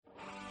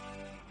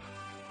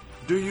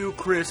Do you,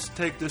 Chris,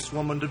 take this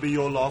woman to be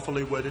your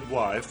lawfully wedded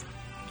wife?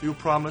 Do you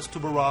promise to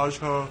barrage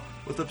her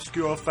with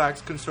obscure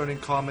facts concerning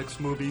comics,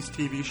 movies,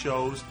 TV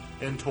shows,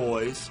 and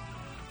toys?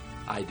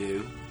 I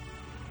do.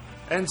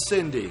 And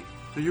Cindy,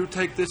 do you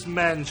take this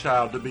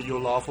man-child to be your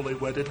lawfully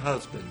wedded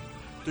husband?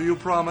 Do you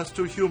promise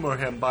to humor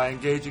him by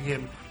engaging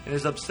him in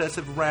his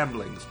obsessive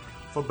ramblings,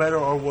 for better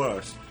or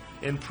worse,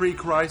 in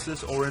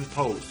pre-crisis or in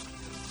post?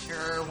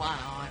 Sure, why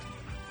not?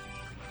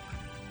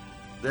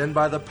 Then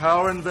by the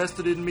power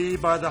invested in me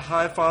by the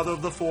High Father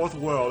of the Fourth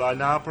World, I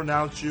now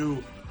pronounce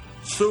you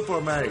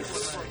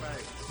Supermates.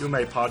 You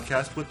may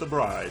podcast with the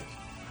bride.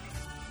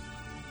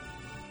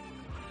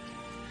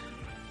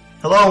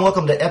 Hello and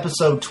welcome to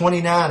episode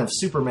 29 of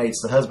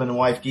Supermates, the husband and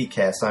wife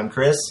geekcast. I'm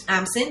Chris.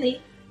 I'm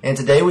Cindy. And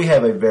today we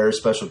have a very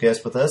special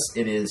guest with us.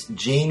 It is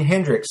Gene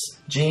Hendricks,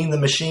 Gene the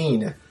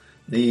Machine,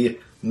 the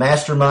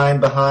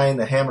mastermind behind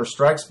the Hammer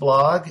Strikes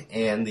blog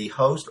and the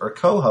host or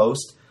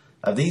co-host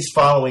of these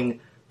following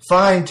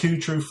fine Two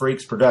True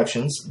Freaks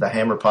productions: the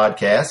Hammer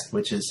Podcast,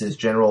 which is his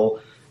general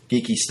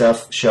geeky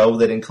stuff show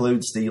that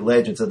includes the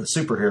Legends of the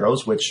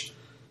Superheroes, which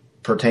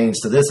pertains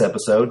to this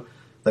episode;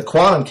 the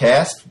Quantum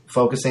Cast,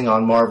 focusing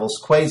on Marvel's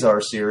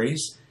Quasar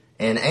series;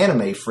 and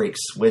Anime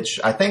Freaks, which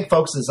I think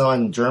focuses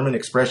on German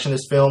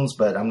expressionist films,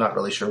 but I'm not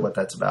really sure what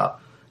that's about.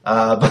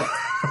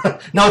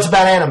 No, it's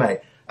about anime.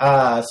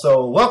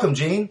 So welcome,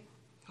 Gene.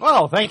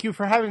 Well, thank you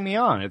for having me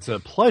on. It's a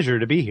pleasure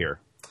to be here.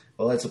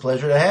 Well, it's a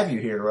pleasure to have you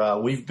here.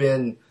 We've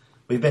been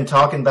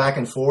talking back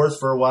and forth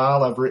for a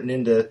while. I've written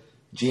into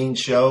Gene's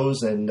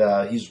shows, and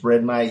he's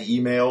read my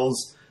emails,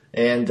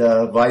 and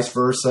vice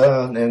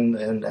versa,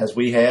 and as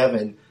we have,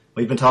 and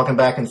we've been talking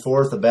back and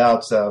forth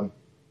about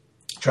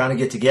trying to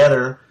get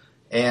together,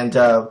 and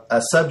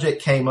a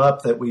subject came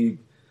up that we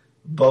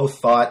both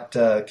thought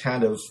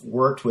kind of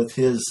worked with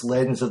his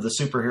Legends of the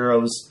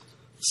Superheroes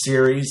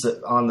series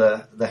on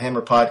the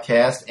Hammer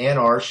Podcast and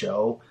our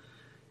show.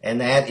 And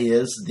that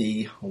is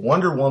the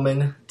Wonder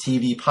Woman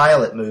TV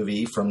pilot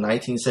movie from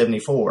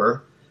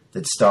 1974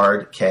 that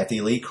starred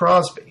Cathy Lee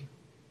Crosby.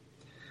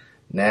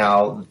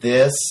 Now,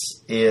 this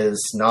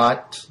is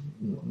not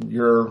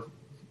your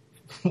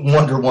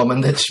Wonder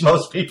Woman that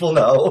most people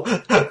know.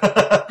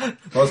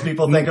 Most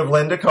people think of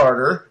Linda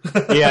Carter.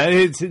 Yeah,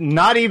 it's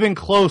not even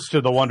close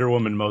to the Wonder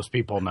Woman most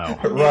people know.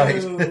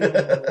 Right.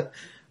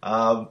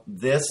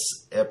 This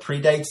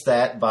predates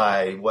that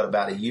by,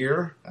 about a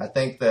year? I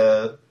think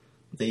the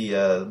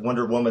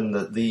Wonder Woman,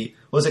 the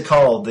what was it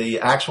called? The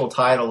actual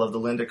title of the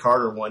Linda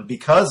Carter one,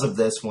 because of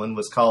this one,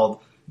 was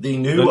called The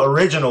New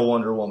Original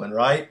Wonder Woman,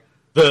 right?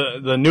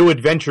 The New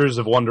Adventures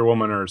of Wonder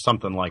Woman or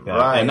something like that.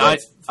 Right. And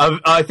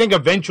I think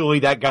eventually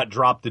that got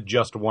dropped to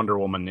just Wonder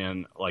Woman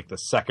in like the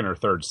second or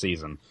third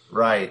season.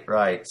 Right.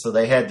 So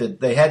they had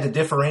to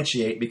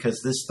differentiate because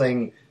this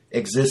thing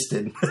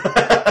existed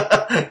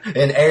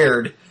and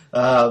aired.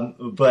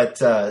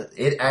 But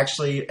it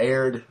actually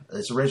aired,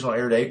 its original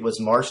air date was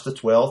March the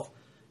 12th,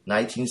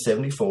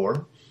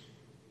 1974.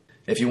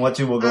 If you want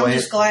to, we'll go ahead. I'm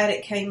just glad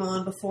it came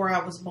on before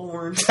I was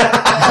born.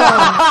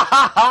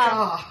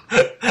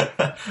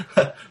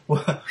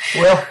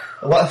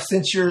 Well,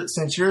 since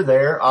you're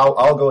there,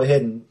 I'll go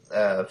ahead and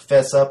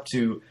fess up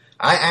to.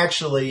 I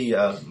actually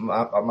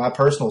my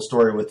personal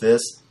story with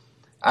this.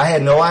 I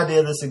had no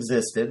idea this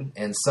existed,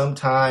 and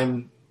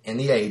sometime in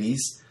the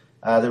 80s,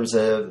 there was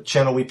a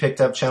channel we picked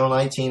up, Channel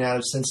 19 out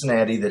of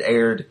Cincinnati, that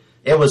aired.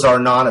 It was our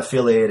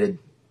non-affiliated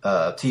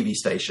TV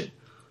station.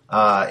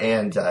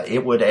 And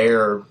it would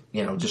air,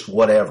 just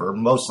whatever,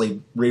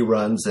 mostly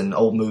reruns and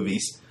old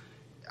movies.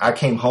 I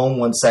came home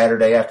one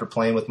Saturday after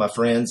playing with my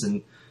friends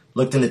and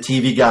looked in the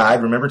TV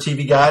Guide. Remember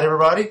TV Guide,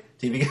 everybody?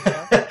 TV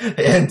Guide.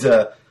 And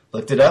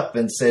looked it up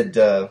and said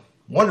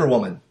Wonder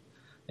Woman.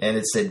 And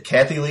it said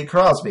Cathy Lee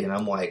Crosby. And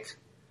I'm like,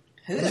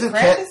 who the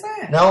crap is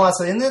that? No, I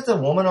said, isn't that the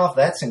woman off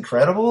That's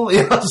Incredible?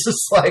 I was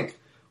just like,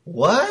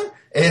 what?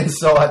 And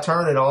so I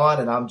turn it on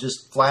and I'm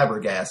just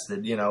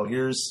flabbergasted.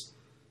 Here's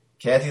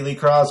Cathy Lee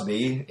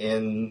Crosby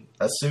in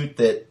a suit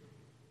that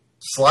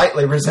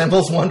slightly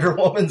resembles Wonder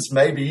Woman's,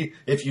 maybe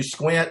if you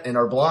squint and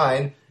are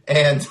blind,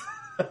 and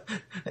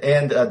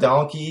a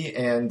donkey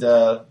and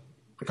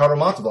Ricardo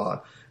Montalban,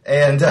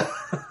 and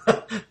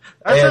that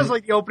sounds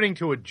like the opening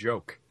to a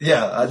joke.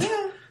 Yeah.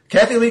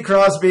 Cathy Lee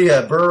Crosby,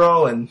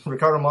 Burrow, and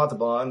Ricardo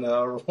Montalban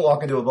are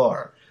walking to a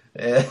bar,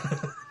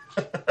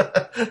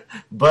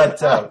 but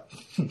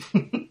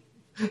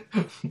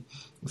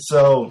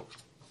so.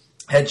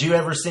 Had you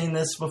ever seen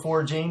this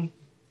before, Gene?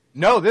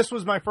 No, this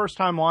was my first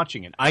time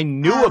watching it. I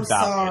knew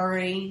about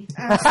it.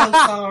 I'm so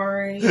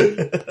sorry.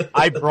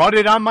 I brought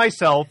it on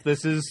myself.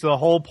 This is the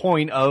whole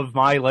point of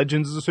my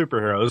Legends of the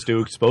Superheroes, to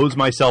expose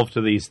myself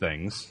to these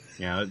things.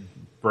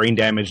 Brain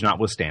damage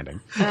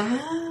notwithstanding.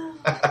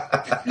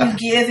 You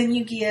give and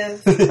you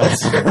give.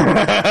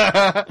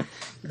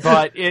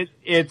 But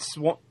it's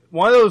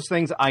one of those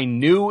things. I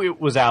knew it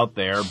was out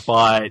there,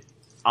 but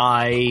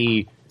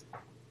I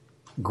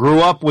grew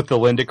up with the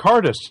Linda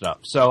Carter stuff,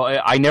 so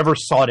I never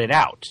sought it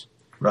out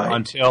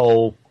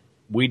until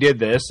we did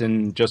this,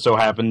 and just so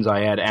happens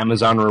I had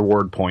Amazon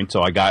reward points,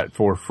 so I got it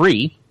for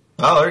free.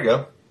 Oh, there you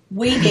go.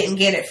 We didn't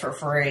get it for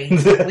free. We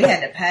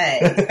had to pay.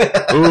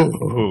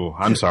 Ooh,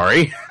 I'm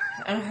sorry.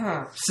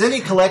 Uh-huh. Cindy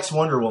collects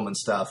Wonder Woman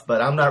stuff,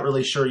 but I'm not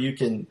really sure you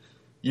can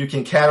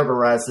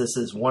categorize this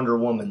as Wonder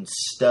Woman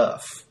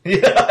stuff.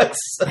 Yes.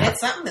 It's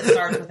something that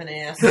starts with an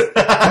S.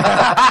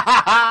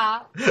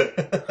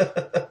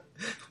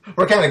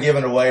 We're kind of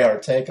giving away our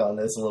take on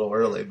this a little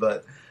early,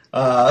 but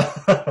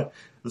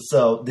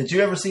so did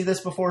you ever see this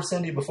before,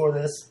 Cindy? Before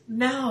this?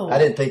 No. I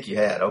didn't think you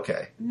had.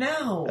 Okay.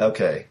 No.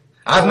 Okay.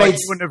 You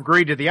wouldn't have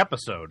agreed to the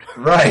episode.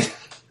 Right.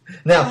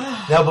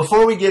 Now,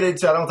 before we get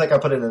into, I don't think I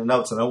put it in the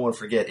notes, and I don't want to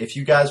forget. If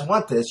you guys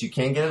want this, you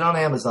can get it on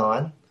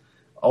Amazon,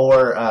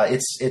 or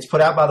it's put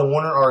out by the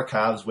Warner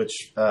Archives,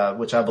 which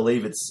I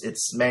believe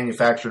it's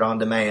manufactured on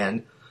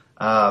demand,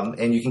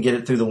 and you can get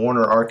it through the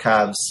Warner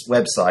Archives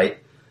website.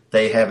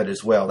 They have it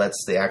as well.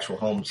 That's the actual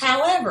home.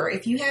 However,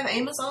 if you have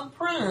Amazon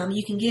Prime,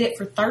 you can get it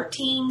for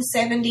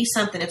 $13.70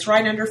 something. It's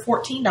right under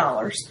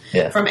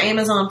 $14 from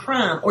Amazon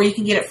Prime, or you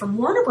can get it from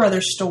Warner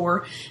Brothers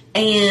store,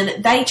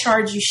 and they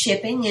charge you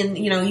shipping, and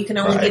you can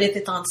only get it if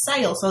it's on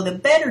sale. So the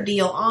better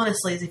deal,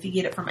 honestly, is if you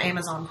get it from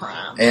Amazon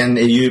Prime. And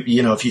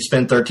if you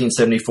spend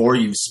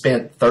 $13.74, you've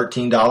spent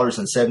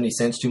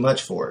 $13.70 too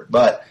much for it.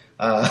 But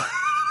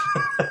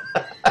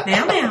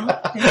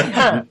Now.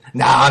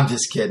 Nah, I'm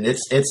just kidding.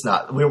 It's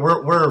not.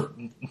 We're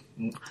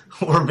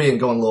being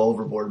going a little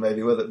overboard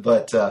maybe with it,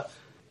 but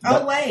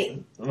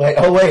Wait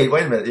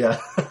a minute. Yeah.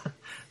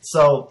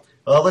 So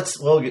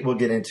we'll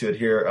get into it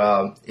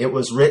here. It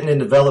was written and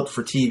developed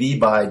for TV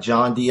by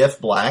John D.F.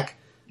 Black.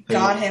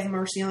 God have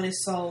mercy on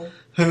his soul.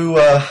 Who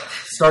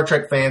Star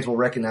Trek fans will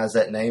recognize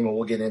that name, and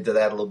we'll get into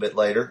that a little bit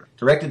later.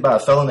 Directed by a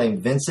fellow named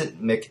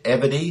Vincent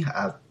McEvity.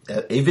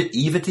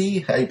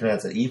 Evity? How do you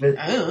pronounce it?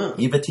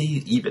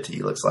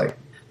 Evity looks like.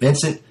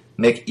 Vincent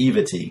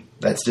McEvity.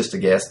 That's just a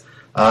guess.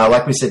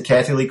 Like we said,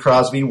 Cathy Lee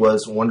Crosby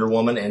was Wonder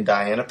Woman and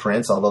Diana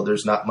Prince, although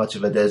there's not much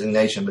of a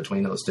designation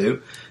between those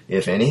two,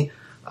 if any.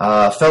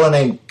 A fellow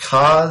named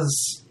Kaz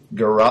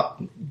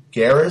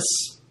Garris,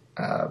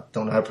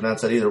 don't know how to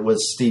pronounce that either,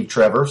 was Steve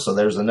Trevor, so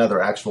there's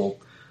another actual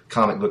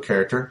comic book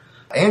character.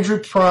 Andrew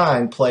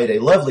Prine played a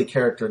lovely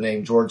character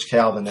named George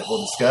Calvin that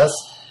we'll discuss.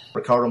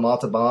 Ricardo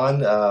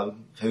Montalban,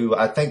 who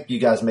I think you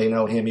guys may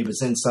know him. He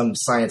was in some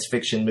science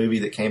fiction movie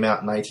that came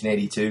out in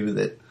 1982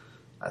 that,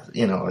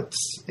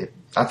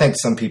 I think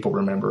some people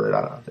remember it.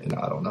 I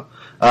don't know.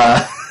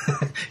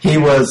 He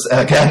was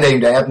a guy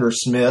named Abner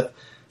Smith.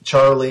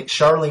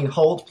 Charlene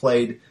Holt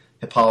played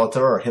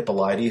Hippolyta or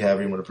Hippolyte,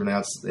 however you want to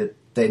pronounce it.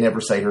 They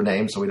never say her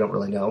name, so we don't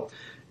really know.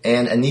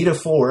 And Anita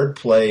Ford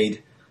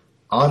played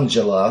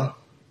Angela,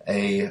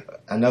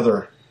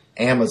 another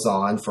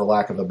Amazon, for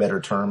lack of a better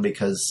term,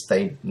 because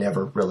they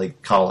never really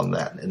call them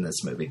that in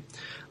this movie.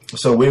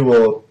 So we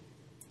will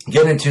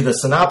get into the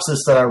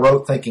synopsis that I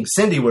wrote thinking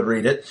Cindy would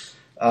read it,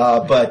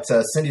 but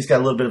Cindy's got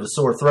a little bit of a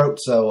sore throat,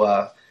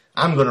 so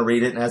I'm going to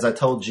read it. And as I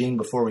told Gene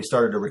before we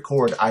started to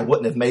record, I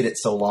wouldn't have made it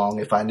so long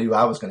if I knew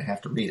I was going to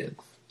have to read it.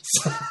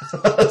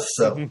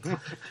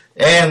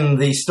 And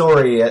the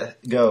story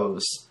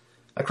goes: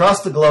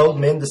 across the globe,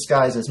 men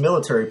disguised as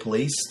military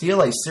police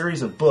steal a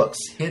series of books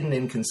hidden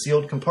in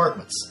concealed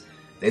compartments.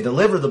 They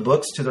deliver the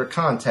books to their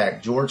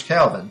contact, George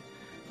Calvin,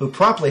 who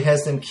promptly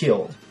has them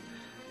killed.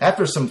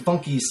 After some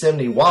funky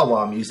 70s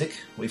wah-wah music,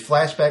 we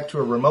flash back to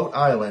a remote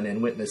island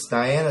and witness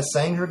Diana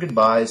saying her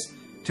goodbyes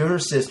to her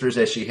sisters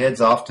as she heads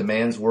off to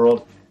man's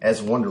world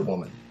as Wonder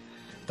Woman.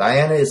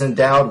 Diana is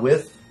endowed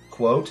with,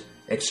 quote,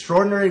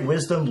 extraordinary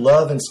wisdom,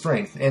 love, and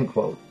strength, end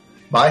quote,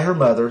 by her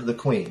mother, the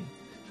Queen.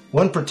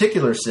 One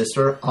particular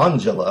sister,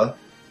 Angela,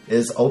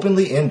 is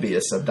openly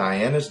envious of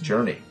Diana's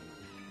journey.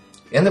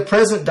 In the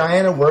present,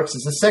 Diana works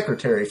as a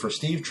secretary for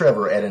Steve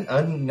Trevor at an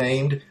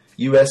unnamed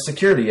U.S.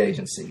 security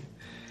agency.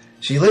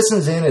 She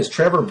listens in as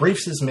Trevor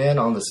briefs his men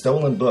on the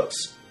stolen books,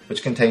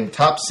 which contain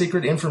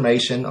top-secret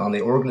information on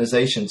the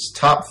organization's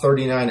top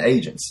 39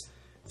 agents,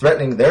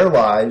 threatening their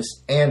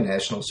lives and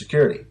national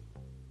security.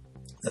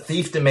 The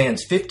thief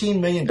demands $15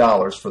 million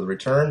for the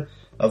return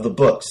of the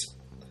books.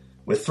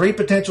 With 3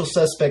 potential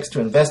suspects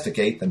to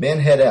investigate, the men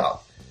head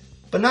out,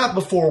 but not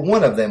before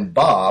one of them,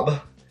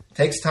 Bob,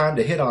 takes time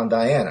to hit on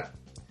Diana.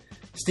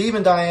 Steve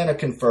and Diana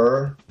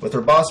confer, with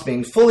her boss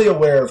being fully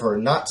aware of her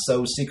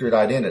not-so-secret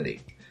identity.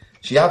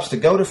 She opts to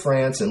go to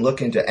France and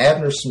look into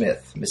Abner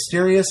Smith,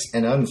 mysterious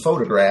and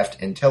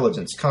unphotographed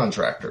intelligence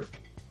contractor.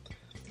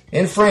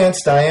 In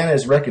France, Diana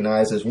is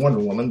recognized as Wonder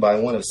Woman by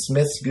one of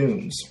Smith's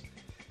goons.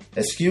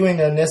 Eschewing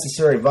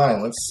unnecessary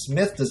violence,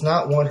 Smith does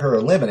not want her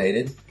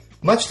eliminated,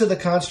 much to the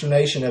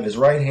consternation of his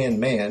right-hand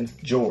man,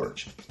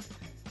 George.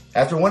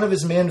 After one of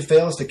his men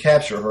fails to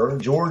capture her,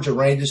 George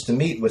arranges to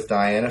meet with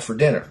Diana for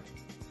dinner.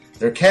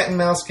 Their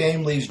cat-and-mouse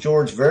game leaves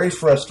George very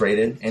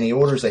frustrated, and he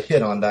orders a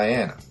hit on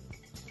Diana.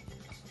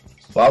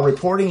 While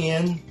reporting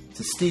in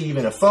to Steve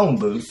in a phone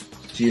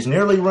booth, she is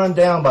nearly run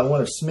down by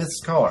one of Smith's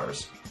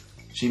cars.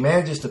 She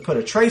manages to put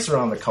a tracer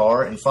on the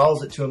car and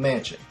follows it to a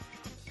mansion.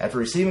 After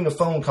receiving a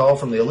phone call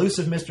from the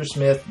elusive Mr.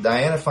 Smith,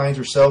 Diana finds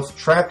herself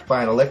trapped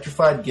by an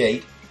electrified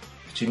gate.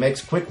 She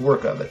makes quick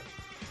work of it.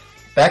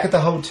 Back at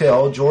the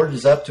hotel, George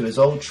is up to his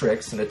old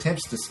tricks and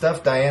attempts to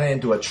stuff Diana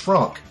into a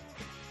trunk.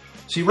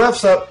 She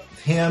roughs up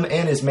him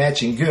and his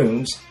matching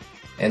goons,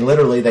 and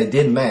literally they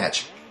did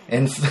match,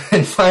 and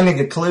finding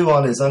a clue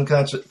on his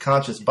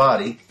unconscious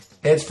body,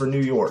 heads for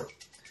New York.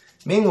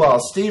 Meanwhile,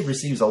 Steve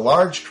receives a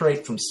large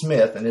crate from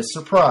Smith and is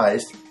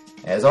surprised,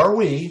 as are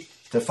we,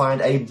 to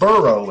find a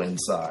burrow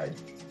inside.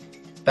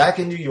 Back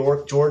in New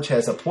York, George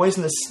has a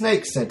poisonous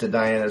snake sent to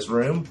Diana's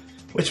room,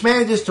 which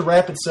manages to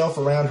wrap itself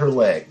around her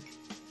leg.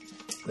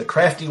 The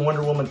crafty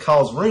Wonder Woman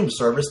calls room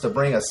service to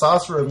bring a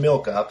saucer of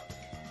milk up,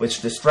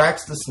 which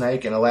distracts the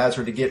snake and allows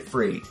her to get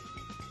free.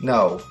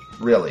 No,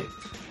 really.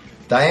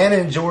 Diana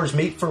and George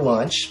meet for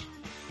lunch,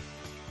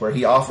 where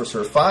he offers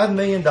her $5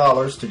 million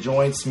to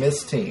join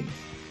Smith's team.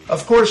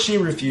 Of course she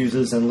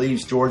refuses and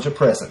leaves George a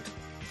present,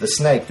 the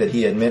snake that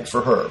he had meant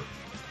for her.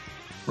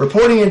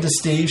 Reporting into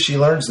Steve, she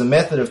learns the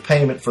method of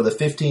payment for the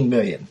 $15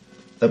 million.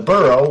 The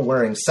burro,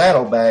 wearing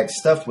saddlebags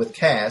stuffed with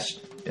cash,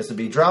 is to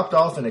be dropped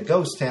off in a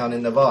ghost town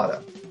in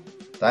Nevada.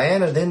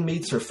 Diana then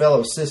meets her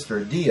fellow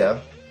sister,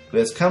 Dia, who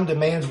has come to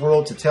man's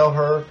world to tell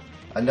her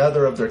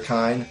another of their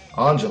kind,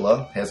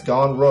 Angela, has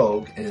gone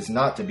rogue and is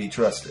not to be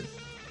trusted.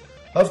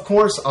 Of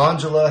course,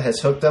 Angela has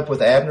hooked up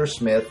with Abner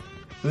Smith,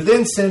 who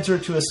then sends her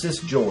to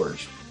assist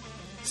George.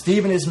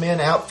 Steve and his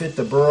men outfit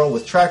the burro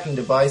with tracking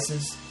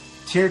devices,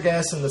 tear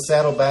gas in the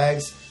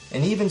saddlebags,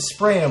 and even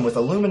spray him with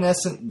a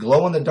luminescent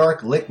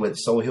glow-in-the-dark liquid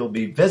so he'll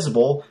be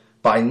visible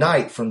by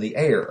night from the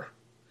air.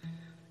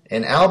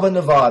 In Alba,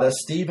 Nevada,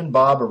 Steve and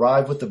Bob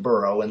arrive with the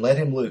burro and let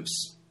him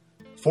loose.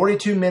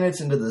 42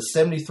 minutes into the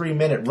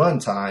 73-minute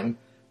runtime,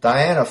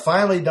 Diana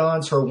finally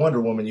dons her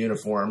Wonder Woman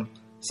uniform,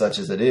 such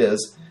as it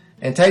is,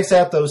 and takes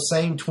out those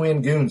same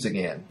twin goons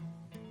again.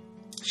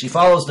 She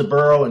follows the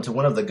burro into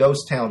one of the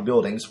ghost town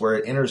buildings where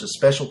it enters a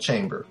special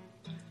chamber.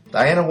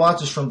 Diana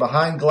watches from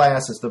behind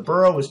glass as the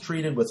burro is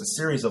treated with a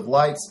series of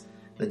lights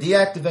that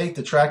deactivate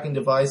the tracking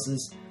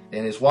devices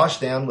and is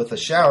washed down with a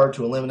shower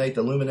to eliminate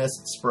the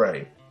luminescent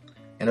spray.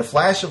 In a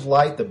flash of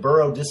light, the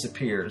burro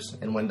disappears,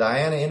 and when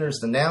Diana enters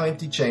the now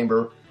empty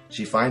chamber,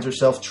 she finds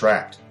herself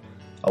trapped.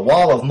 A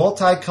wall of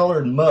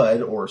multicolored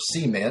mud, or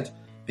cement,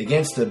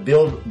 begins to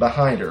build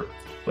behind her.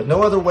 With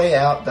no other way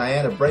out,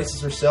 Diana braces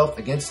herself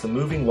against the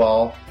moving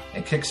wall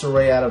and kicks her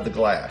way out of the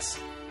glass.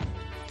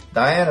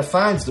 Diana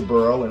finds the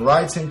burro and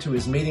rides him to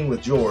his meeting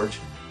with George,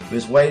 who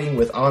is waiting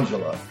with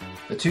Angela.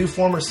 The two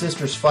former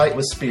sisters fight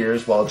with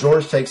spears while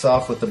George takes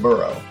off with the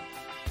burro.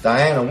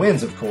 Diana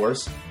wins, of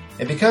course,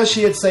 and because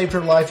she had saved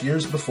her life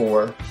years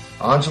before,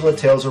 Angela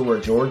tells her where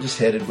George is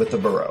headed with the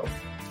burro.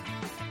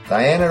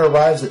 Diana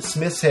arrives at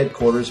Smith's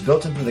headquarters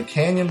built into the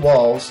canyon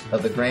walls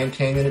of the Grand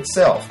Canyon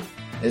itself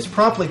and is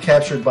promptly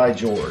captured by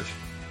George.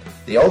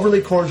 The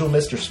overly cordial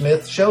Mr.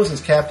 Smith shows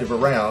his captive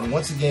around,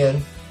 once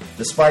again,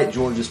 despite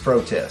George's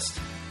protest.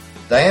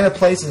 Diana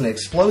places an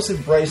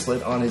explosive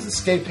bracelet on his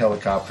escape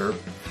helicopter,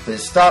 but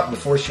is stopped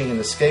before she can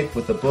escape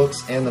with the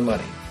books and the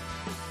money.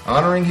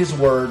 Honoring his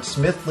word,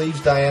 Smith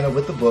leaves Diana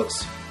with the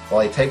books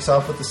while he takes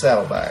off with the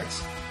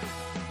saddlebags.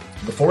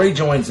 Before he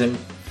joins him,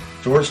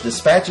 George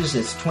dispatches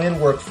his twin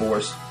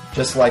workforce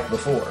just like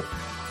before.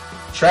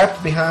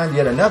 Trapped behind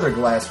yet another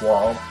glass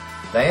wall,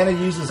 Diana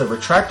uses a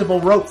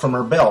retractable rope from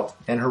her belt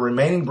and her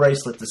remaining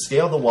bracelet to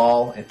scale the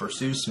wall and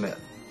pursue Smith.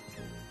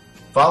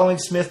 Following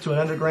Smith to an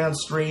underground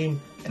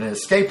stream and an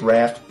escape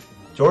raft,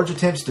 George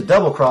attempts to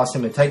double-cross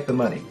him and take the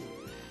money.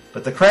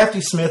 But the crafty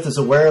Smith is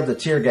aware of the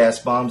tear gas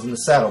bombs in the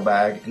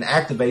saddlebag and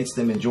activates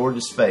them in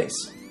George's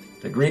face.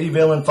 The greedy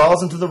villain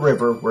falls into the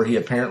river where he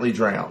apparently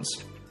drowns.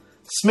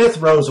 Smith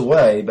rows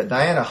away, but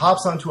Diana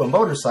hops onto a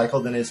motorcycle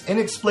that is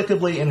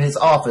inexplicably in his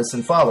office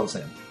and follows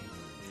him.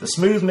 The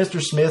smooth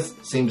Mr. Smith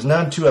seems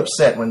none too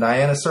upset when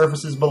Diana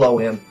surfaces below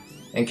him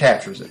and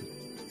captures him.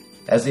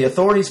 As the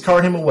authorities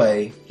cart him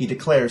away, he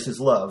declares his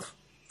love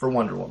for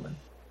Wonder Woman.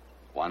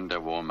 Wonder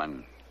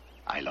Woman,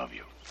 I love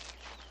you.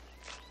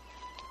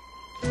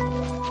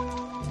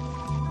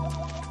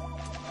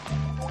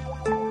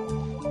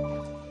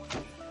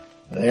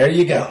 There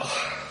you go.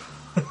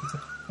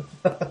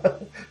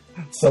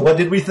 So what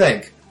did we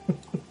think?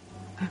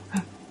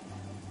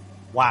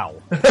 Wow.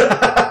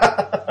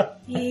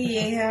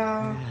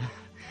 Yeah.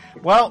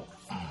 Well,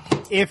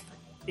 if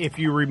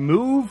you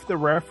remove the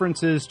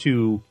references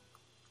to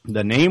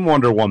the name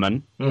Wonder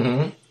Woman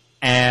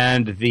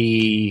and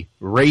the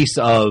race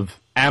of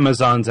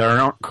Amazons that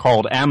aren't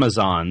called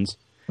Amazons,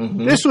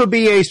 this would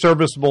be a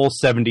serviceable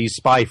 70s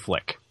spy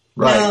flick.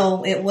 Right.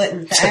 No, it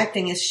wouldn't. The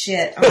acting is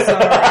shit. I'm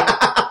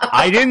sorry.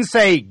 I didn't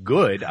say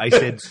good. I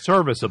said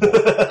serviceable.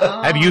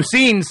 Oh. Have you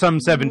seen some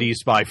 70s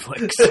spy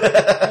flicks?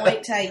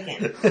 Point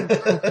taken.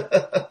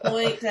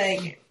 Point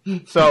taken.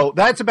 So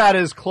that's about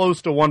as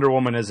close to Wonder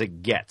Woman as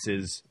it gets,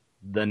 is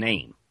the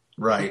name.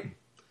 Right.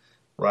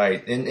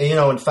 Right. And you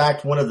know, in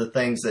fact, one of the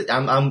things that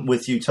I'm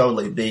with you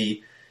totally,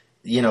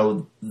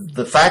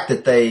 the fact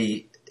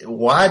that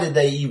why did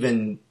they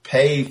even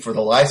pay for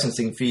the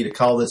licensing fee to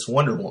call this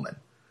Wonder Woman?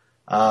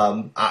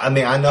 I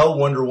mean, I know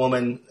Wonder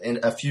Woman in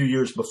a few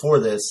years before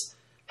this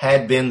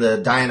had been the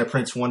Diana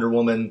Prince Wonder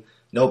Woman,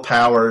 no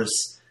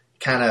powers,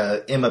 kind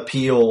of Emma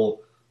Peel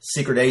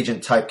secret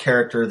agent type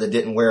character that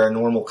didn't wear a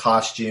normal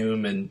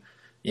costume and,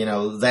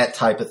 that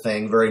type of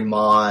thing, very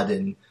mod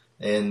and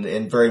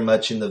very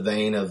much in the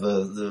vein of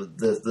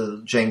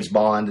the James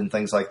Bond and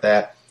things like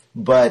that.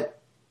 But,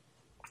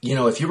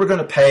 if you were going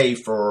to pay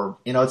for,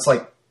 it's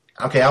like,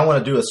 okay, I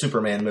want to do a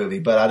Superman movie,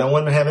 but I don't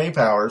want him to have any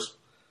powers.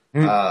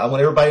 I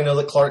want everybody to know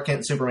that Clark Kent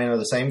and Superman are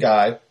the same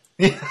guy.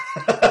 We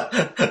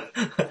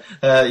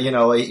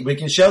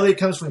can show that he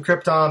comes from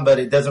Krypton, but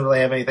it doesn't really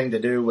have anything to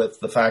do with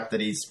the fact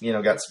that he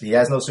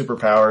has no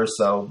superpowers.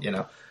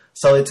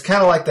 So it's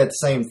kind of like that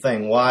same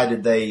thing. Why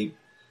did they,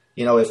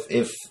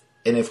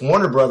 if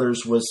Warner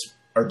Brothers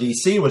or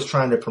DC was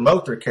trying to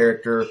promote their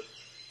character,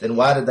 then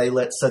why did they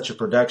let such a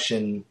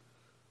production,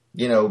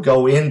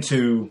 go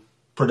into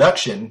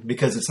production,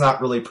 because it's not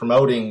really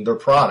promoting their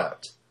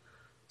product?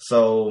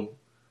 So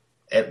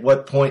at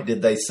what point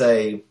did they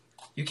say,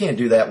 you can't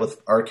do that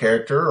with our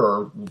character?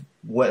 Or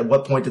at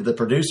what point did the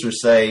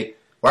producers say,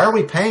 why are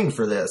we paying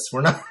for this?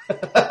 We're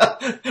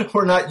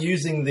not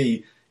using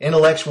the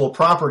intellectual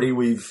property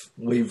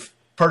we've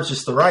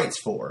purchased the rights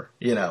for,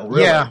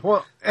 really. Yeah,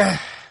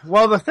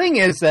 well, the thing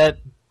is that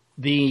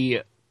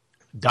the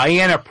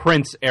Diana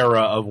Prince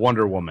era of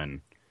Wonder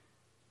Woman,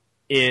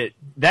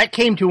 that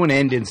came to an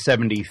end in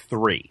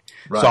 1973.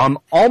 Right. So I'm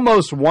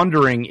almost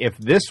wondering if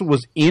this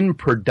was in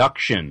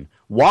production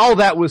while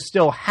that was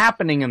still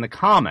happening in the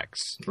comics.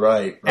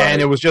 Right.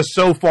 And it was just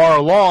so far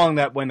along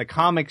that when the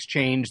comics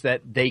changed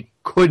that they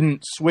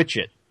couldn't switch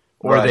it,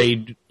 or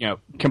they'd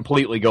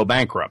completely go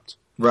bankrupt.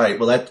 Right.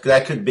 Well,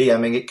 that could be. I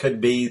mean, it could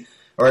be,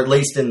 or at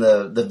least in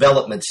the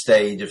development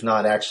stage, if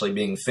not actually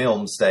being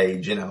film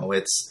stage.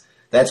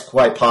 That's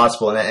quite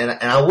possible. And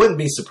I wouldn't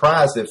be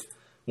surprised if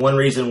one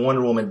reason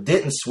Wonder Woman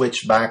didn't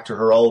switch back to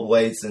her old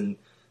ways in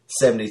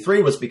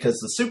 1973 was because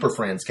the Super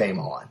Friends came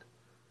on.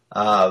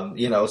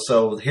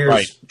 So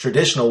here's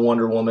traditional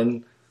Wonder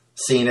Woman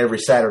seen every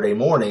Saturday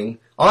morning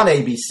on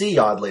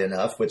ABC, oddly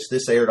enough, which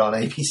this aired on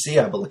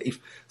ABC, I believe.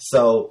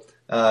 So,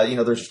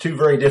 there's two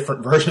very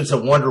different versions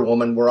of Wonder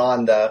Woman. We're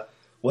on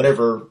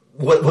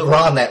what we're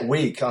on that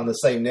week on the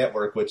same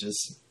network, which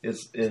is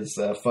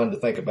fun to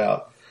think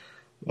about.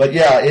 But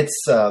yeah,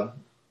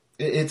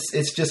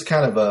 it's just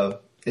kind of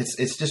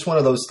it's just one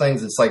of those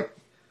things. It's like,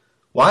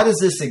 why does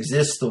this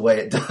exist the way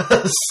it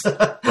does?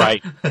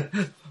 Right.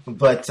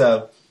 But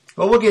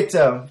we'll get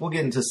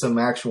into some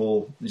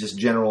actual just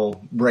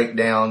general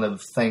breakdown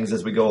of things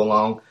as we go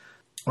along.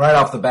 Right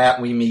off the bat,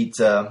 we meet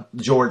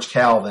George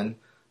Calvin,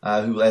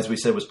 who, as we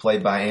said, was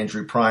played by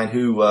Andrew Prine,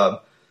 who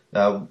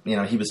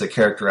he was a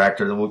character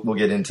actor. We'll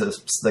get into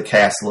the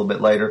cast a little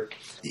bit later.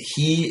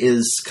 He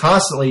is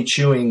constantly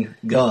chewing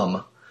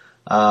gum.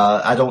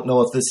 I don't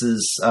know if this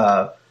is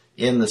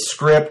in the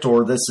script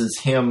or this is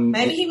him.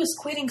 Maybe he was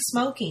quitting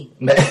smoking.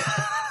 Maybe,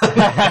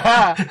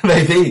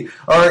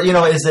 or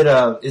is it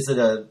a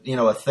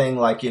thing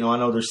like, I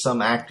know there's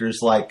some actors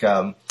like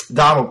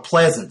Donald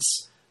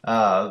Pleasance,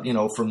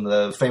 from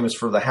the famous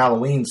for the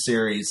Halloween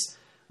series,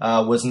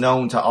 was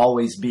known to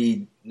always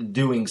be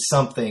doing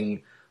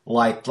something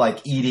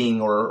like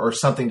eating or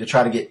something to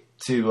try to get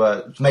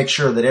to make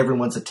sure that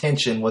everyone's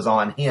attention was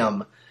on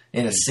him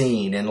in a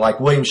scene. And like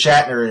William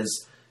Shatner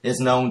is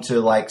known to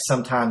like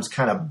sometimes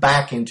kind of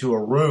back into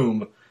a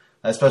room,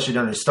 especially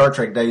during his Star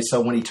Trek days.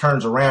 So when he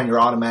turns around, you're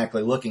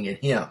automatically looking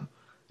at him.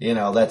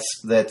 That's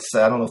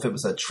I don't know if it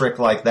was a trick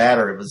like that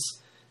or it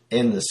was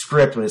in the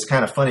script, but it's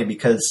kind of funny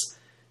because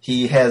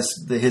he has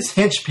his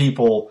hench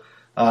people.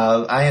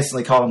 I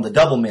instantly call them the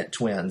Double Mint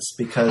Twins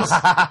because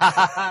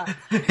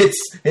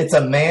it's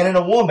a man and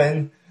a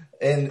woman.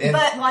 And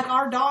but like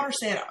our daughter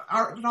said,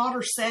 our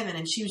daughter's 7,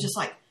 and she was just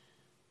like,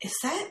 "Is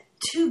that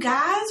 2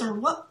 guys or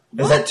what?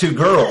 Is that 2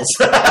 girls?"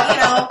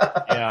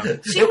 Yeah.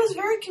 She was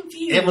very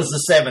confused. It was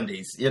the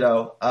 70s,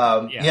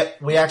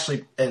 Yep, we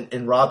actually,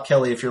 and Rob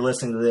Kelly, if you're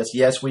listening to this,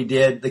 yes, we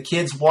did. The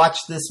kids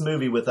watched this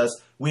movie with us.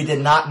 We did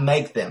not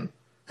make them.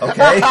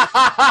 Okay?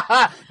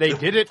 They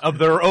did it of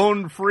their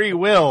own free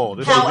will.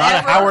 This is not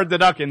a Howard the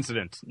Duck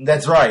incident.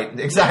 That's right.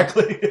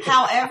 Exactly.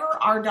 However,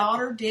 our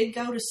daughter did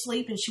go to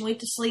sleep, and she went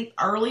to sleep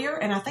earlier,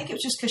 and I think it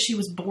was just because she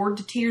was bored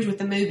to tears with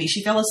the movie.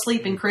 She fell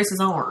asleep in Chris's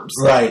arms.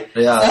 Right,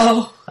 yeah.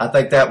 So, I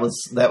think that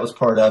was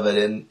part of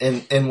it.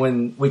 And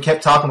when we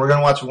kept talking, we're going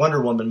to watch a Wonder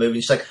Woman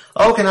movie, she's like,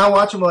 "Oh, can I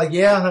watch them?" We're like,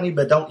 "Yeah, honey,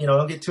 but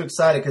don't get too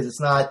excited because it's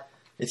not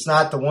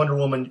the Wonder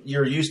Woman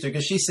you're used to,"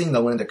 because she's seen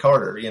the Linda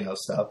Carter,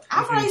 stuff.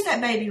 I've raised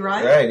that baby,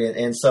 right? Right,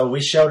 and so we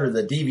showed her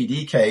the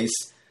DVD case.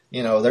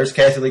 There's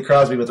Cathy Lee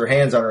Crosby with her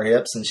hands on her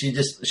hips, and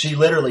she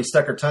literally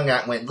stuck her tongue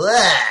out and went, "Blah!"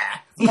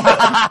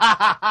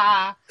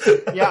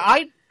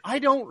 Yeah, I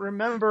don't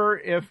remember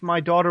if my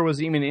daughter was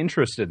even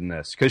interested in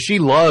this, because she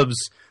loves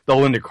the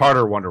Linda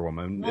Carter Wonder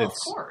Woman. Well, of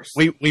course.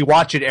 We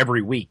watch it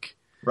every week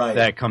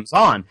that it comes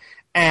on,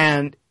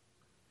 and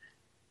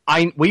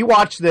we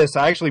watched this.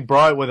 I actually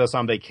brought it with us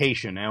on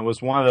vacation, and it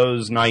was one of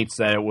those nights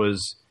that it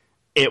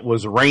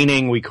was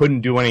raining. We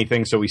couldn't do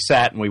anything, so we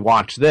sat and we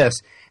watched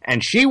this.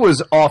 And she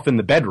was off in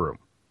the bedroom,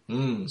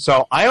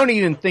 so I don't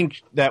even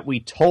think that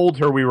we told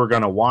her we were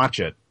going to watch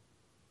it.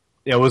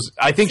 It was.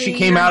 I think she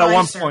came out at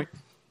one point.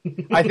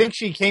 I think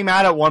she came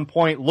out at one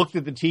point, looked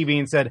at the TV,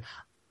 and said,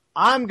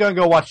 "I'm going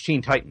to go watch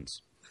Teen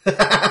Titans."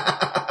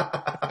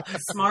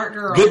 Smart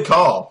girl. Good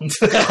call.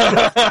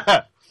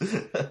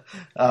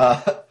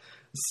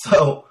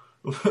 So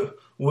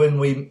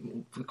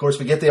when of course,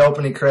 we get the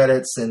opening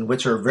credits, and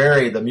which are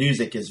the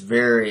music is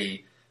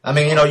very. I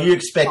mean, you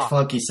expect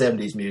funky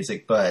 70s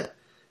music, but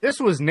this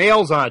was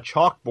nails on a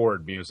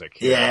chalkboard music.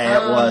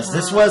 Yeah, it was.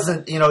 This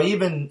wasn't,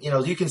 even,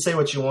 you can say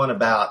what you want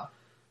about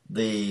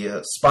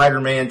the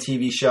Spider-Man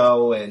TV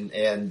show and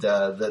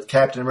the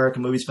Captain America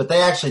movies, but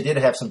they actually did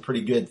have some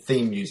pretty good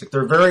theme music.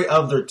 They're very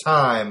of their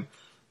time,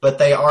 but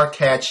they are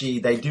catchy.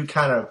 They do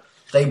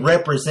they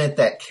represent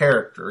that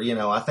character.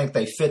 I think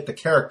they fit the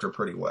character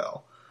pretty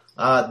well.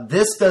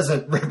 This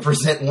doesn't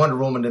represent Wonder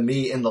Woman to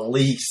me in the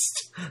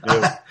least.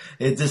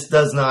 It just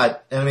does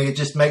not. I mean, it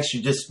just makes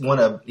you just want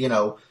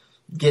to,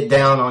 get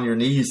down on your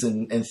knees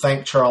and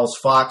thank Charles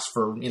Fox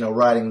for,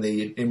 writing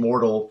the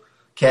immortal,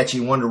 catchy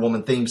Wonder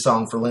Woman theme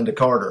song for Linda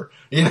Carter.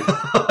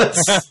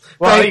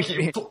 Well,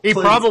 he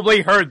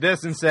probably heard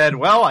this and said,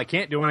 "Well, I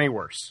can't do any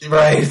worse."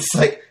 Right? It's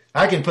like,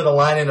 I can put a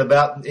line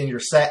in your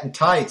satin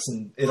tights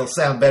and it'll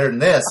sound better than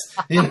this.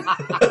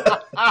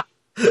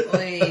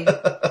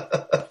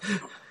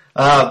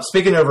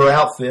 Speaking of her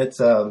outfit,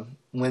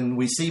 when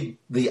we see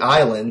the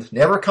island,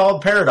 never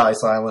called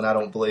Paradise Island, I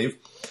don't believe,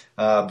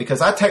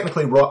 because I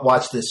technically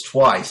watched this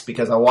twice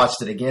because I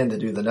watched it again to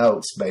do the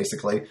notes,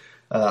 basically,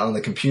 on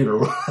the computer.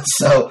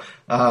 So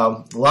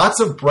lots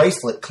of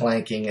bracelet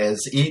clanking as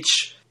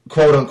each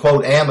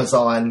quote-unquote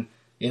Amazon,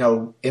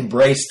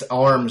 embraced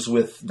arms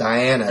with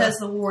Diana. That's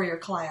the warrior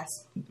class.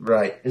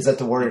 Right. Is that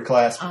the warrior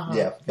class? Uh-huh.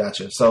 Yeah,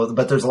 gotcha. So,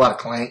 but there's a lot of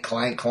clank,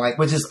 clank, clank,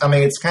 which is,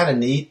 it's kind of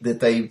neat that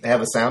they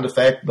have a sound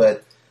effect,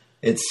 but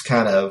it's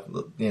kind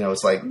of,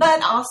 it's like.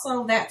 But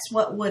also, that's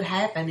what would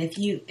happen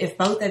if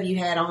both of you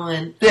had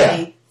on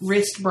a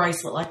wrist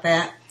bracelet like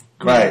that.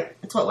 Right.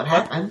 That's what would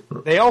happen.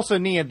 They also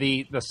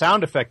needed the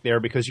sound effect there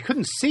because you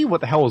couldn't see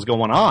what the hell was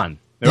going on.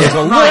 There was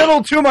a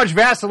little too much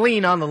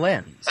Vaseline on the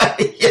lens.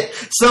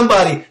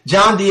 Somebody,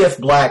 John D.F.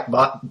 Black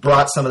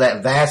brought some of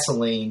that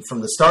Vaseline from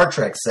the Star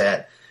Trek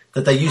set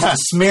that they used to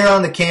smear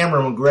on the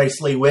camera when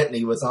Grace Lee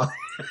Whitney was on.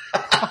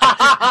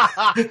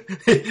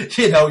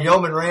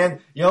 Yeoman Rand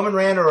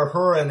or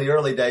Uhura in the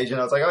early days,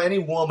 it's like, any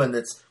woman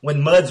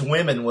when Mud's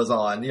Women was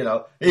on,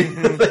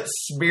 they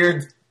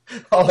smeared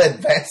all that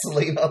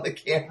Vaseline on the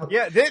camera.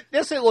 Yeah,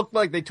 this it looked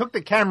like they took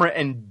the camera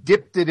and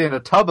dipped it in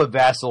a tub of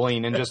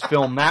Vaseline and just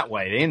filmed that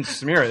way. They didn't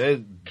smear it; they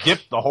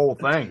dipped the whole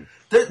thing.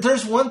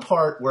 There's one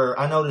part where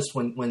I noticed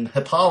when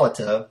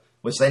Hippolyta,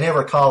 which they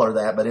never call her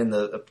that, but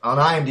on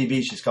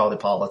IMDb she's called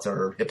Hippolyta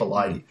or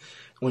Hippolyte.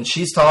 When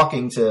she's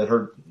talking to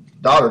her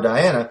daughter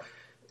Diana,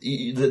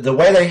 the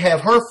way they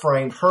have her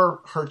framed,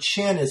 her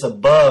chin is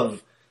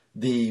above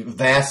the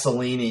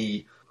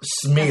Vaseline-y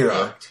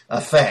smear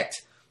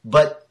effect,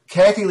 but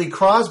Cathy Lee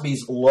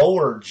Crosby's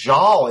lower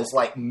jaw is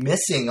like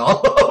missing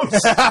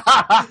almost.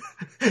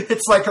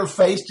 It's like her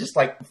face just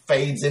like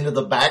fades into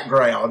the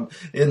background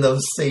in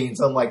those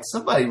scenes. I'm like,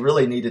 somebody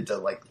really needed to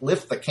like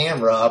lift the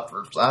camera up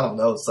or I don't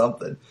know,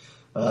 something,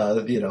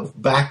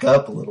 back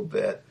up a little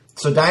bit.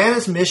 So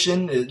Diana's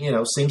mission,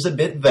 seems a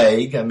bit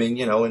vague. I mean,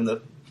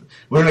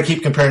 we're going to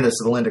keep comparing this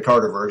to the Linda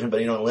Carter version, but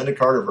in the Linda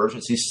Carter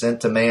version, she's sent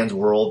to man's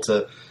world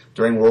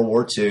during World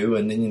War II.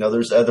 And then,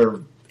 there's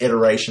other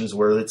iterations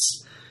where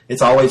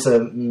it's always a,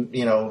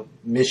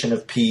 mission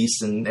of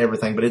peace and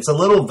everything, but it's a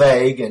little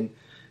vague.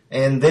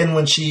 And then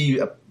when she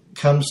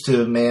comes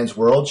to man's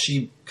world,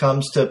 she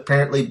comes to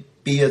apparently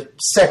be a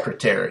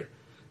secretary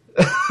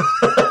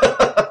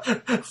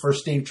for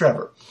Steve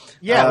Trevor.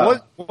 Yeah,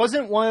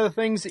 wasn't one of the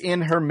things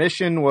in her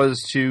mission was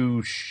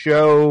to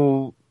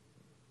show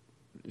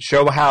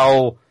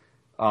how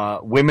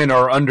women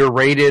are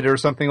underrated or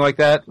something like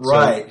that?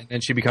 Right. So,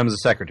 and she becomes a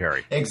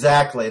secretary.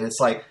 Exactly. And it's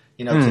like,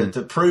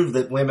 to prove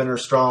that women are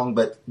strong,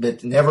 but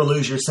never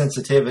lose your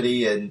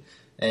sensitivity and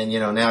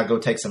now go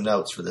take some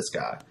notes for this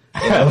guy.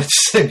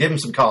 Give him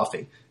some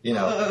coffee,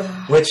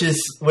 which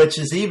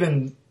is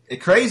even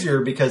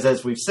crazier because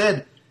as we've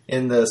said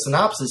in the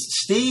synopsis,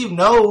 Steve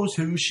knows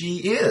who she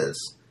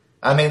is.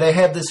 I mean, they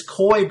have this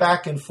coy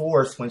back and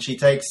forth when she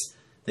takes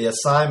the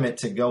assignment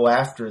to go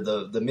after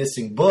the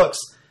missing books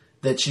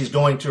that she's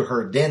going to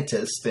her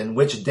dentist. And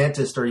which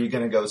dentist are you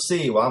going to go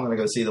see? Well, I'm going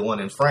to go see the one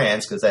in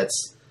France because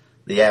that's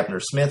the Abner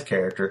Smith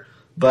character.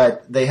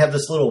 But they have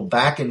this little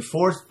back and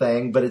forth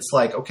thing, but it's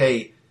like,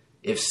 okay,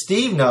 if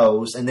Steve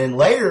knows and then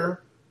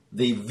later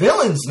the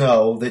villains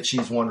know that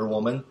she's Wonder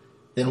Woman,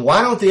 then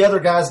why don't the other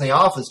guys in the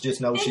office just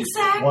know she's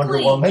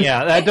Wonder Woman?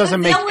 Yeah, that doesn't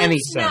make any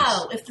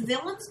sense. If the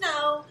villains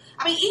know,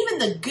 I mean, even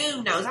the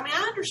goo knows. I mean,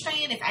 I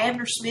understand if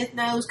Abner Smith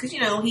knows because,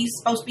 he's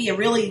supposed to be a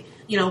really,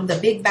 the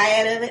big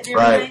bad of it and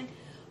everything. Right.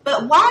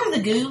 But why do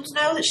the goons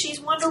know that she's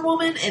Wonder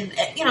Woman? And,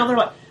 they're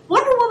like,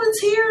 Wonder Woman's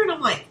here? And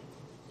I'm like,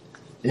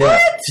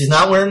 what? Yeah, she's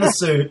not wearing the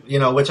suit,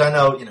 which I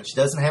know, she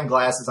doesn't have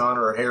glasses on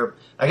or her hair.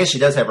 I guess she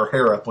does have her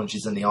hair up when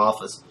she's in the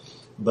office.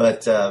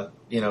 But,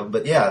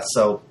 but yeah,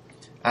 so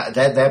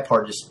that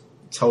part just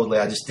totally.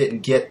 I just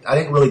didn't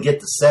really get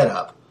the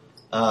setup.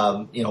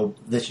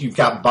 That you've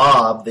got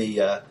Bob,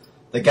 the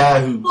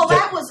guy who. Well,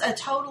 that was a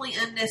totally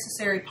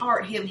unnecessary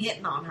part. Him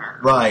hitting on her,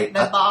 right?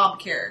 The Bob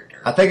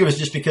character. I think it was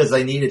just because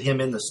they needed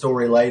him in the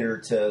story later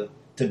to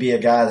be a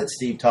guy that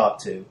Steve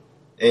talked to.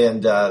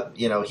 And,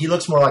 he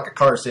looks more like a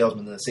car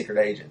salesman than a secret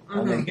agent.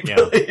 I mean,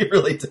 he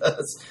really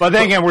does. But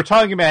then again, we're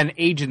talking about an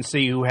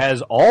agency who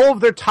has all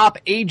of their top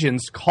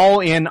agents call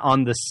in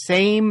on the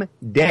same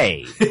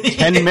day,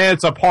 10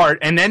 minutes apart,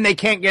 and then they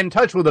can't get in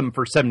touch with them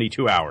for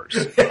 72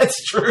 hours.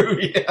 That's true,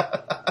 yeah.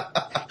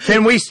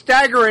 Can we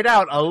stagger it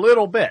out a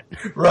little bit?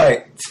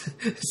 Right.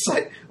 It's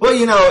like,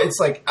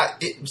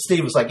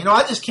 Steve was like,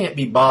 I just can't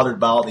be bothered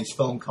by all these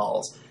phone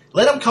calls.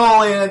 Let them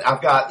call in.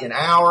 I've got an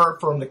hour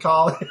for them to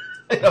call in.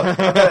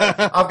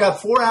 I've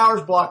got 4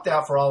 hours blocked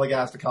out for all the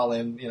guys to call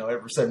in,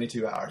 every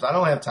 72 hours. I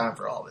don't have time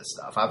for all this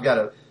stuff. I've got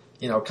to,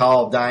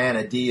 call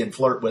Diana D and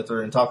flirt with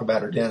her and talk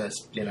about her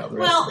dentist,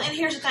 Well, and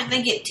here's the thing.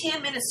 They get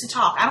 10 minutes to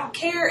talk. I don't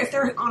care if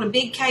they're on a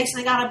big case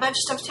and they got a bunch of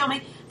stuff to tell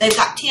me. They've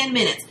got 10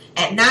 minutes.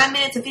 At 9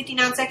 minutes and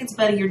 59 seconds,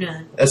 buddy, you're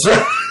done. That's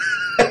right.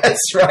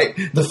 That's right.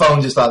 The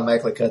phone just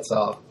automatically cuts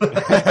off.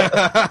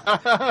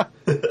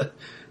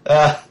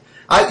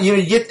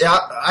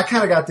 I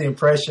kind of got the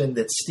impression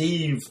that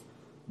Steve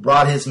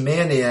brought his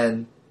men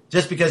in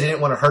just because he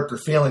didn't want to hurt their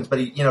feelings, but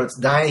he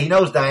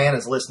knows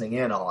Diana's listening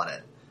in on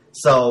it.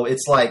 So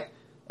it's like,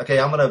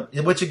 okay,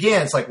 which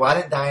again, it's like, why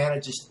didn't Diana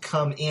just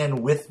come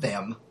in with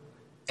them?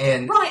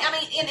 And right,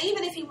 and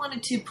even if he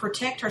wanted to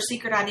protect her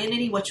secret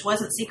identity, which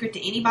wasn't secret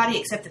to anybody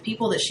except the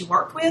people that she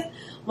worked with,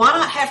 why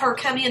not have her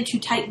come in to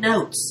take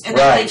notes and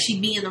then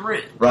she'd be in the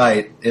room?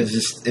 Right. It was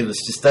just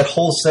that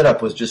whole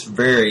setup was just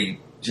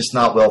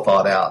not well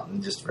thought out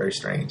and just very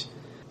strange.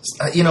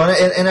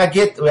 And I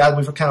get,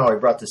 we've kind of already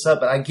brought this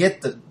up, but I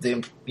get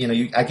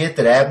I get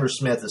that Abner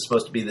Smith is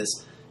supposed to be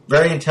this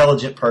very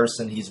intelligent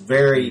person. He's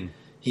very,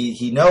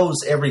 he knows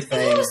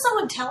everything. And he was so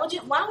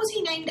intelligent. Why was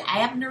he named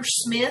Abner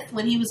Smith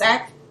when he was,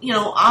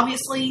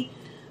 obviously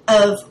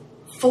of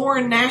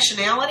foreign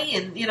nationality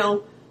and,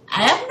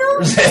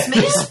 Abner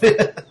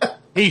Smith?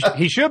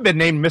 He should have been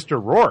named Mr.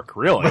 Rourke,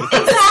 really.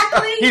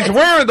 Exactly. He's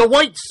wearing the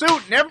white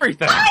suit and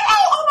everything. I know.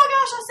 Oh my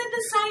gosh, I said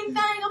the same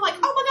thing. I'm like,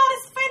 oh my god,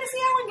 it's the Fantasy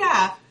Island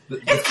guy.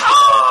 It's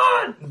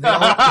gone!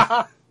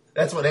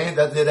 That's what I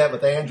did that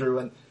with Andrew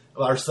and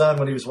our son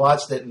when he was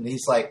watching it, and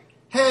he's like,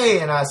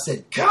 hey, and I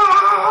said,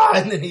 God!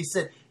 And then he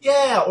said,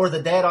 yeah, or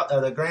the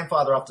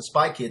grandfather off the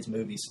Spy Kids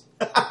movies.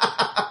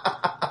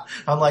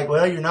 I'm like,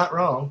 well, you're not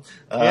wrong.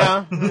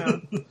 Yeah.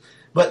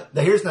 But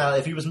here's now,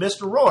 if he was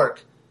Mr.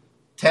 Rourke,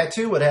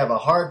 Tattoo would have a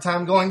hard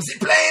time going, "Zip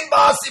plane,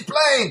 boss, zip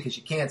plane," because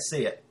you can't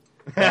see it.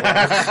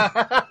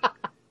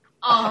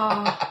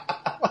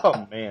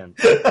 Oh, man.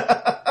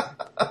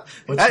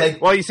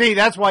 Well, you see,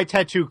 that's why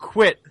Tattoo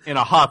quit in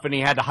a huff and he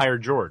had to hire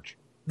George.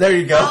 There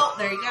you go. Oh,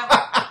 there you go.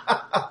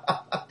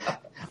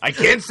 I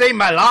can't say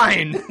my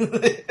line.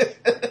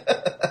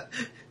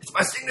 It's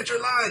my signature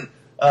line.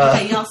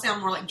 Okay, y'all sound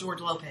more like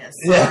George Lopez.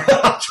 Sorry.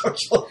 Yeah,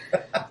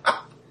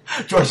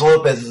 George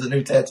Lopez is a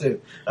new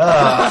tattoo.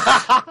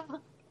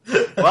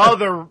 Well,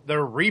 they're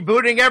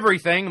rebooting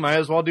everything. Might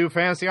as well do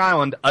Fantasy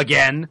Island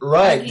again.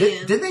 Right.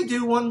 Again. Did they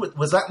do one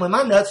was that when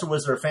my nuts, or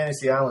was there a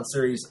Fantasy Island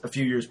series a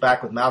few years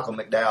back with Malcolm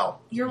McDowell?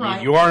 You're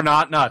right. You are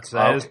not nuts.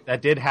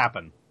 That did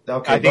happen.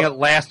 Okay. I think it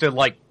lasted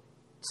like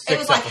 6 It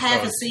was like episodes.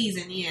 half a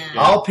season, yeah.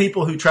 All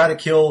people who try to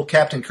kill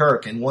Captain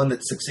Kirk and one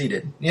that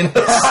succeeded. And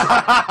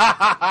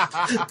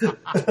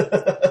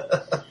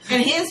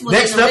his was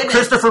Next in the up, ribbon.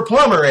 Christopher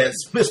Plummer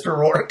is Mr.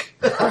 Rourke.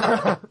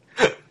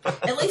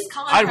 At least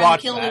I'd Conrad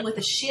watch killed that. him with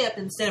a ship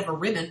instead of a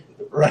ribbon.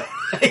 Right.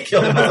 He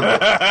killed him with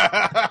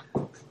a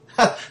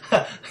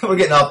We're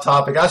getting off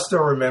topic. I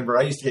still remember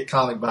I used to get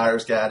Comic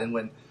Buyer's Guide, and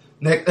when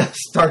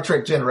Star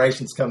Trek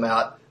Generations come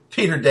out,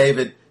 Peter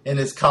David in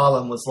his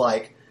column was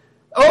like,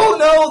 "Oh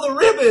no, the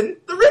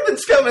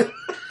ribbon's coming."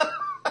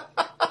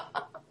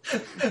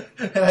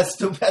 And I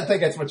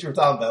think that's what you were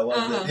talking about,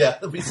 wasn't it? Yeah,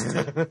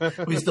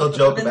 we still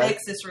joke The about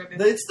Nexus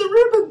ribbon. It's the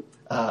ribbon.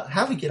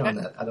 How do we get on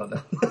that? I don't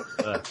know.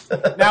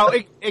 Now,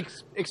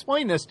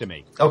 explain this to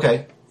me.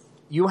 Okay.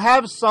 You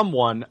have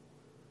someone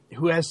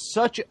who has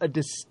such a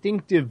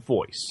distinctive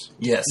voice.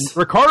 Yes.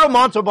 Ricardo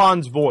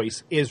Montalban's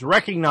voice is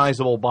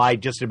recognizable by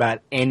just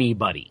about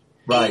anybody.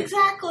 Right.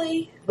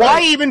 Exactly.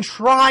 Why even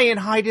try and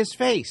hide his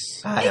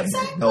face? I have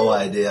no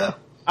idea.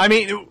 I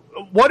mean,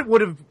 what would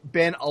have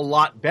been a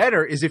lot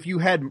better is if you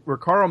had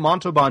Ricardo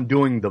Montalban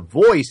doing the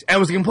voice and it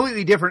was a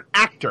completely different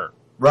actor.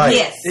 Right.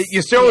 Yes.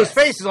 You show his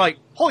face, it's like,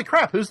 holy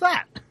crap, who's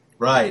that?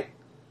 Right.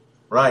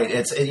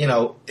 It's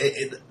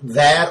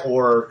that,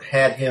 or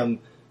had him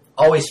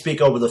always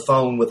speak over the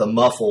phone with a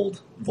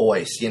muffled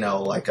voice,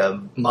 like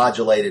a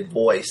modulated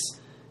voice,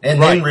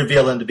 and then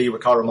reveal him to be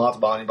Ricardo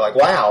Montalban. And be like,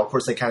 wow. Of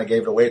course, they kind of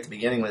gave it away at the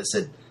beginning when it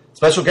said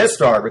special guest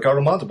star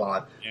Ricardo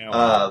Montalban.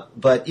 Yeah.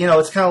 But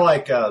it's kind of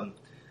like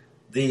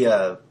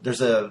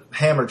there's a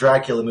Hammer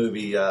Dracula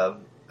movie.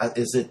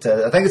 Is it?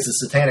 I think it's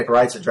the Satanic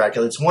Rites of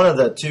Dracula. It's one of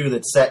the two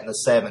that's set in the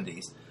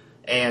 70s,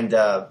 and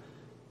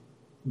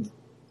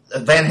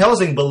Van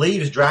Helsing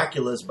believes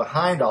Dracula's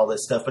behind all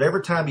this stuff, but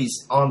every time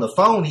he's on the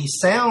phone, he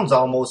sounds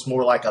almost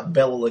more like a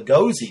Bela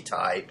Lugosi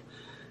type.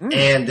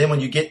 And then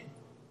when you get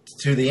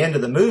to the end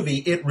of the movie,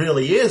 it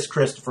really is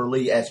Christopher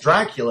Lee as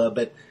Dracula,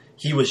 but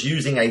he was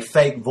using a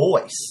fake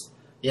voice.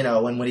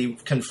 And when he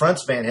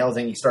confronts Van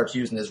Helsing, he starts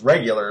using his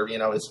regular,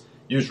 his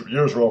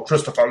usual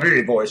Christopher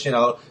Lee voice, and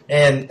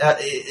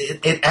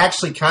it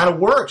actually kind of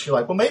works. You're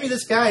like, well, maybe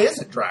this guy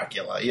isn't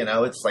Dracula,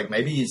 It's like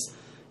maybe he's...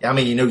 I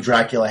mean, you knew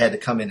Dracula had to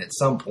come in at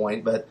some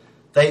point, but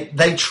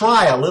they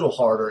try a little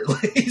harder at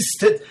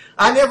least.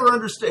 I never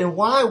understand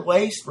why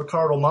waste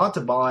Ricardo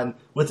Montalban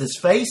with his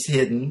face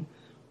hidden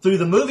through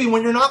the movie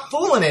when you're not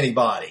fooling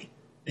anybody.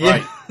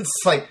 Right. It's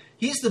like,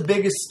 he's the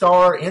biggest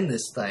star in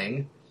this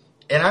thing.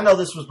 And I know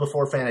this was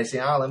before Fantasy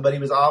Island, but he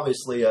was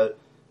obviously a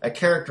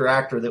character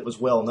actor that was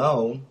well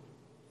known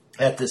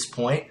at this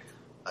point.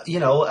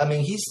 I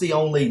mean, he's the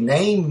only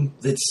name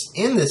that's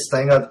in this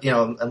thing,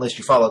 unless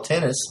you follow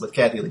tennis with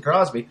Cathy Lee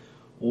Crosby.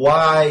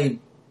 Why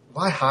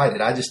hide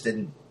it? I just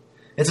didn't.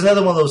 It's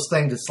another one of those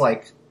things that's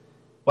like,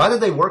 why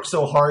did they work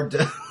so hard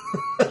to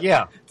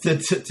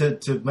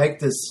to make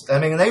this? I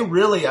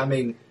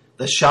mean,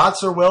 the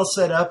shots are well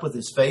set up with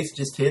his face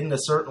just hidden a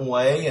certain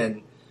way,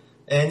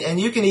 and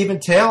you can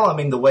even tell, I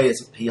mean, the way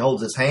he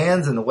holds his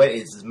hands and the way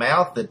it's his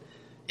mouth, that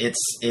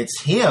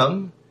it's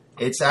him.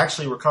 It's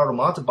actually Ricardo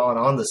Montalban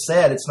on the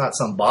set. It's not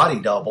some body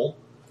double,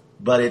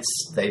 but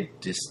they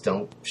just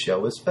don't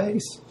show his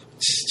face.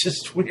 It's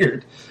just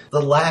weird. The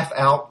laugh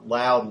out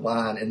loud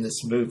line in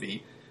this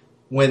movie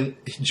when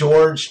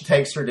George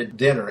takes her to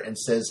dinner and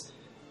says,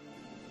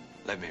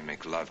 "Let me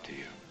make love to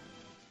you."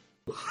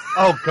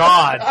 Oh,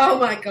 God. Oh,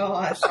 my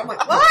gosh. I'm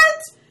like,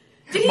 what?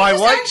 Did he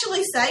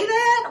actually say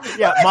that? Like,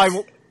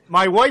 yeah,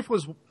 my wife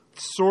was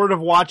sort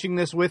of watching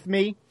this with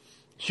me.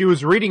 She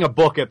was reading a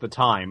book at the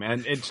time,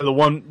 and it's the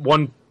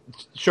one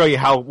show you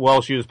how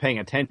well she was paying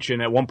attention.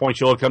 At one point,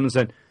 she looked up and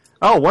said,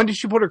 "Oh, when did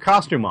she put her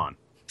costume on?"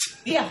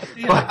 Yeah.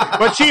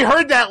 But she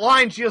heard that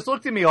line. She just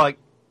looked at me like,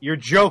 "You're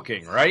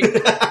joking, right?"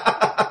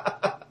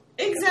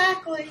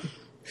 Exactly.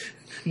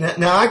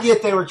 Now, I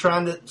get they were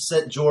trying to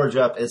set George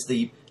up as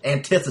the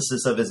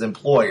antithesis of his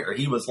employer.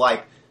 He was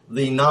like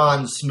the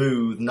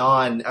non-smooth,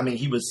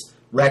 he was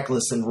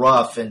reckless and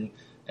rough, and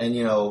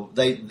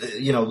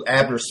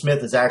Abner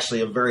Smith is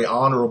actually a very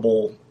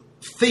honorable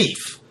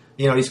thief.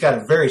 He's got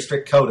a very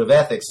strict code of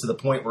ethics to the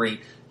point where he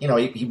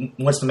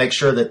wants to make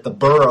sure that the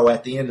borough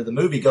at the end of the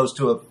movie goes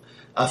to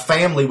a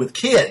family with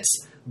kids.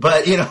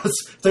 But,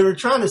 they were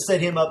trying to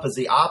set him up as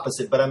the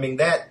opposite. But, I mean,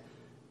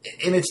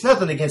 and it's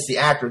nothing against the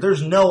actor.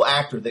 There's no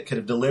actor that could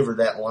have delivered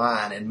that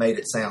line and made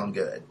it sound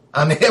good.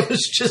 I mean, it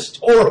was just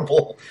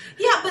horrible.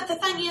 Yeah, but the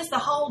thing is, the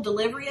whole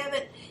delivery of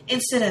it,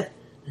 instead of,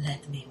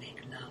 "Let me make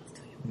love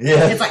to you,"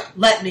 it's like,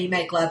 "Let me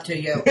make love to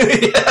you."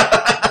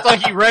 It's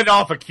like he read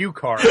off a cue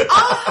card.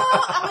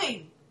 I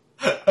mean,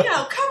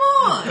 come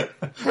on.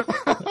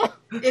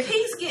 If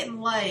he's getting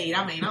laid,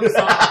 I'm sorry.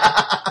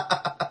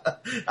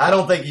 I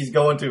don't think he's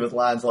going to with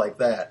lines like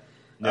that.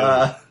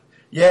 No.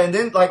 Yeah, and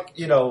then,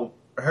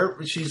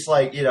 she's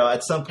like,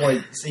 at some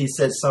point he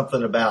says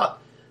something about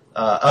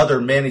other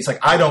men. He's like,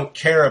 "I don't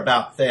care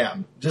about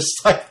them."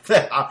 Just like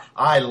that.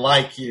 I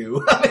like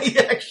you. I mean,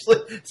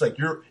 actually, it's like,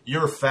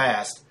 you're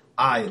fast.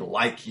 I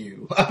like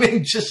you. I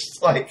mean,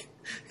 just like,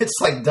 it's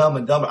like Dumb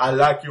and Dumber. I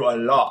like you a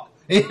lot.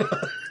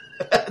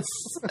 That's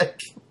like,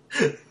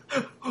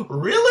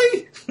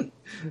 really?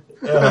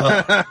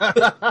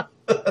 I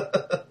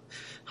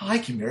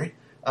like you, Mary.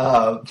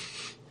 From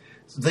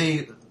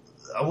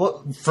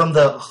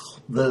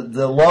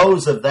the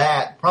lows of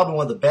that, probably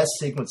one of the best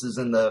sequences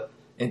in the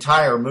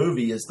entire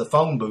movie is the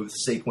phone booth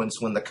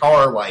sequence when the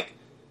car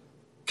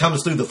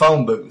comes through the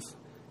phone booth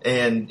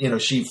and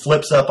she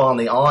flips up on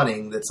the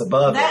awning that's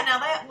above that. it. Now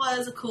that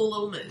was a cool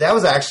little move. That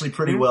was actually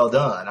pretty well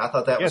done. I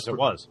thought that yes, it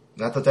was.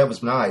 I thought that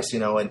was nice,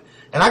 and I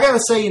gotta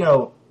say,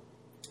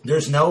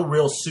 there's no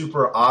real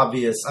super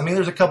obvious. I mean,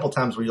 there's a couple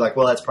times where you're like,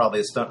 well, that's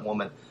probably a stunt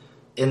woman.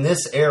 In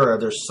this era,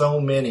 there's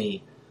so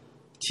many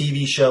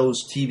TV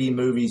shows, TV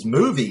movies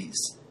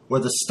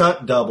where the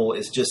stunt double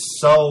is just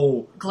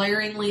so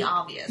glaringly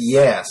obvious.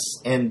 Yes,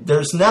 and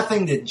there's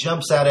nothing that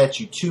jumps out at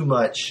you too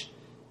much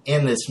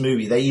in this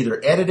movie. They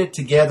either edit it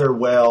together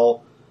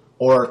well,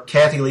 or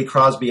Cathy Lee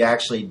Crosby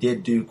actually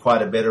did do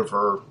quite a bit of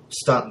her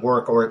stunt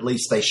work, or at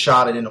least they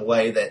shot it in a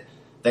way that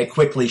they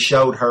quickly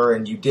showed her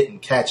and you didn't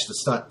catch the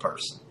stunt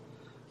person.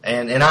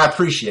 And I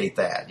appreciate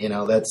that.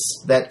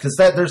 That's because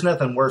there's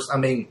nothing worse. I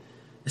mean,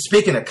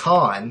 speaking of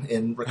Khan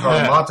in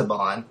Ricardo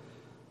Montalban,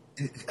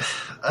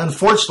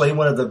 unfortunately,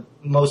 one of the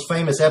most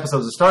famous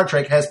episodes of Star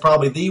Trek has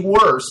probably the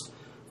worst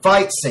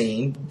fight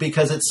scene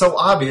because it's so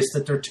obvious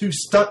that they're two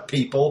stunt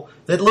people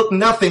that look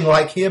nothing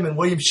like him and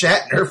William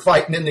Shatner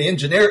fighting in the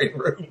engineering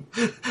room.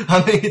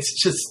 I mean,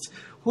 it's just,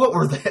 what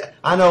were they?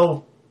 I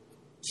know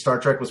Star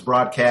Trek was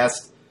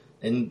broadcast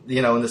in the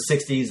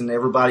 60s and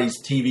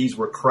everybody's TVs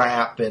were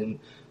crap and,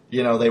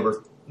 they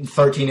were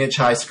 13-inch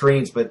high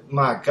screens, but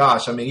my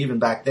gosh, I mean, even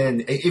back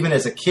then, even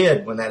as a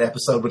kid, when that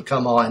episode would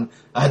come on,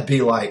 I'd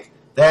be like,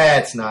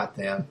 That's not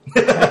them.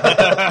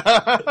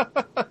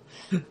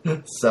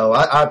 So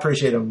I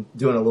appreciate them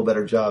doing a little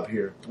better job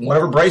here. One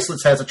of her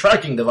bracelets has a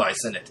tracking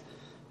device in it,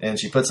 and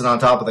she puts it on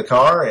top of the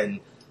car, and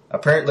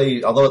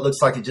apparently, although it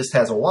looks like it just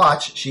has a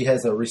watch, she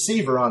has a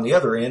receiver on the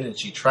other end, and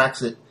she tracks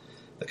the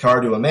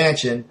car to a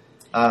mansion.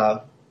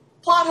 Plot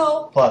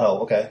hole. Plot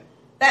hole, okay.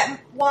 That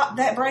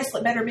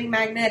bracelet better be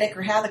magnetic,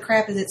 or how the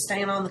crap is it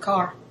staying on the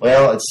car?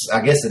 Well,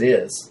 I guess it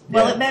is.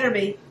 Well, yeah. It better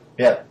be.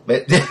 Yeah,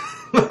 but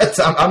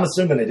I'm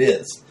assuming it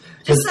is.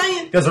 Just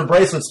saying. Because her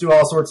bracelets do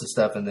all sorts of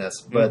stuff in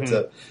this,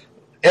 but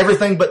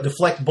everything but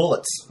deflect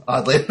bullets,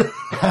 oddly.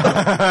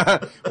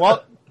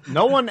 Well,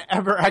 no one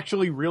ever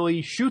actually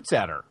really shoots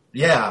at her.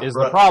 Yeah. Is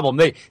the problem.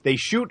 They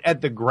shoot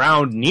at the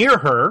ground near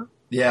her.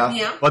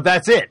 Yeah. But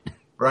that's it.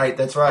 Right,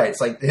 that's right.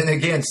 It's like, and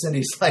again,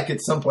 Cindy's like,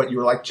 at some point you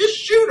were like, just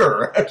shoot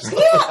her. Yeah, just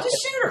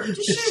shoot her.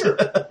 Just shoot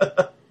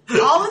her.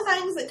 All the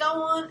things that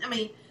go on,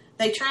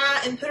 they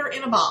try and put her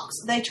in a box.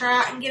 They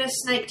try and get a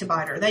snake to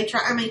bite her.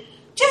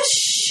 Just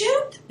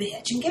shoot the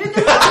bitch and get it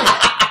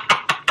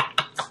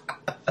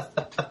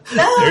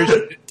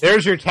done.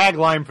 There's your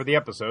tagline for the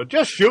episode.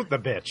 Just shoot the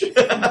bitch.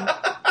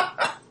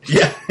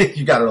 Yeah,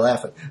 you got her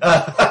laughing.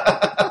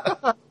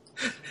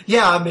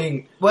 Yeah,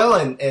 well,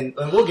 and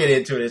we'll get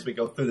into it as we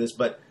go through this,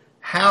 but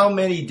how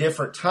many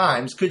different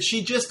times could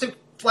she just have,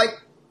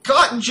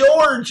 caught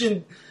George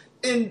and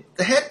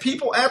had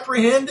people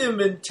apprehend him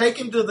and take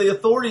him to the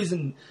authorities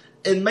and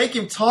make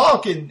him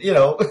talk and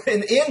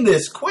end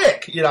this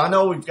quick? I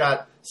know we've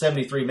got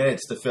 73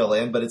 minutes to fill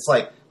in, but it's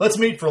like, let's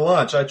meet for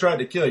lunch. I tried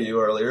to kill you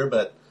earlier,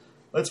 but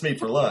let's meet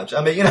for lunch.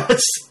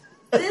 It's...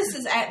 This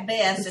is at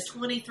best a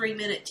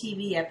 23-minute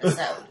TV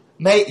episode.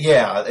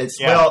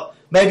 Well,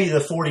 maybe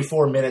the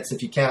 44 minutes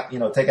if you count,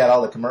 take out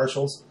all the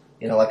commercials,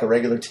 like a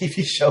regular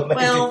TV show. Maybe.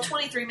 Well,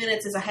 23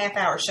 minutes is a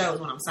half-hour show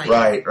is what I'm saying.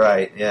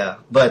 Right, yeah.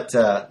 But,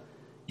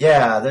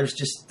 there's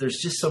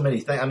just so many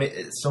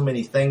things. So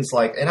many things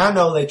and I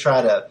know they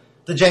try to,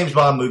 the James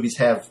Bond movies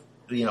have,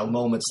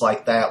 moments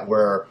like that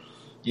where,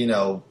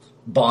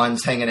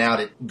 Bond's hanging out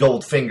at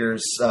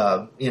Goldfinger's,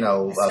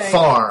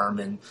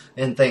 farm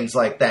and things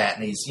like that.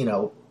 And he's,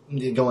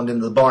 going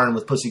into the barn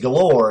with Pussy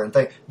Galore and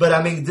things.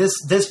 But,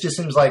 this just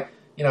seems like,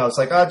 it's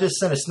like, I just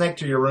sent a snake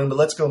to your room, but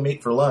let's go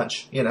meet for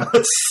lunch.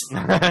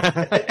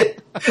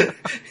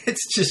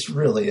 It's just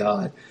really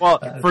odd. Well,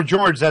 for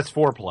George, that's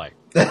foreplay.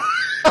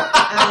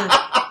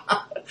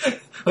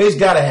 Well, he's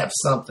got to have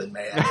something,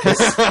 man.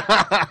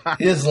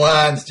 His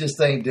lines just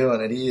ain't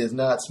doing it. He is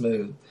not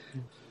smooth.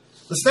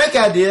 The snake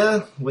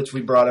idea, which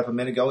we brought up a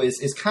minute ago,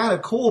 is kind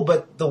of cool,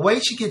 but the way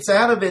she gets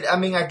out of it,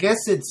 I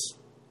guess it's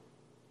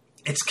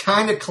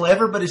kind of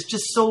clever, but it's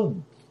just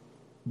so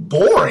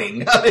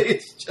boring.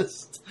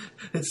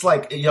 It's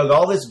like,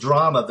 all this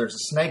drama, there's a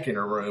snake in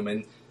her room,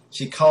 and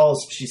she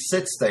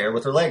sits there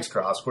with her legs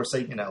crossed. Of course,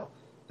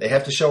 they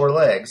have to show her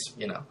legs,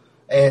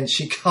 and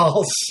she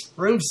calls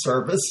room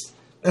service,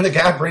 and the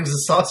guy brings a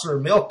saucer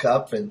of milk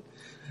up and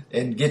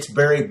gets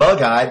very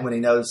bug-eyed when he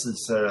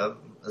notices a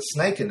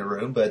snake in the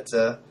room, but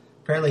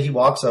apparently he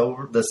walks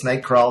over, the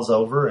snake crawls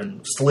over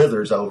and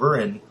slithers over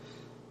and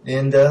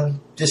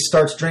just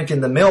starts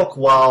drinking the milk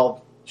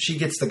while she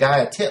gets the guy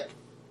a tip.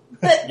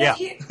 But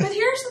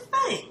here's the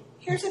thing.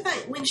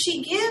 When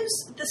she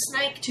gives the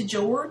snake to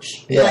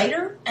George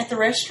later at the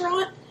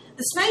restaurant,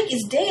 the snake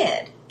is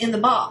dead in the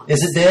box.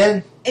 Is it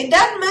dead? It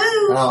doesn't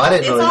move. Oh, I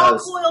didn't really know.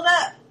 It's all coiled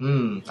up.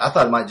 I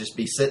thought it might just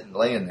be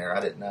laying there.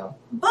 I didn't know.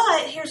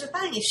 But here's the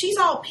thing. If she's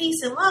all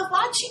peace and love,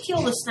 why'd she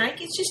kill the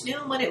snake? It's just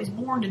doing what it was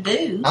born to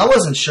do. I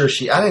wasn't sure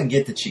I didn't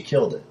get that she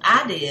killed it.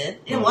 I did.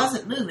 It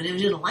wasn't moving. It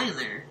was just laying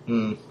there.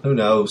 Who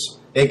knows?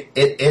 Or it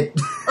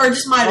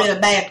just might have been a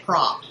bad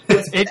prop.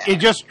 It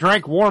just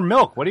drank warm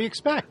milk. What do you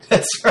expect?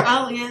 That's right.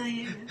 Oh,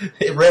 yeah.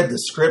 It read the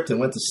script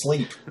and went to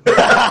sleep.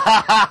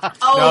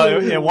 No,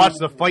 it watched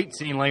the fight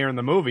scene later in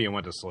the movie and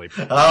went to sleep.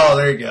 Oh,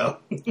 there you go.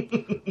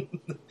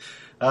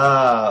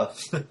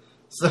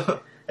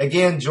 So,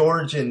 again,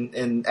 George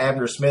and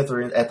Abner Smith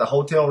are at the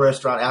hotel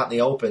restaurant out in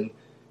the open.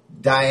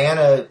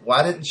 Diana,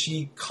 why didn't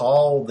she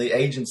call the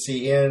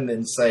agency in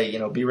and say,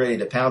 be ready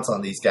to pounce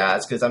on these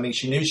guys? Because,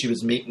 she knew she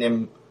was meeting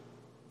him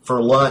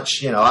for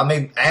lunch.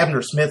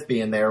 Abner Smith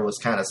being there was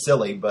kind of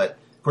silly, but,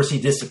 of course, he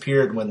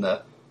disappeared when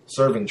the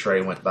serving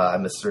tray went by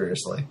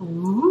mysteriously.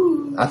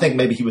 Ooh. I think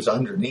maybe he was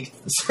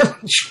underneath the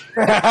serving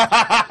tray.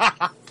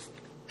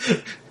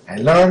 I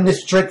learned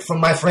this trick from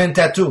my friend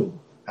Tattoo.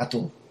 I had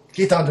to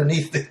get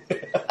underneath the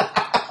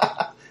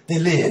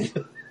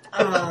lid.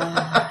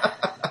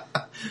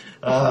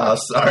 Oh,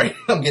 sorry.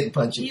 I'm getting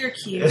punchy. You're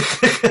cute.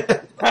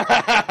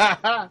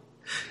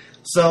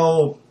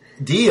 So,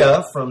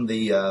 Dia from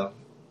the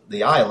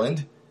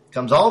island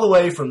comes all the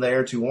way from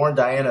there to warn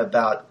Diana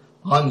about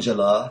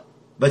Angela,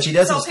 but she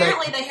doesn't. So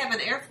apparently they have an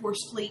Air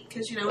Force fleet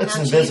because it's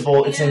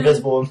invisible. It's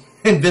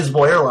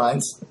invisible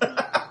airlines.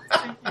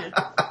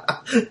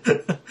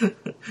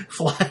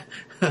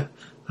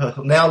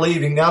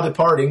 Now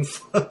departing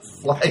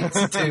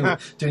flights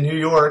to New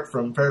York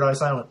from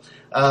Paradise Island.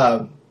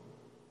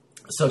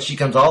 So she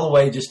comes all the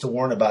way just to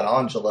warn about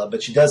Angela,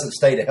 but she doesn't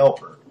stay to help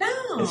her.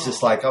 No. It's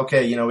just like,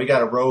 okay, we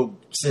got a rogue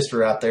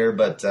sister out there,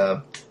 but,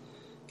 I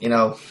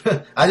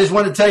just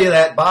wanted to tell you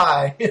that.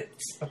 Bye.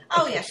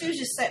 Oh, yeah. She was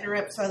just setting her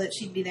up so that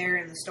she'd be there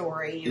in the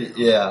story.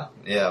 Yeah.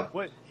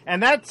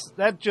 And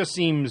that just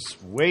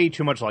seems way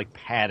too much like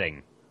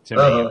padding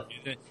to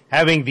me.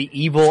 Having the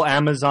evil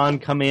Amazon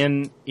come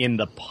in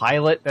the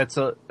pilot, that's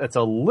a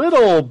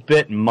little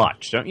bit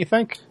much, don't you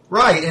think?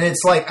 Right, and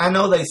it's like, I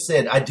know they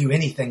said, I'd do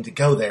anything to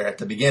go there at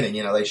the beginning.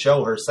 They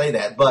show her say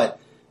that, but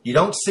you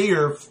don't see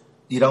her,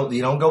 you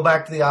don't go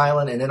back to the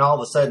island, and then all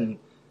of a sudden,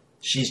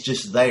 she's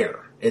just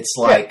there. It's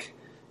like...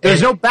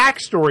 There's no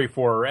backstory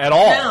for her at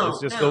all. No,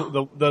 it's just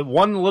the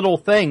one little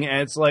thing,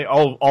 and it's like,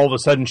 all of a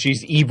sudden,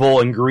 she's evil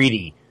and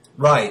greedy.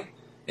 Right.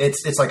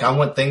 It's like, I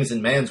want things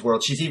in man's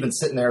world. She's even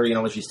sitting there,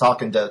 when she's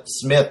talking to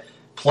Smith,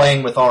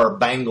 playing with our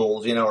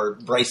bangles, her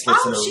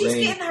bracelets and her ring. Oh,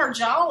 she's getting her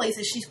jollies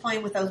as she's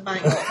playing with those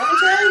bangles. Let me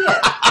tell you.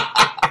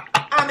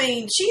 I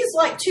mean, she's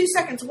like 2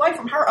 seconds away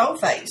from her own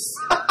face.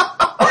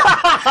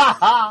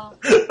 Oh,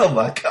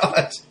 my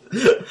gosh.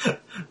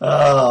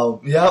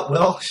 Yeah,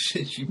 well,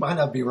 she might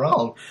not be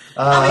wrong.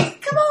 I mean,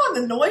 come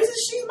on, the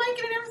noises she's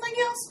making and everything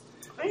else.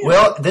 Man.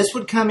 Well, this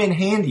would come in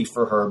handy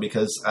for her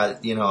because,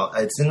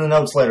 it's in the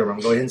notes later, but I'm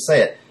going to go ahead and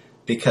say it.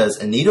 Because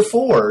Anita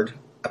Ford,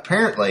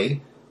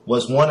 apparently,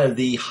 was one of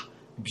the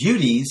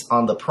beauties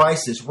on The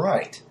Price is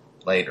Right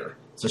later.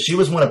 So she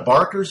was one of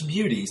Barker's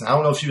beauties. I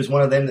don't know if she was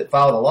one of them that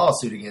filed a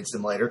lawsuit against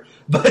him later,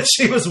 but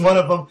she was one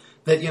of them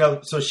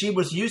that, so she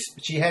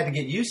had to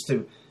get used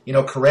to,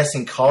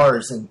 caressing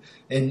cars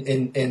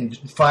and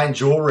fine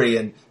jewelry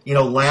and,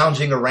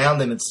 lounging around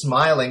them and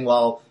smiling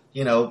while,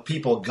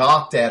 people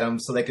gawked at them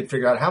so they could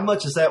figure out how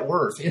much is that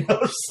worth,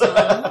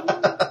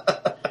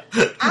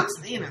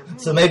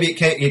 So maybe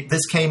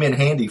this came in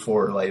handy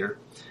for her later.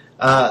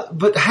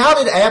 But how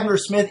did Abner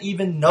Smith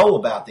even know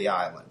about the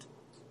island?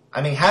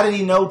 I mean, how did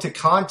he know to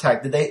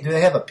contact? Do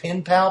they have a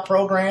pen pal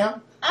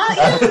program?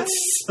 Yeah.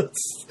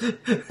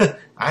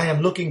 I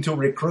am looking to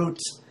recruit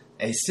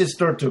a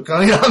sister to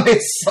come.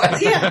 It's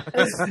like, yeah.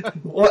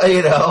 Well,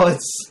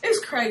 it's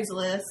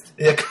Craigslist.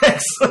 Yeah,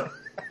 Craigslist.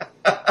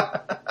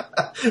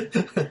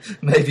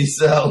 Maybe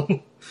so.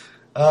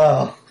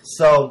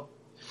 So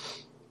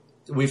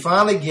we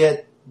finally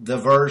get their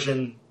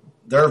version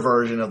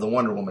of the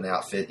Wonder Woman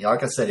outfit.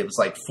 Like I said, it was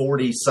like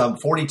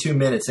 42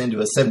 minutes into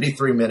a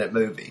 73-minute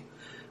movie.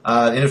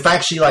 And in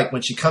fact,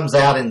 when she comes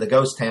out in the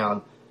ghost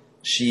town,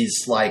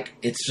 she's like,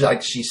 it's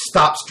like she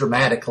stops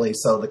dramatically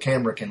so the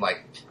camera can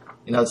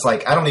it's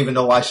like, I don't even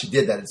know why she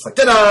did that. It's like,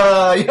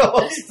 ta-da!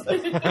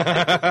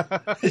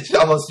 It's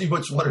almost, you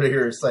much wanted to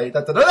hear her say,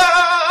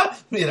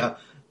 da-da-da-da!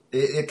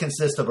 It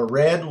consists of a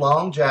red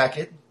long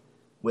jacket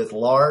with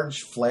large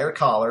flare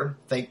collar,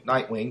 think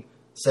Nightwing,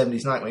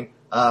 70s Nightwing,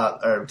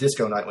 or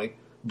Disco Nightwing,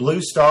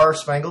 blue star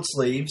spangled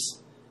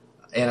sleeves,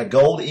 and a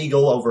gold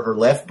eagle over her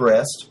left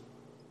breast.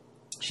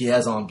 She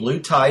has on blue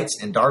tights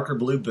and darker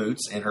blue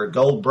boots, and her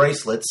gold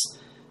bracelets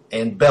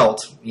and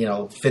belt,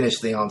 finish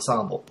the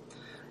ensemble.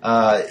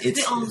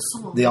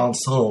 The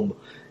ensemble.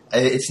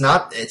 It's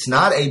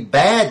not a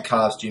bad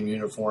costume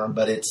uniform,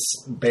 but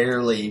it's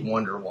barely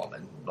Wonder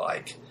Woman.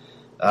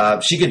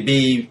 She could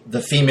be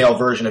the female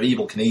version of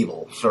Evel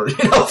Knievel, for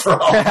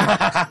all,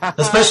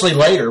 especially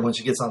later when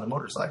she gets on the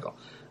motorcycle.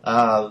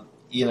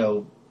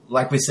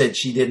 Like we said,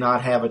 she didn't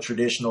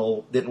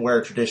wear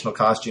a traditional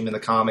costume in the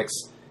comics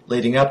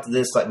leading up to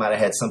this. That might have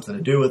had something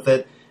to do with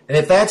it. And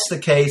if that's the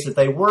case, if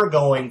they were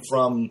going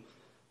from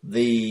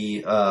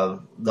the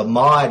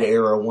mod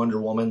era Wonder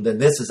Woman, then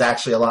this is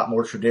actually a lot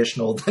more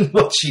traditional than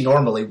what she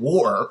normally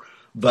wore.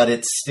 But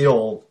it's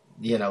still,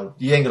 you ain't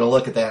going to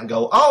look at that and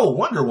go, oh,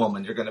 Wonder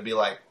Woman. You're going to be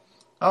like,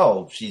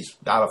 oh, she's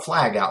got a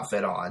flag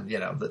outfit on.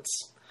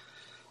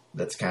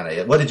 That's kind of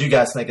it. What did you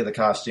guys think of the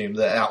costume,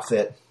 the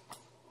outfit?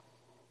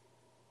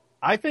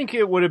 I think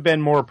it would have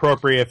been more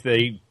appropriate if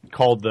they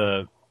called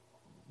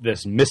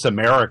this Miss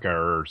America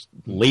or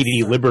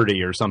Lady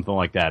Liberty or something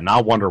like that,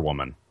 not Wonder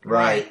Woman.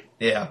 Right.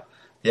 Yeah.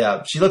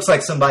 Yeah. She looks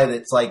like somebody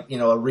that's like,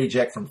 a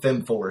reject from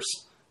FemForce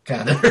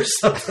kind of or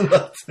something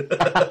like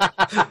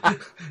that.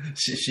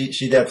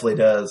 she definitely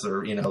does,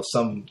 or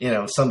some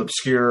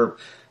obscure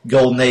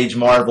Golden Age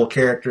Marvel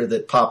character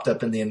that popped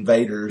up in the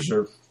Invaders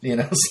or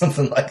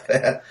something like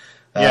that.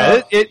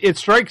 Yeah, it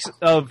strikes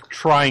of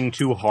trying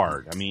too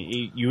hard. I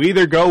mean, you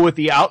either go with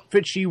the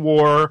outfit she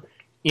wore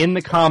in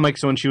the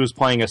comics when she was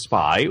playing a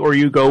spy, or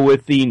you go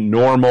with the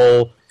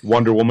normal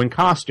Wonder Woman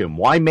costume.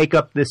 Why make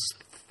up this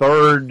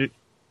third,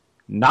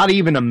 not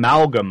even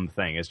amalgam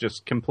thing? It's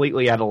just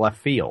completely out of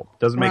left field.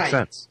 Doesn't make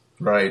sense.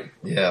 Right.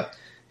 Yeah.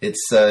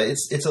 It's a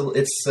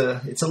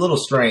little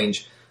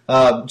strange.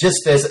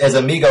 Just as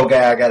Amigo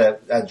guy, I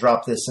gotta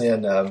drop this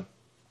in.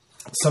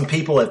 Some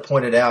people have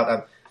pointed out.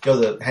 I go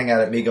to hang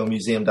out at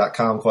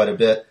MigoMuseum.com quite a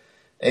bit,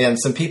 and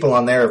some people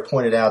on there have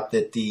pointed out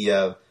that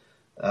the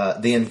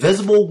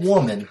Invisible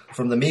Woman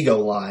from the Mego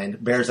line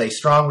bears a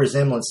strong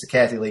resemblance to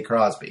Cathy Lee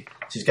Crosby.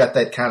 She's got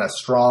that kind of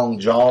strong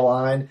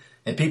jawline,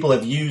 and people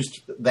have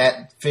used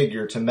that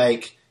figure to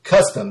make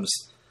customs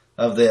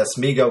of this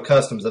Mego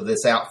customs of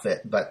this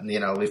outfit. But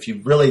if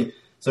you really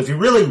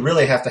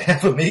have to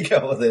have a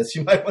Mego of this,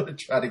 you might want to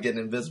try to get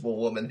an Invisible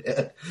Woman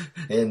head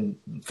and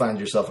find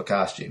yourself a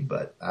costume.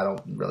 But I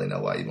don't really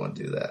know why you'd want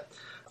to do that.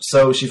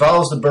 So she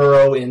follows the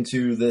burrow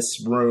into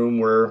this room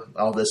where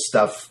all this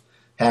stuff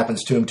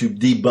happens to him to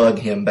debug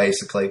him,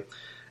 basically.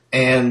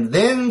 And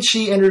then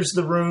she enters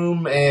the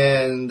room,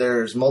 and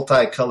there's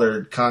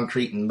multicolored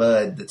concrete and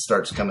mud that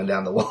starts coming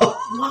down the wall.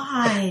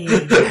 Why?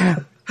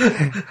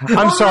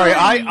 I'm sorry.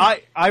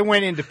 I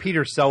went into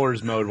Peter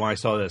Sellers mode when I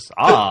saw this.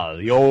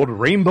 The old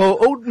rainbow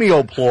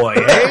oatmeal ploy,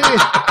 eh?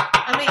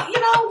 I mean,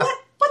 what?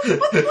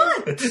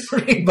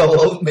 Rainbow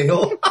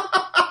oatmeal.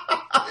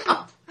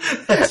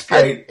 That's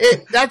great.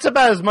 That's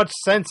about as much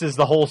sense as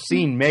the whole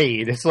scene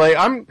made. It's like,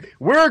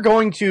 we're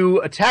going to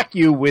attack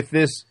you with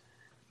this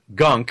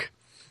gunk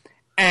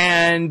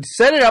and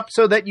set it up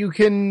so that you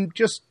can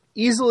just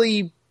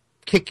easily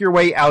kick your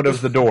way out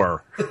of the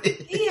door.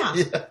 Yeah.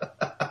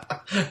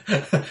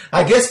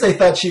 I guess they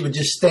thought she would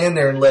just stand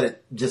there and let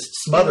it just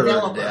smother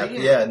her to death.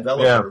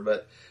 Envelop her.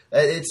 But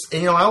it's,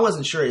 I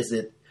wasn't sure. Is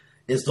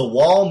the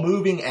wall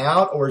moving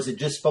out, or is it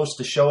just supposed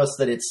to show us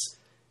that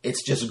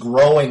it's just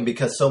growing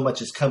because so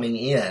much is coming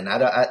in?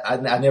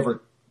 I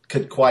never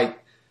could quite.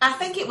 I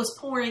think it was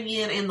pouring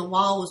in and the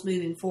wall was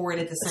moving forward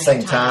at the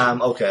same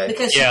time. Okay.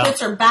 Because she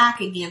puts her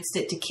back against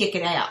it to kick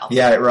it out.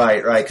 Yeah,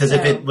 right. Because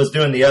if it was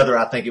doing the other,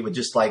 I think it would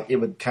just it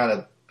would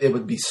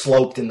be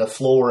sloped in the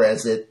floor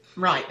as it.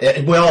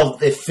 Right. Well,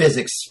 if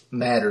physics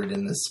mattered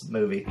in this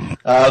movie.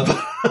 But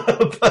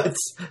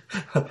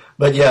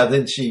yeah,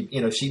 then she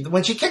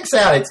when she kicks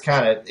out,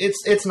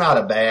 it's not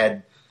a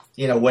bad,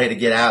 way to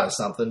get out of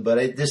something,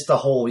 but just the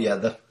whole,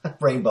 the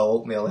rainbow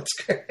oatmeal, it's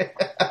great.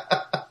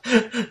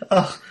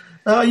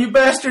 Oh, you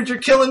bastards, you're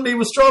killing me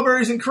with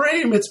strawberries and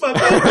cream. It's my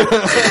favorite.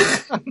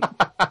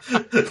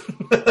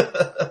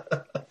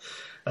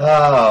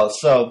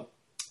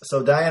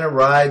 So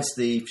Diana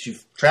she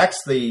tracks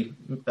the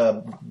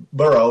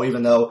burrow,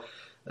 even though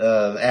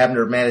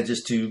Abner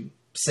manages to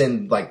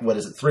send,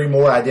 3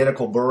 more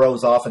identical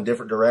burrows off in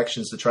different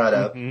directions to try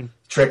to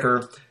trick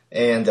her,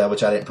 and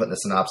which I didn't put in the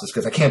synopsis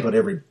because I can't put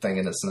everything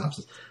in the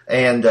synopsis.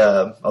 And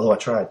although I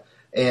tried.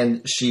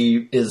 And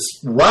she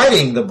is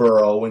riding the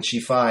burrow when she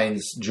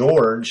finds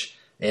George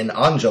and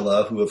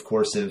Angela, who of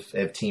course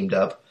have teamed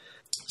up.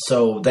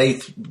 So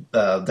they've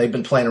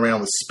been playing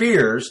around with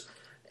spears,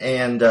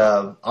 and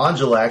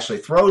Angela actually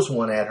throws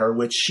one at her,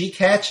 which she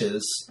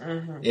catches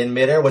in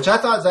midair. Which I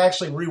thought was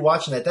actually,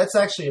 rewatching that, that's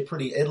actually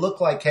it looked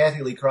like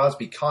Cathy Lee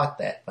Crosby caught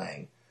that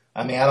thing.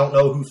 I mean, I don't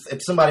know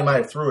if somebody might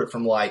have threw it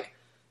from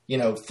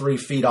 3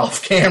 feet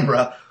off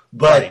camera.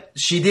 But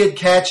she did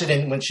catch it,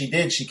 and when she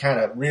did, she kind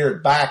of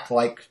reared back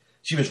like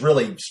she was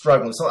really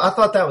struggling. So I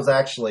thought that was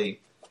actually...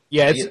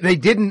 Yeah, they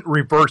didn't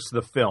reverse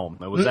the film.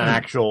 It was an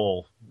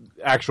actual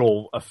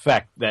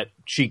effect that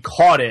she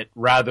caught it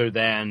rather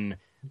than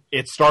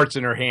it starts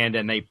in her hand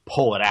and they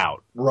pull it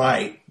out.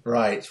 Right.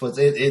 So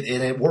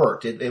it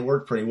worked. It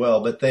worked pretty well.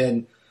 But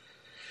then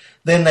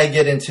they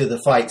get into the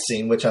fight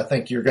scene, which I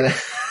think you're going to...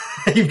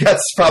 You've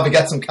probably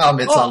got some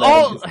comments on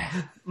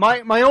that.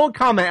 My own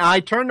comment,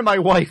 I turned to my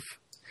wife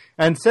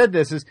and said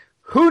this, is,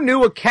 who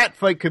knew a cat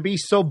fight could be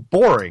so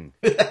boring?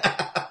 I know.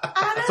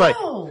 It's like,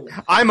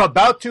 I'm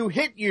about to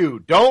hit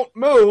you. Don't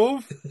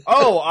move.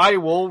 Oh, I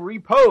will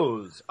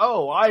repose.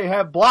 Oh, I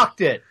have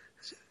blocked it.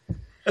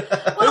 Well,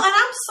 and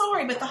I'm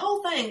sorry, but the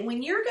whole thing,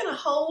 when you're going to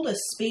hold a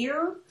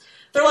spear,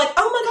 they're like,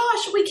 oh my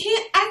gosh, we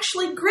can't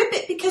actually grip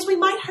it because we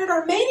might hurt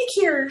our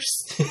manicures.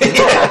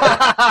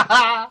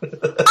 I'm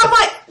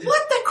like,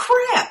 what the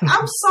crap?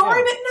 I'm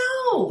sorry, but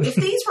no. If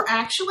these were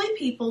actually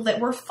people that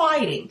were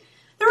fighting,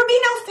 there would be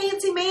no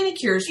fancy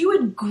manicures. You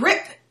would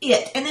grip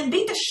it and then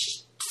beat the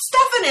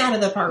stuffing out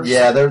of the person.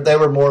 Yeah, they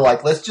were more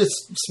like, let's just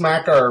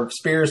smack our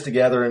spears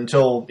together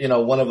until,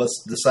 one of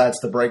us decides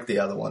to break the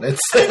other one. They're like,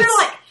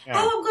 oh,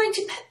 I'm going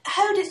to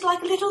hold it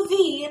like a little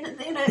V, and I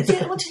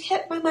want to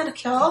hit my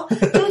manicure.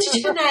 Don't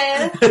you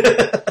know?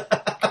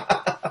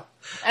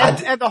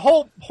 And the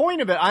whole point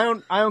of it, I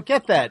don't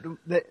get that.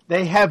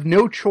 They have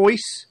no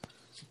choice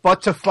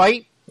but to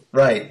fight.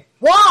 Right.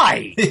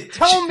 Why?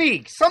 Tell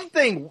me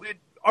something.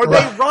 Are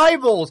they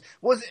rivals?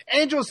 Was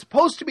Angela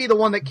supposed to be the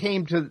one that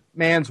came to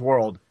man's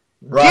world?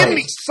 Right. Give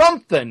me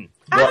something.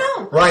 I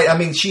know. Right. I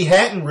mean, she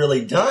hadn't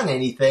really done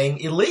anything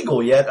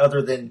illegal yet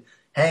other than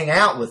hang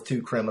out with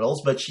 2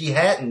 criminals, but she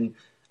hadn't,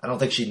 I don't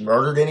think she'd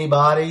murdered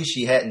anybody.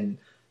 She hadn't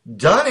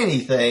done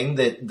anything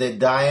that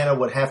Diana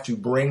would have to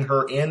bring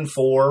her in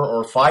for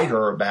or fight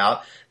her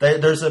about.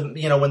 There's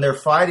when they're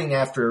fighting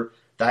after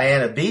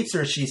Diana beats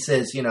her, she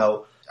says,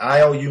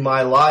 I owe you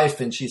my life.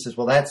 And she says,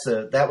 well,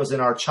 that was in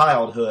our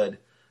childhood.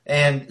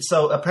 And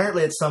so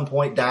apparently at some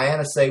point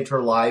Diana saved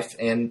her life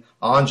and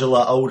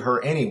Angela owed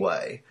her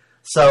anyway.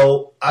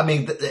 So, I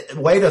mean,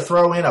 way to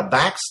throw in a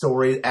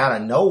backstory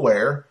out of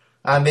nowhere.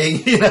 I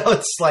mean,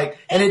 it's like,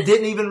 and it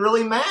didn't even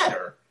really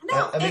matter.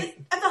 No, and the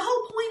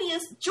whole point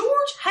is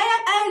George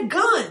had a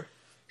gun.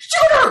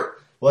 Shoot her!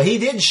 Well, he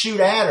did shoot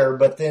at her,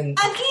 but then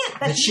Angela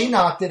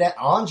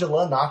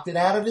knocked it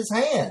out of his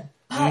hand.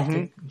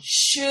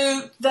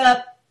 shoot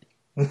the...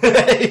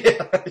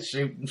 Yeah,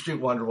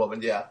 shoot Wonder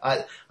Woman, yeah.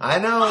 I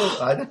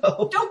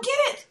know. Don't get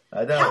it.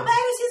 I know. How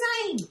bad is his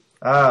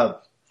aim?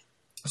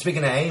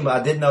 Speaking of aim, I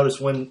did notice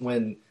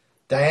when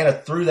Diana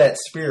threw that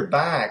spear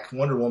back,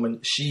 Wonder Woman,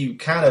 she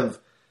kind of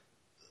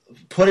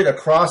put it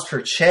across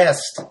her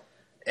chest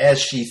as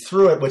she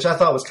threw it, which I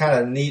thought was kind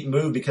of a neat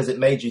move because it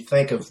made you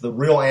think of the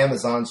real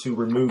Amazons who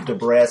removed a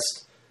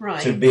breast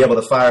to be able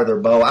to fire their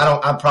bow.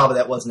 I probably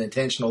that wasn't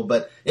intentional,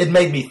 but it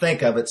made me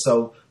think of it.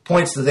 So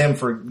points to them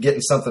for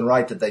getting something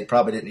right that they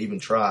probably didn't even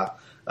try.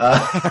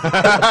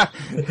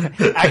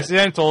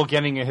 Accidental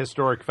getting a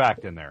historic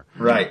fact in there.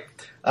 Right.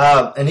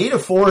 Anita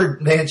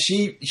Ford, man,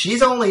 she's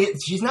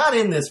not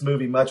in this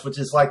movie much, which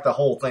is like the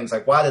whole thing's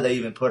like, why did they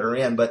even put her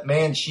in? But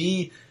man,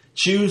 she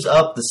chews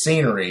up the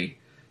scenery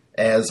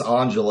as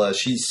Angela.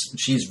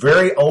 She's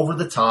very over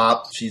the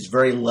top. She's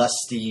very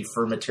lusty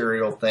for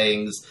material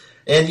things.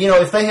 And,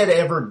 if they had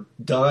ever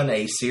done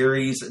a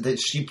series, that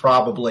she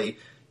probably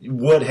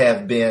would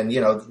have been,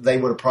 they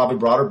would have probably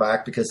brought her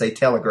back because they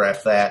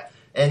telegraphed that.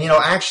 And,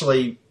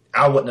 actually,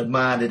 I wouldn't have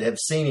minded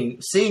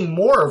seeing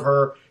more of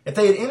her if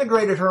they had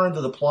integrated her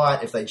into the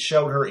plot, if they'd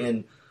showed her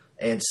in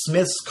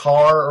Smith's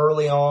car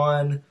early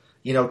on,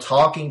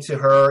 talking to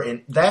her.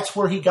 And that's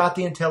where he got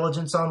the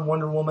intelligence on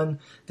Wonder Woman.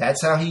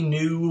 That's how he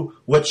knew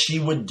what she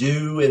would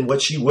do and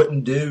what she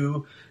wouldn't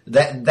do.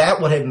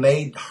 That would have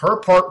made her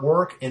part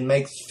work and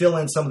fill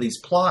in some of these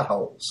plot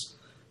holes.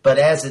 But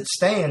as it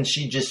stands,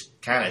 she just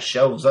kind of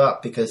shows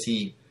up because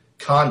he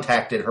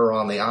contacted her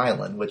on the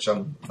island, which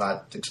I'm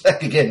not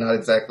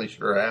exactly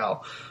sure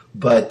how.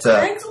 But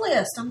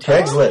Craigslist, I'm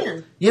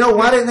telling you.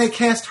 Why didn't they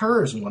cast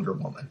her as Wonder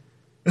Woman?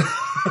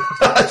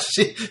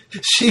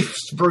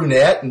 She's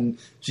brunette and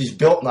she's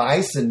built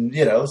nice, and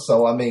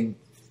so I mean,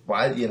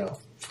 why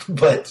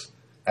But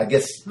I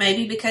guess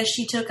maybe because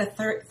she took a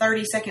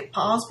 30-second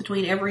pause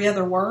between every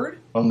other word.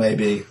 Well,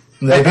 maybe,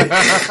 maybe,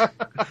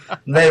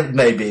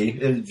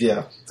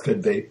 yeah, it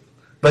could be.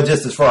 But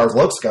just as far as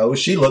looks go,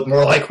 she looked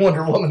more like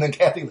Wonder Woman than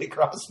Cathy Lee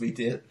Crosby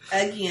did.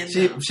 Again,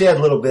 she had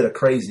a little bit of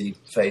crazy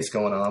face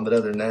going on, but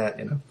other than that,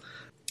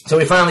 So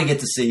we finally get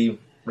to see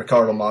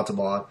Ricardo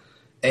Montalban.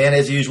 And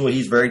as usual,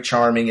 he's very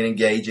charming and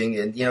engaging.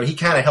 And, he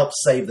kind of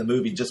helps save the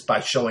movie just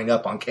by showing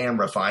up on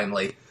camera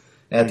finally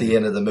at the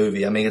end of the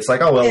movie. I mean, it's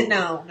like, oh, well.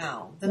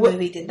 No. The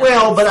movie did not.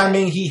 Well, but I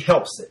mean, he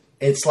helps it.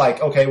 It's like,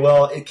 okay,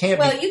 well, it can't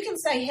be. Well, you can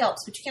say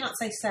helps, but you cannot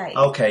say save.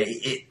 Okay,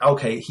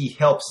 he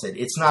helps it.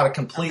 It's not a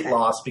complete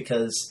loss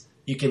because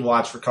you can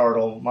watch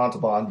Ricardo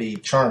Montalban be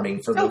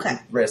charming for the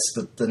rest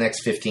of the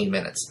next 15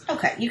 minutes.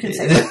 Okay, you can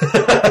say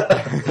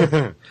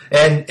that.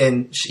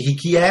 and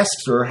he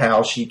asks her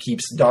how she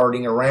keeps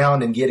darting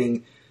around and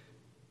getting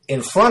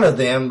in front of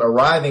them,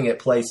 arriving at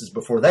places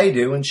before they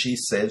do, and she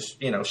says,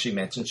 she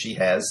mentions she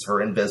has her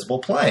invisible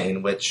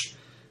plane, which,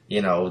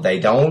 they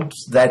don't.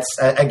 That's,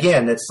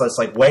 again, it's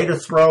like way to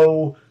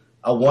throw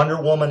a Wonder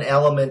Woman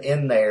element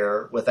in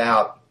there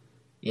without,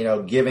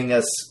 giving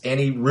us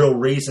any real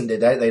reason to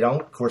that. They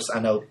don't, of course, I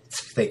know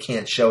they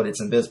can't show it,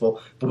 it's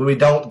invisible, but we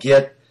don't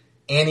get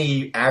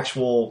any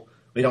actual,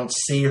 we don't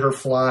see her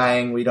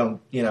flying, we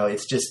don't,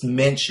 it's just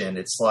mentioned.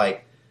 It's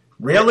like,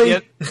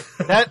 really?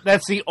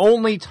 That's the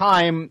only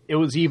time it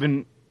was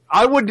even,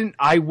 I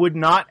would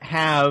not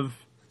have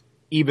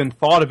even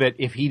thought of it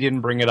if he didn't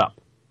bring it up.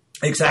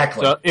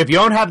 Exactly. So if you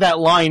don't have that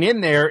line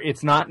in there,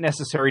 it's not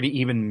necessary to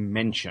even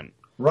mention.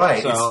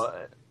 Right.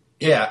 So,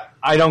 yeah.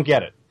 I don't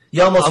get it.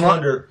 You almost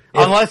wonder.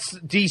 Unless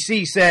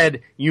DC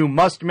said you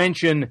must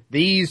mention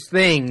these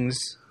things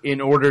in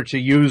order to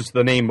use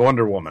the name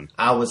Wonder Woman.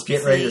 I was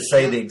getting ready to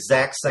say the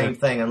exact same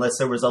thing, unless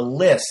there was a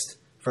list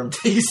from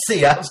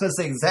DC. I was going to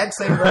say the exact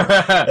same thing.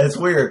 It's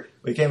weird.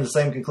 We came to the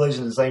same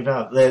conclusion at the same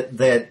time.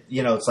 That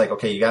it's like,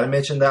 okay, you got to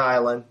mention the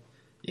island.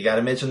 You got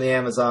to mention the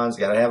Amazons.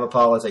 You got to have a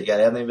policy. You got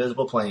to have the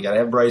invisible plane. You got to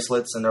have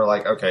bracelets. And they're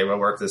like, okay, we'll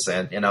work this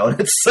in.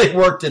 They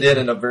worked it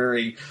in a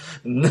very,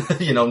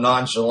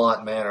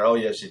 nonchalant manner. Oh,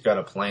 yeah, she's got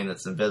a plane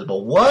that's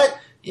invisible. What?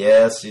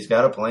 Yes, she's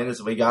got a plane that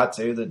we got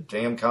to. The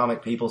damn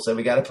comic people said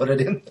we got to put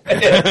it in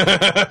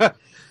there.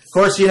 Of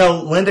course,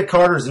 Linda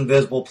Carter's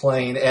invisible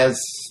plane, as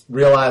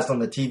realized on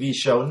the TV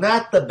show,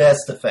 not the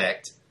best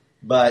effect.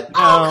 But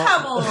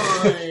come on!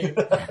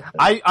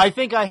 I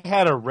think I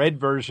had a red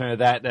version of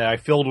that I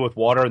filled with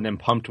water and then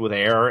pumped with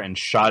air and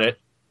shot it.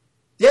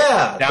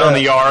 Yeah, down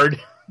the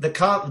yard. The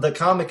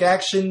comic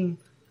action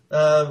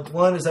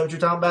one, is that what you're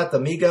talking about? The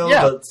Mego,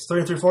 yeah. The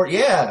 334.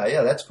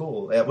 Yeah, that's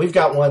cool. Yeah, we've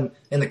got one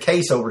in the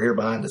case over here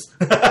behind us.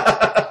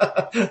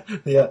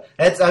 Yeah,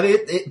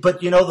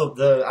 but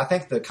I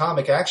think the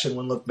comic action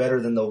one looked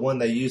better than the one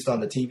they used on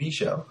the TV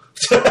show.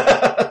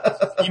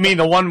 You mean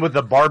the one with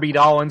the Barbie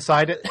doll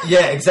inside it?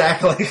 Yeah,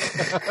 exactly.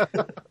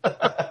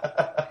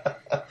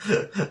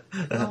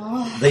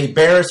 The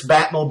Barris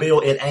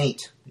Batmobile, it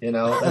ain't.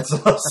 That's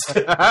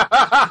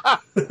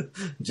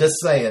just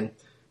saying.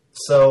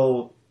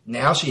 So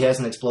now she has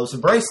an explosive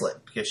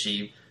bracelet because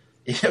she,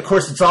 of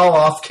course, it's all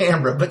off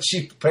camera, but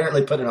she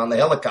apparently put it on the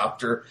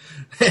helicopter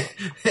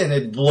and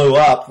it blew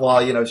up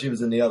while, she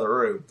was in the other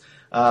room.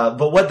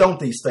 But what don't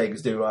these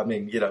things do? I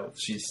mean,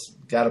 she's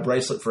got a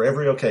bracelet for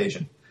every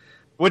occasion.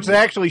 Which they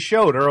actually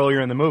showed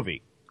earlier in the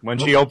movie. When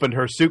she opened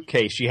her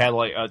suitcase, she had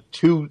like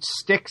 2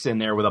 sticks in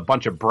there with a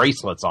bunch of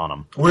bracelets on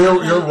them.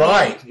 Well, you're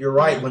right. You're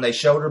right. When they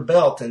showed her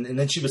belt, and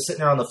then she was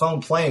sitting there on the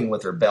phone playing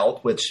with her belt,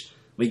 which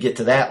we get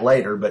to that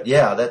later. But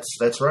yeah,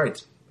 that's right.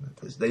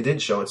 They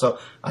did show it. So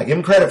I give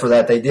them credit for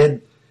that. They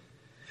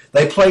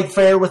played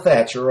fair with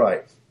that. You're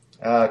right.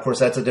 Of course,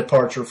 that's a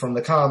departure from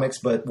the comics,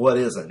 but what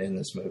isn't in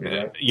this movie,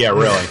 right? Yeah,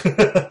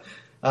 really.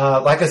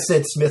 Like I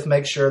said, Smith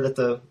makes sure that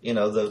the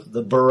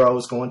burro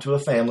is going to a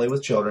family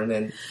with children.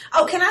 And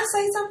can I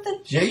say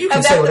something? Yeah, you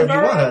can say whatever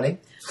you want, honey.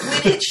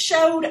 When it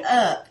showed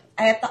up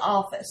at the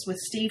office with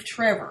Steve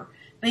Trevor,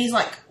 and he's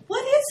like,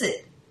 "What is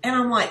it?" And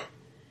I'm like,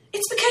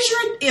 "It's because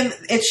you're."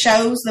 It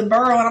shows the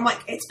burro, and I'm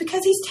like, "It's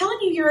because he's telling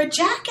you you're a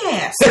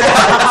jackass."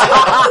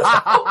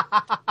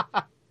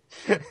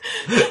 I'm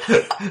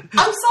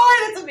sorry,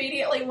 that's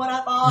immediately what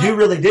I thought. You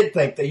really did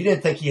think that. You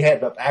didn't think he had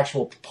the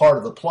actual part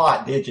of the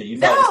plot, did you?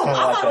 No,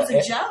 I thought it was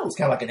a joke. It's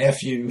kind of like an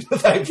FU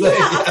type thing. Yeah,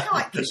 I was kind of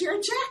like, because you're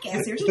a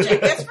jackass. Here's a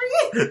jackass for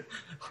you.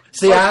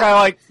 See, it's kind of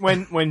like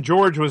when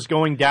George was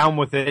going down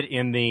with it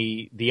in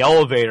the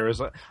elevator. It's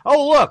like,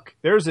 oh, look,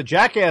 there's a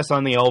jackass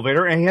on the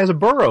elevator, and he has a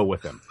burro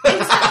with him.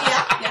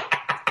 Yeah.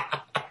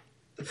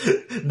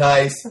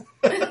 Nice.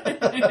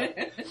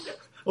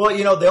 Well,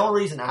 the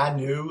only reason I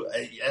knew,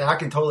 and I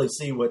can totally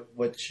see what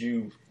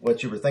you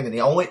were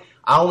thinking.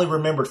 I only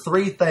remember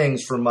 3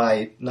 things from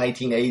my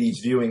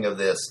 1980s viewing of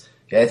this: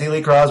 Cathy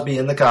Lee Crosby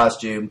in the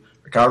costume,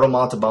 Ricardo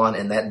Montalban,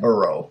 and that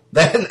burro.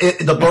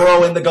 The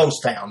burro in the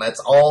ghost town. That's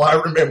all I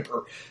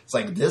remember. It's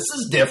like, this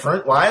is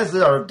different. Why is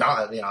there a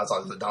donkey?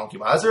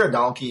 Why is there a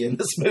donkey in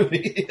this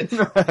movie?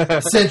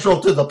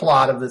 Central to the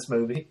plot of this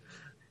movie.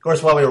 Of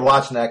course, while we were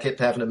watching that, I kept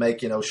having to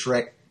make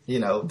Shrek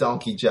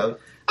donkey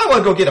joke. I want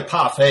to go get a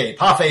parfait.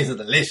 Parfaits are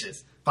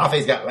delicious.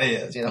 Parfait's got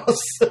layers, That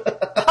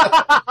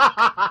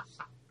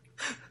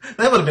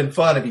would have been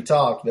fun if he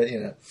talked, but,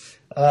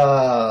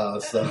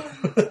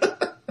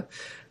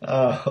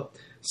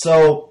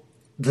 So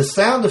the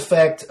sound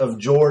effect of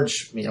George,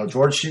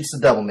 George shoots the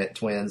double mint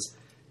twins,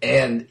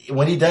 and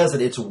when he does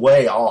it, it's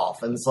way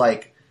off. And it's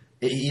like,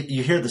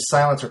 you hear the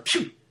silencer,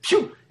 pew,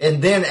 pew,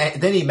 and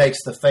then he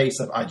makes the face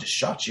of, I just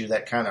shot you.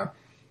 That kind of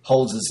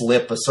holds his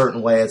lip a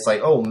certain way. It's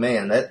like, oh,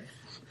 man, that...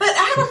 But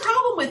I have a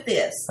problem with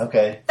this.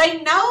 Okay.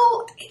 They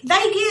know,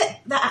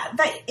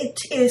 it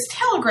is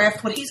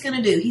telegraphed what he's going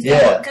to do. He's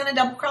going to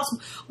double cross them.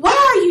 Why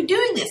are you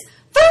doing this?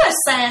 They're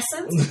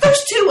assassins.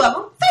 There's 2 of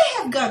them. They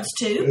have guns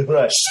too.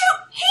 Right.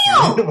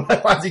 Shoot him.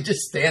 Why is he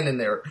just standing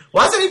there?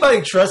 Why does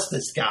anybody trust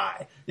this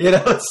guy?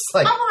 It's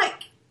like... I'm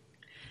like...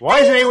 Why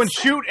doesn't anyone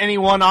shoot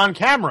anyone on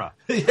camera?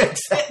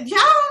 Exactly.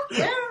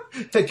 Yeah.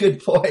 That's a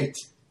good point.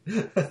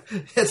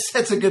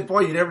 That's a good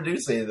point. You never do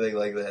see anything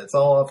like that. It's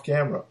all off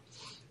camera.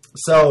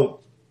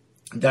 So,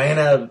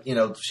 Diana,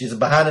 she's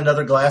behind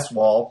another glass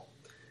wall,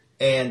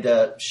 and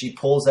she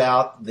pulls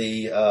out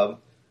the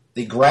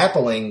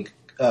grappling,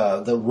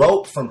 the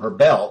rope from her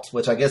belt,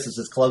 which I guess is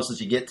as close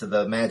as you get to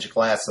the magic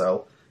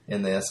lasso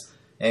in this,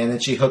 and then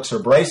she hooks her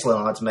bracelet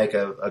on it to make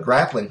a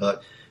grappling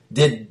hook.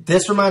 Did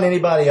this remind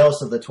anybody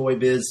else of the Toy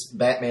Biz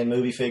Batman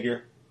movie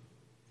figure?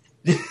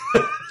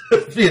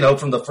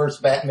 From the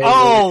first Batman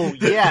movie.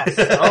 Yes.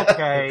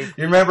 Okay.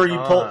 You remember you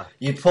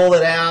pull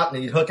it out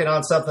and you hook it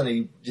on something and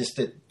you just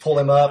pull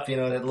him up,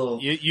 that little...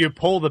 You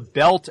pull the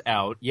belt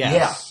out,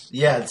 yes.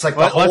 Yeah, it's like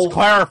Let's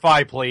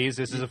clarify, please.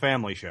 This is a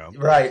family show.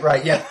 Right,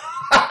 yeah.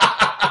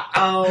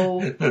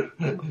 Oh.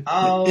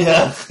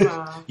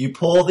 Yeah. You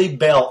pull the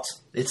belt.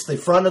 It's the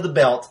front of the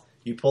belt.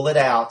 You pull it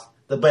out,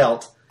 the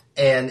belt,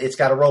 and it's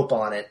got a rope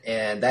on it,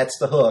 and that's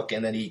the hook,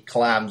 and then he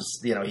climbs,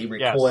 he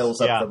recoils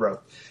up the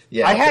rope.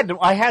 Yeah,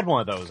 I had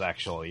one of those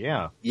actually.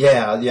 Yeah.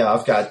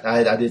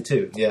 I did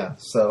too. Yeah.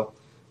 So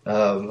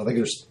I think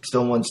there's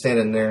still one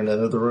standing there in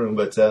another room.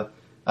 But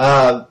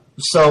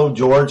so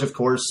George, of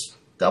course,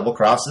 double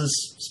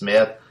crosses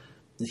Smith.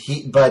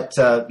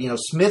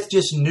 Smith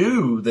just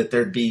knew that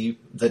there'd be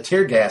the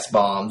tear gas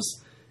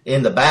bombs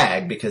in the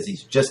bag because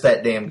he's just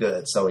that damn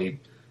good. So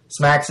he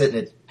smacks it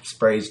and it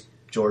sprays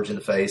George in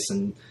the face,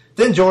 and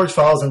then George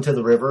falls into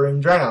the river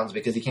and drowns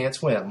because he can't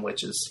swim,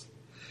 which is.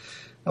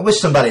 I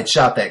wish somebody had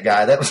shot that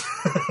guy. That was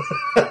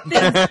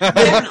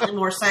definitely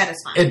more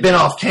satisfying. It'd been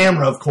off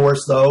camera, of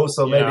course, though,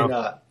 so maybe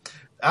not.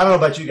 I don't know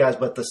about you guys,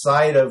 but the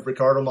sight of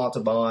Ricardo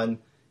Montalban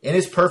in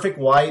his perfect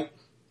white,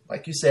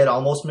 like you said,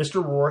 almost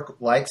Mr.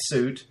 Rourke-like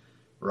suit,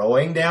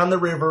 rowing down the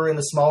river in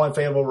a small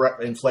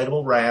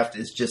inflatable raft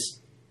is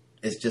just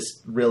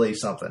really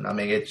something. I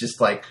mean, it's just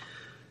like,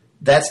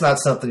 that's not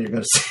something you're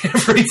going to see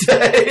every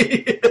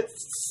day.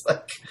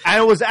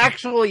 And it was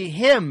actually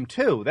him,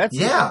 too. That's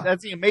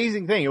the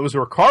amazing thing. It was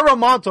Ricardo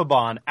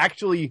Montalban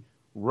actually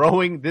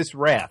rowing this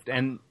raft.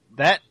 And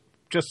that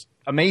just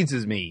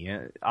amazes me.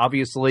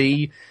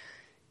 Obviously,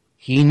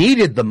 he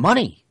needed the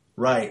money.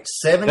 Right.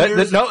 7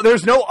 years...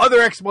 There's no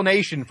other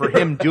explanation for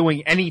him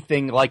doing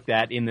anything like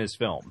that in this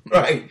film.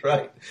 Right.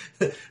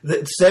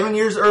 7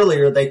 years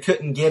earlier, they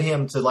couldn't get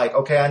him to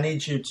okay, I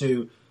need you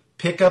to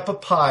pick up a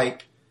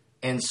pipe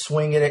and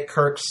swing it at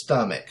Kirk's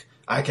stomach.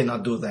 I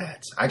cannot do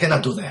that. I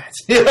cannot do that.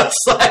 You know,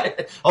 it's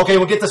like, okay,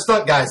 we'll get the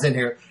stunt guys in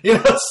here. You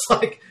know, it's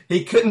like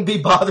he couldn't be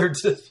bothered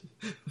to.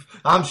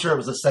 I'm sure it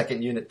was a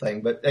second unit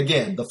thing, but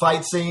again, the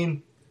fight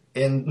scene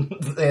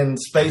in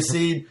Space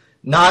Seed,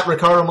 not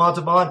Ricardo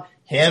Montalban,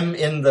 him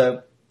in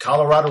the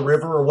Colorado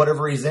River or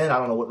whatever he's in. I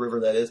don't know what river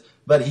that is,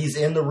 but he's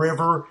in the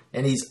river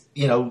and he's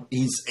in a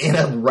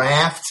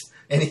raft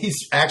and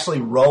he's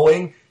actually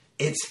rowing.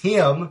 It's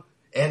him,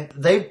 and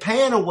they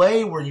pan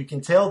away where you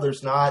can tell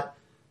there's not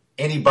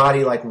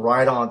anybody like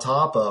right on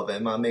top of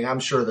him. I mean, I'm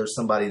sure there's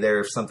somebody there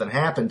if something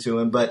happened to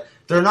him, but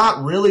they're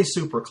not really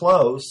super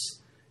close.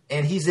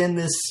 And he's in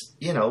this,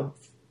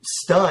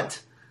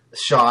 stunt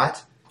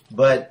shot,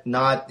 but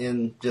not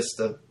in just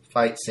a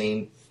fight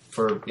scene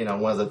for,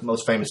 one of the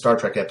most famous Star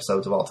Trek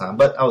episodes of all time.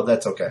 But,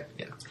 that's okay.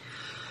 Yeah.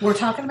 We're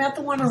talking about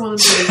the Wonder Woman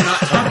movie, not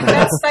talking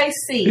about Space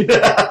Seed.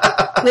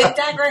 Quit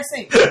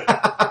digressing.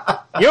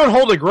 You don't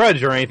hold a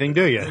grudge or anything,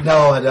 do you?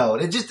 No, I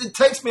don't. It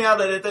takes me out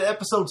of it. The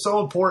episode's so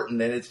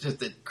important, and it's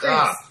just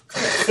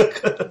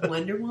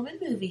Wonder Woman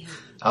movie.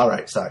 All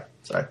right, sorry.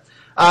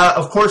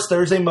 Of course,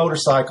 there's a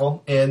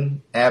motorcycle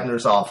in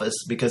Abner's office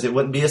because it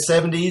wouldn't be a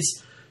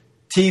 70s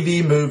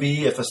TV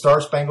movie if a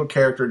Star-Spangled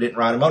character didn't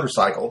ride a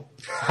motorcycle.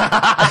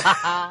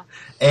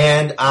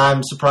 And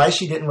I'm surprised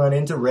she didn't run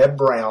into Reb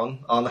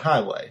Brown on the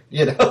highway,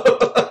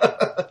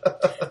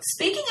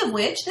 Speaking of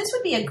which, this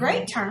would be a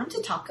great time to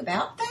talk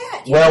about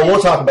that. Well, we'll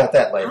talk about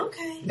that later.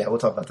 Okay. Yeah, we'll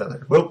talk about that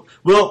later.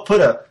 We'll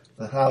put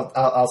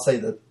I'll say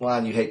the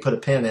line you hate, put a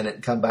pin in it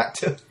and come back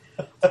to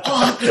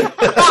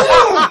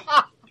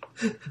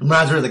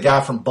Reminds her of the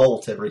guy from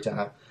Bolt every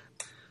time.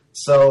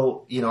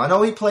 So, I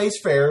know he plays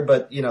fair,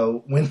 but,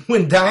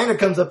 when Diana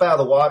comes up out of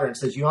the water and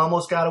says, "You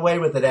almost got away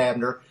with it,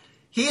 Abner,"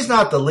 he's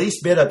not the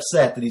least bit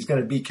upset that he's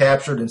going to be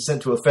captured and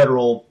sent to a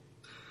federal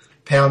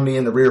pound me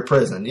in the rear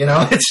prison.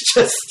 It's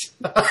just...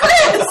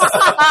 Chris!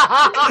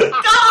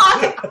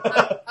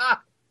 God!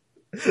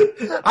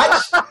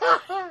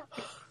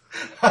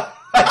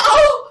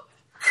 Oh,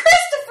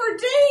 Christopher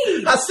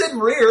D! I said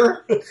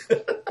rear.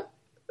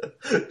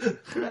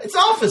 It's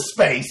office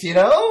space,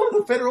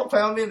 the federal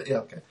pound me in... Yeah,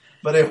 okay.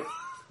 But it...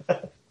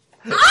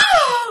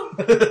 Oh!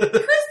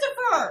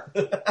 Christopher!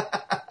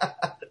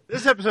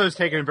 This episode has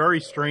taken a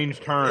very strange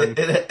turn.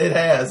 It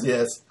has,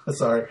 yes.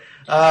 Sorry.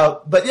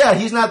 But yeah,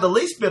 he's not the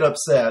least bit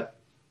upset.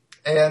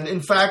 And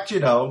in fact,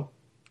 when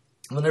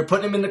they're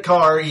putting him in the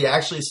car, he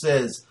actually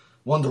says,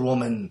 "Wonder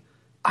Woman,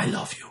 I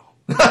love you."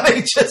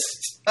 He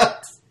just...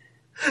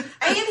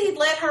 And he'd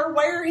let her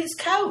wear his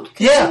coat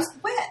because yeah. he was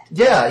wet.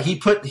 Yeah,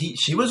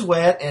 she was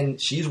wet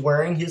and she's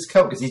wearing his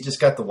coat because he's just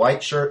got the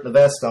white shirt and the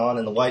vest on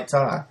and the white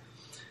tie.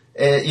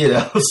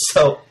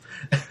 So...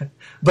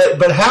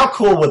 But how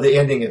cool would the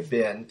ending have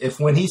been if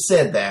when he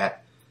said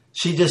that,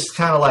 she just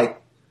kind of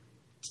like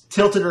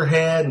tilted her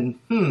head and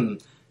then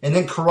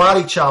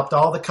karate chopped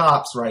all the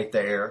cops right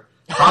there,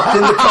 hopped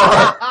in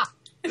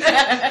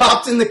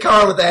the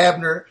car with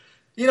Abner.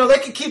 They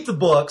could keep the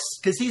books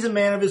because he's a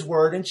man of his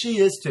word and she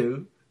is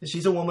too.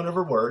 She's a woman of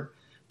her word.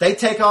 They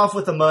take off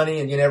with the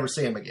money and you never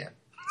see him again.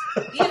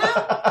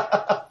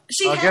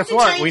 Guess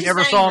what? We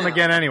never saw him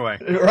again anyway.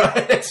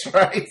 Right, that's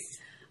right.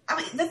 I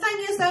mean, the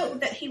thing is though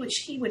that he would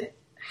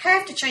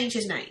have to change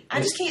his name.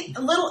 I just can't.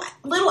 Little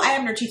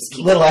Abner just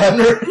keep. Little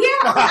Abner.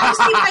 Yeah, I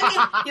just keep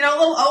thinking.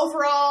 Little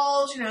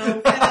overalls.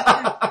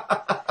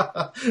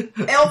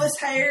 Elvis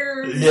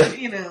hair. Yeah.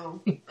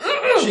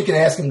 She can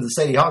ask him to the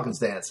Sadie Hawkins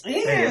dance.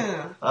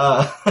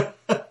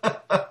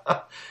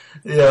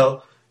 Yeah.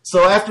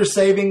 So after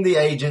saving the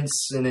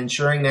agents and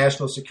ensuring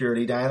national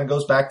security, Diana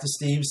goes back to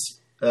Steve's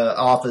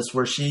office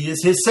where she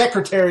is his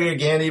secretary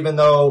again, even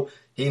though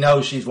he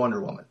knows she's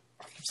Wonder Woman.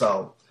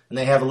 So, and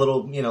they have a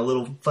little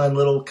fun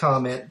little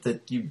comment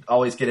that you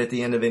always get at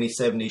the end of any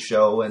 70s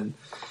show, and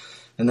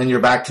then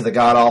you're back to the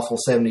god-awful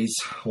 70s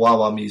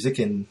wah-wah music,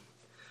 and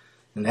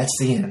that's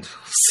the end.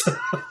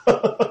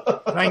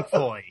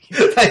 Thankfully.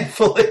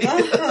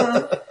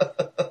 Uh-huh.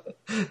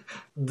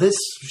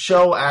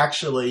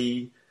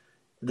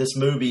 This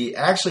movie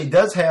actually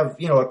does have,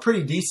 a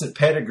pretty decent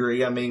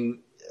pedigree. I mean,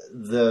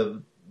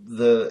 the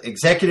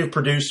executive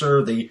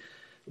producer, the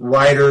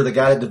writer, the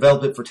guy that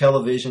developed it for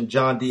television,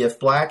 John D.F.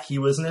 Black, he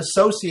was an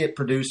associate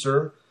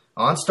producer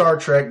on Star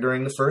Trek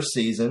during the first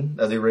season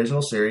of the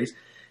original series.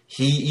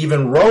 He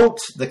even wrote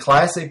the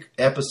classic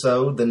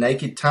episode, The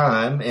Naked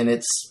Time, and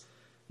its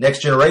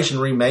Next Generation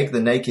remake,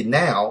 The Naked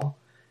Now.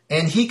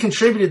 And he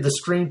contributed the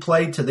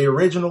screenplay to the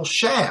original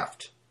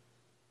Shaft.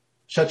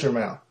 Shut your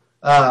mouth.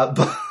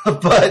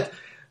 But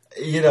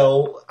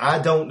I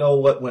don't know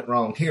what went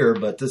wrong here,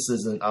 but this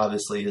isn't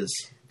obviously his...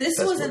 This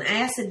was an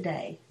acid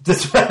day.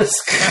 This was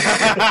an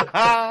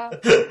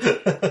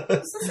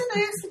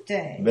acid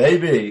day.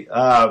 Maybe.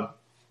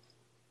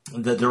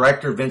 The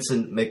director,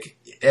 Vincent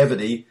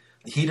McEvedy,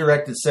 he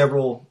directed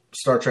several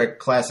Star Trek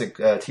classic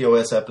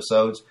TOS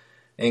episodes,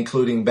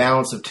 including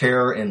Balance of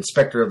Terror and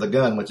Spectre of the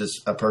Gun, which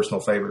is a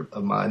personal favorite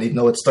of mine. Even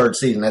though it's third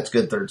season, that's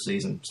good third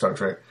season Star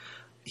Trek.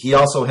 he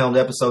also helmed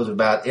episodes of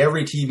about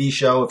every TV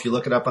show. If you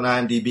look it up on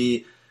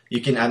IMDb,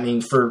 you can. I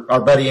mean, for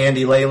our buddy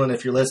Andy Leyland,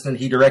 if you're listening,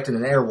 he directed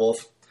an Airwolf.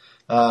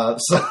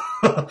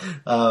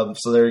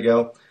 So there you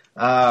go.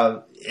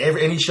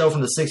 Any show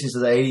from the 60s to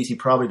the 80s, he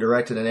probably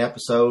directed an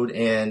episode,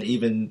 and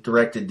even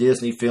directed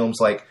Disney films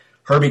like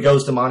Herbie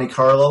Goes to Monte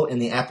Carlo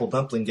and The Apple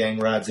Dumpling Gang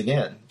Rides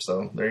Again.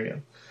 So there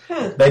you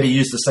go. Maybe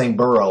use the same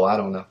burrow. I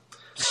don't know.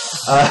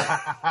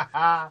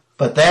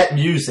 But that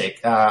music,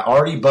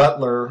 Artie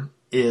Butler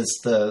is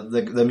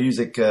the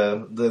music,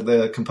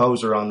 the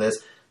composer on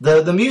this.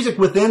 The music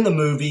within the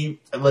movie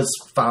was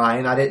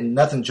fine.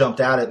 Nothing jumped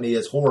out at me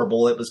as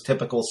horrible. It was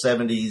typical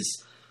 70s,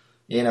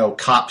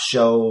 cop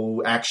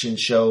show, action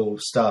show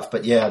stuff.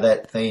 But yeah,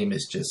 that theme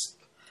is just...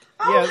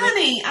 Oh,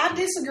 honey, I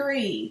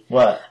disagree.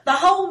 What? The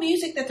whole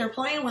music that they're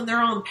playing when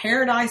they're on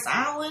Paradise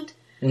Island,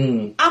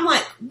 I'm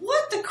like,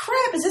 what the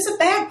crap? Is this a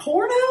bad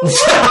porno?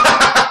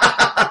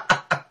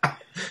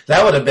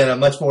 That would have been a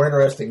much more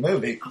interesting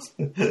movie.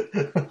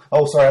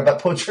 Oh, sorry, I about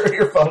to put your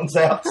earphones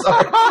out.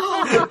 Sorry.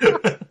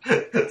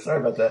 Sorry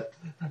about that.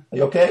 Are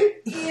you okay?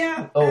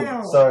 Yeah. Oh,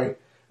 ow. Sorry.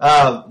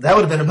 That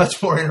would have been a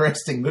much more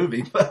interesting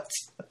movie, but...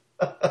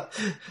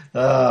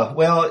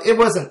 well, it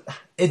wasn't...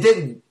 It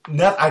didn't...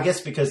 I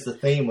guess because the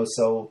theme was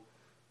so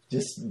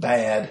just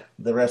bad.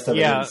 The rest of it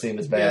didn't seem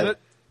as bad. Yeah,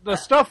 the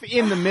stuff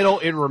in the middle,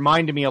 it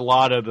reminded me a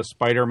lot of the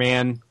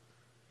Spider-Man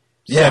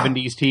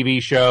 70s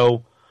TV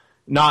show.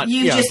 Not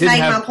You just made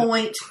my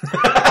point.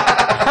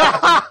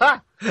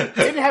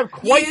 Didn't have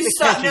quite the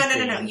catchy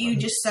theme. No. You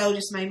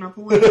just made my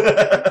point.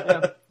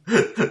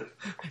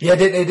 Yeah,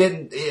 it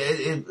didn't.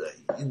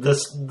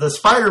 The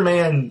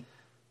Spider-Man.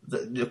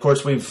 Of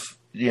course, we've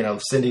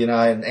Cindy and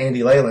I and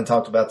Andy Leyland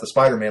talked about the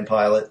Spider-Man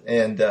pilot,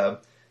 and I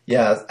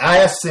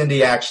asked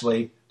Cindy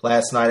actually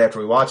last night after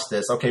we watched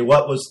this. Okay,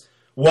 what was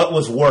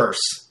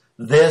worse,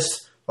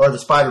 this or the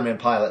Spider-Man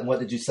pilot? And what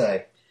did you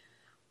say?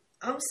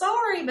 I'm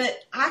sorry, but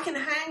I can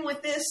hang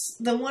with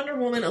the Wonder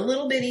Woman a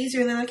little bit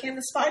easier than I can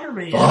the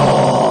Spider-Man.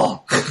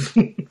 Oh,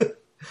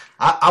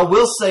 I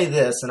will say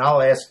this, and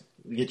I'll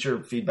get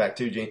your feedback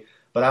too, Gene.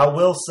 But I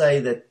will say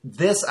that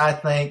this, I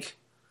think,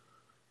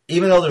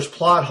 even though there's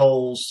plot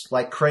holes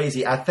like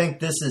crazy, I think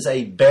this is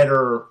a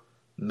better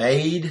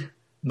made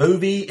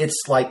movie.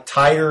 It's like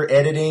tighter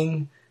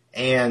editing,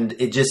 and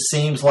it just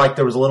seems like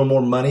there was a little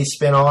more money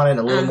spent on it,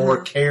 a little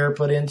more care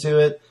put into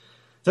it.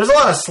 There's a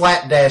lot of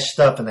slapdash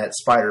stuff in that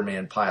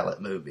Spider-Man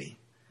pilot movie.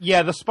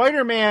 Yeah, the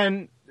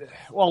Spider-Man,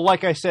 well,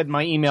 like I said in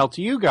my email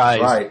to you guys,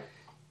 right.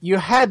 You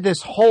had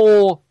this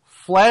whole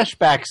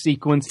flashback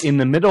sequence in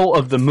the middle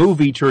of the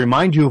movie to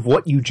remind you of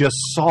what you just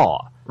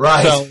saw.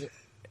 Right. So,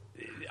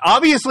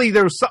 obviously,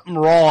 there was something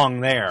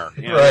wrong there.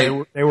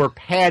 Right. They were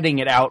padding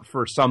it out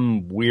for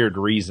some weird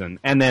reason.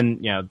 And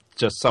then,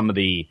 just some of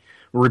the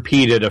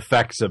repeated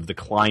effects of the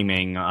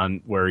climbing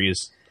on where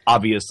he's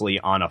obviously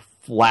on a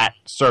flat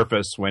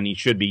surface when he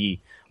should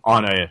be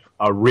on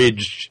a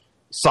ridged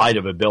side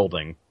of a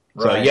building.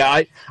 Right. So,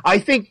 yeah, I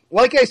think,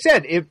 like I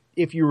said,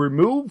 if you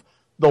remove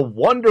the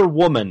Wonder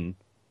Woman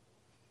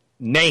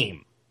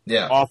name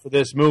off of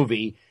this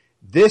movie,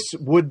 this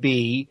would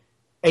be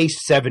a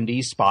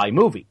 70s spy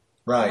movie.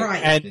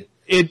 Right.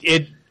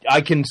 And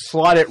I can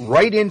slot it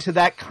right into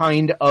that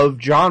kind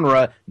of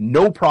genre,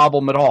 no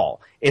problem at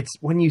all. It's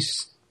when you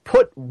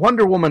put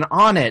Wonder Woman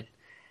on it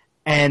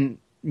and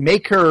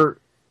make her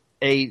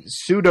a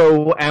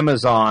pseudo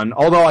Amazon,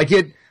 although I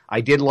did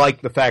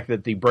like the fact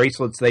that the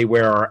bracelets they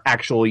wear are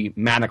actually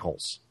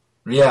manacles.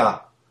 Yeah.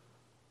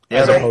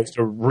 As opposed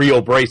to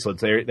real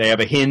bracelets. They have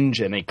a hinge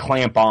and they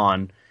clamp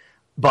on.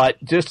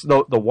 But just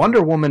the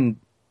Wonder Woman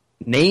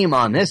name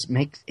on this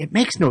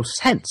makes no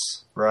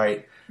sense.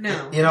 Right.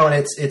 No. And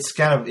it's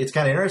kind of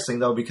interesting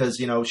though, because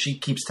she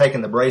keeps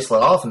taking the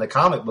bracelet off in the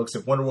comic books.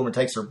 If Wonder Woman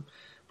takes her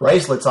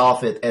bracelets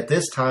off at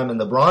this time in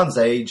the Bronze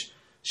Age,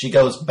 she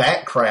goes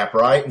back crap,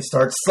 right? And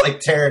starts like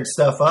tearing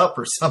stuff up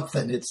or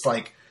something. It's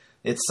like,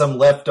 it's some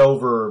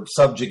leftover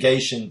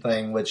subjugation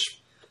thing,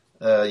 which,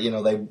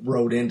 they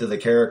wrote into the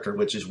character,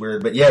 which is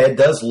weird. But yeah, it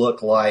does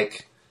look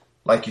like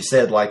you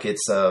said, like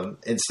it's,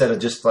 instead of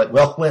just like,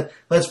 well,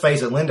 let's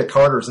face it, Linda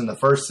Carter's in the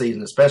first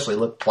season especially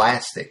looked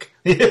plastic.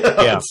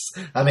 Yeah.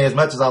 I mean, as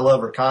much as I love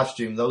her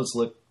costume, those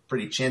look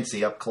pretty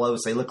chintzy up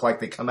close. They look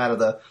like they come out of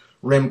the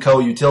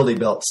Remco utility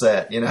belt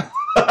set,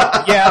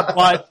 Yeah,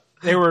 but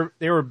they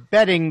were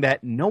betting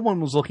that no one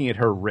was looking at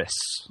her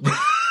wrists.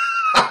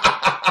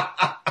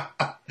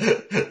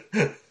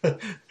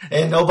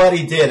 And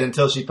nobody did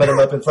until she put them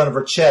up in front of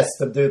her chest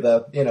to do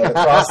the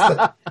cross.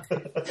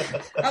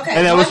 Okay,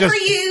 and one for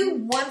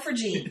you, one for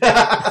Gene.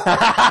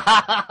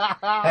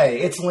 Hey,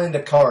 it's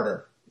Linda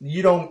Carter.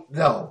 You don't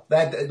know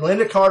that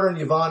Linda Carter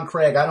and Yvonne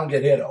Craig. I don't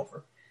get hit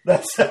over.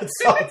 That's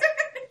all.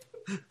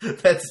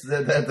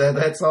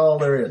 That's all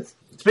there is.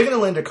 Speaking of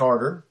Linda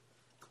Carter,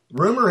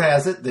 rumor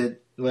has it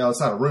that, well, it's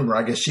not a rumor.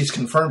 I guess she's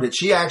confirmed it.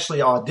 She actually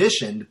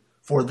auditioned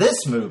for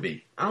this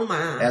movie. Oh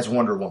my! As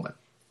Wonder Woman.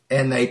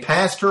 And they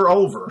passed her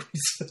over.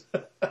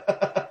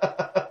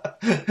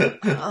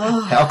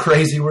 How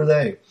crazy were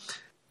they?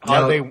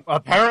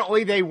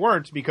 Apparently they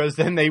weren't, because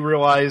then they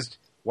realized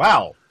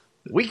wow,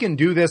 we can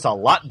do this a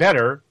lot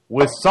better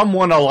with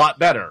someone a lot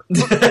better.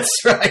 That's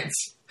right.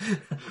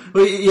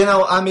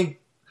 Well, I mean,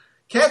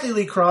 Cathy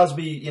Lee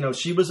Crosby,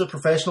 she was a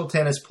professional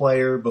tennis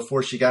player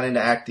before she got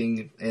into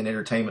acting and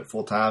entertainment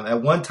full time.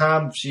 At one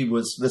time,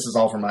 this is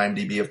all from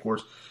IMDb, of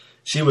course,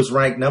 she was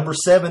ranked number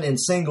 7 in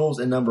singles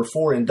and number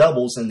 4 in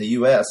doubles in the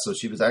U.S., so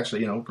she was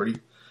actually,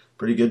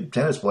 pretty good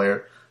tennis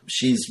player.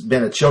 She's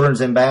been a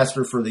children's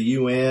ambassador for the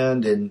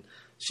UN, and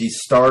she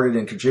started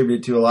and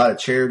contributed to a lot of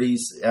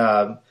charities.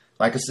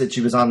 Like I said,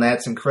 she was on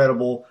That's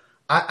Incredible.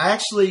 I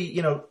actually,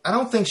 I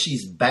don't think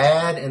she's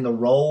bad in the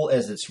role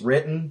as it's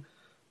written,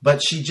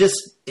 but she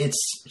just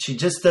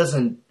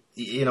doesn't,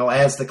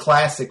 as the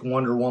classic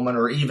Wonder Woman,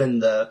 or even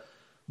the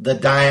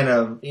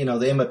Diana,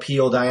 the Emma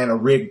Peel, Diana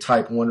Rigg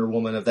type Wonder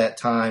Woman of that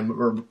time,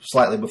 or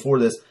slightly before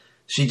this,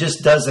 she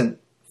just doesn't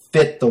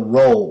fit the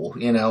role.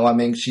 I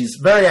mean, she's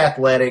very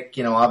athletic.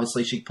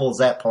 Obviously she pulls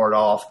that part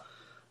off,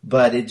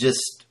 but it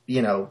just,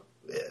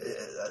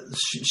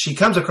 she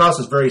comes across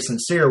as very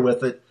sincere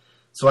with it.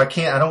 So I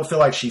don't feel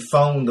like she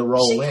phoned the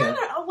role in.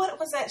 What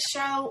was that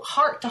show?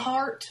 Heart to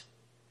Heart?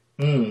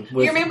 You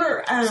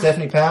remember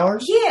Stephanie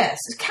Powers? Yes.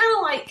 It's kind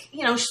of like,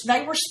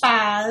 they were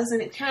spies,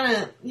 and it kind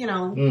of,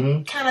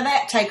 kind of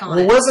that take on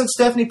it. Well, wasn't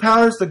Stephanie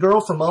Powers the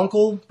girl from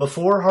Uncle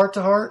before Heart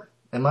to Heart?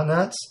 Am I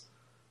nuts?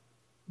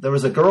 There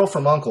was a Girl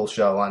from Uncle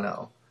show, I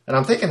know. And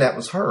I'm thinking that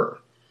was her,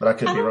 but I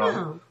could be wrong.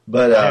 Know.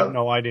 But I have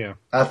no idea.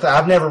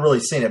 I've never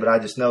really seen it, but I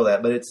just know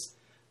that.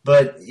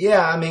 But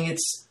yeah, I mean,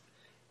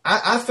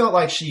 I felt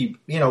like she,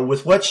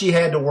 with what she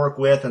had to work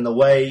with and the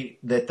way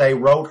that they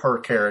wrote her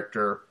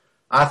character,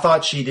 I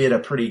thought she did a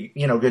pretty,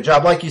 good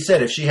job. Like you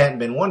said, if she hadn't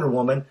been Wonder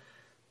Woman,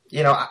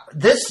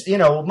 most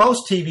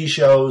TV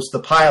shows, the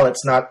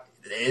pilot's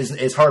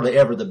is hardly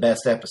ever the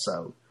best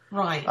episode.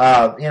 Right.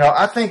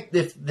 I think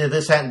if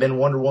this hadn't been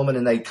Wonder Woman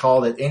and they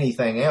called it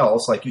anything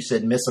else, like you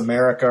said, Miss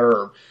America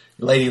or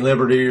Lady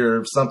Liberty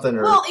or something.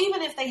 Well,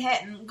 even if they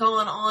hadn't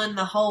gone on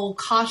the whole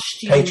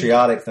costume.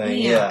 Patriotic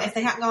thing, yeah. If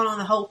they hadn't gone on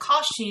the whole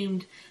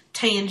costumed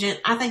tangent,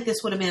 I think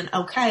this would have been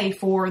okay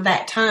for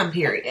that time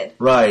period.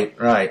 Right.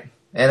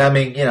 And I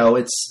mean,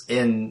 it's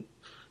in,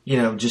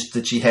 just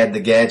that she had the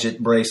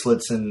gadget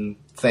bracelets and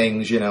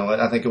things,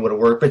 I think it would have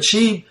worked. But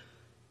she,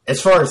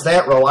 as far as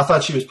that role, I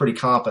thought she was pretty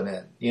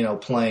competent,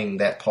 playing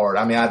that part.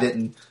 I mean, I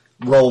didn't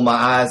roll my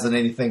eyes at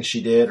anything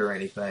she did or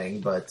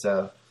anything, but...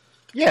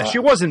 yeah, she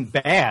wasn't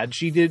bad.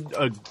 She did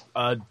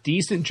a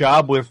decent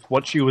job with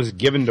what she was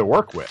given to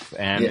work with,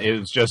 and it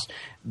was just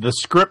the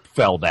script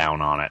fell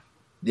down on it.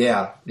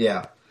 Yeah.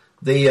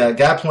 The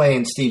guy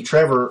playing Steve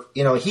Trevor,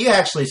 he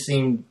actually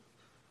seemed...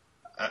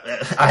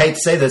 I hate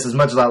to say this as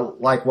much as I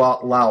like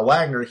Lyle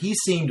Wagner, he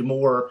seemed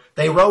more...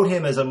 They wrote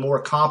him as a more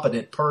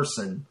competent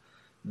person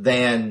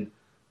than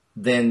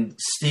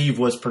Steve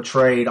was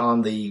portrayed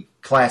on the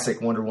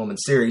classic Wonder Woman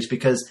series,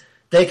 because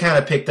they kind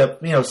of picked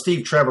up,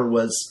 Steve Trevor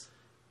was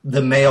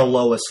the male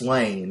Lois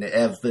Lane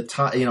of the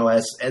time,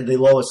 as the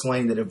Lois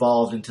Lane that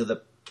evolved into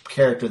the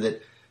character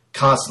that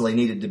constantly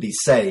needed to be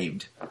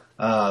saved.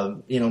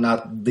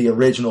 Not the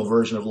original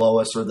version of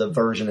Lois or the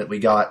version that we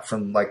got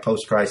from like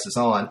post-crisis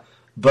on,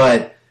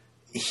 but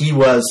he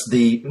was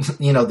the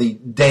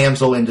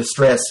damsel in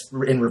distress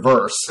in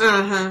reverse.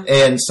 Uh-huh.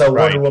 And so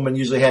Wonder Woman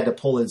usually had to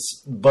pull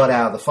his butt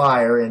out of the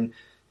fire. And,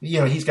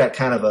 he's got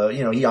kind of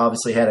he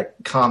obviously had a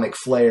comic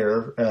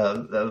flair,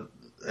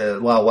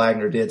 Lyle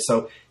Wagner did.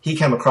 So he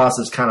came across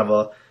as kind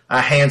of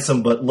a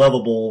handsome but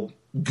lovable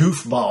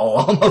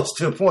goofball almost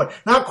to a point.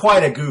 Not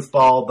quite a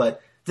goofball,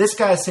 but this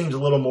guy seems a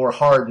little more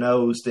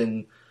hard-nosed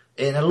and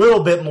a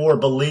little bit more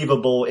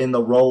believable in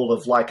the role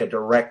of like a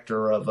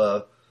director of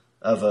a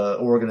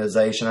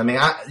organization. I mean,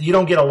 you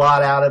don't get a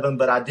lot out of him,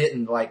 but I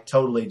didn't like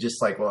totally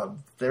just like, well,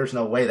 there's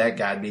no way that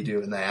guy'd be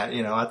doing that.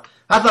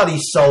 I thought he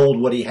sold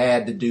what he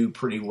had to do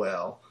pretty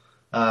well.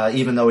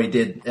 Even though he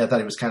did, I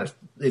thought it was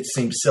it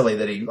seemed silly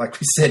that he, like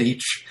we said,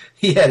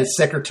 he had his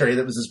secretary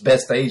that was his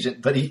best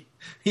agent, but he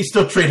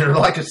still treated her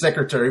like a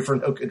secretary for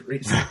no good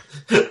reason.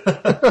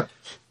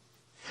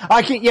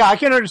 I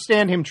can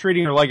understand him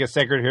treating her like a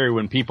secretary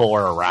when people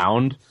are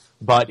around,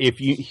 but if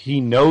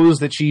he knows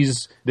that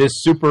she's this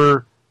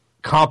super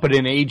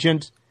competent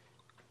agent,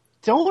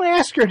 don't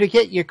ask her to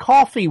get you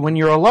coffee when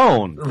you're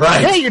alone.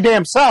 Right. Get your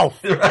damn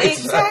self. Right.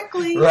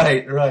 Exactly.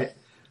 Right.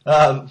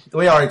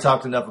 We already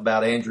talked enough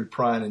about Andrew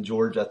Prine and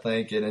George, I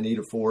think, and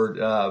Anita Ford.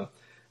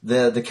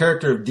 The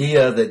character of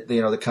Dia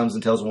that comes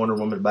and tells Wonder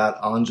Woman about,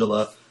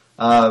 Angela,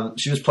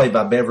 she was played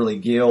by Beverly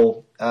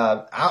Gill.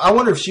 I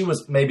wonder if she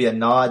was maybe a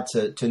nod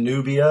to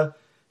Nubia,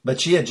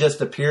 but she had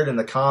just appeared in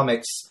the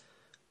comics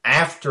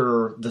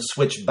after the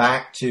switch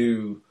back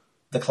to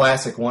the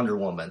classic Wonder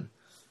Woman.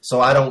 So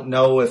I don't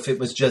know if it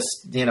was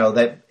just,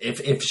 that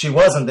if she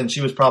wasn't, then she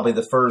was probably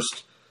the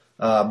first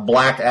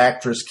black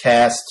actress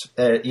cast,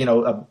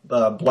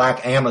 a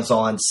black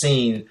Amazon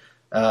scene,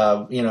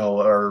 well,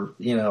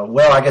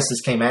 I guess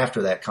this came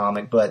after that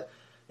comic, but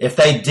if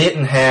they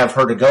didn't have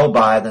her to go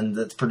by, then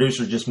the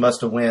producers just must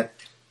have went,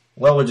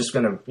 well, we're just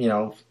going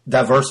to,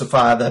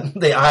 diversify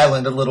the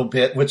island a little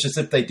bit, which is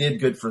if they did,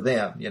 good for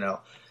them,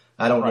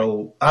 I don't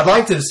know. I'd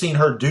like to have seen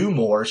her do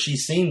more. She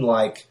seemed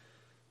like,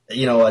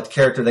 a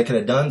character they could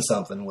have done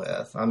something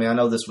with. I mean, I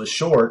know this was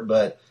short,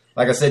 but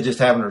like I said, just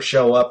having her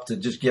show up to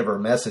just give her a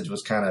message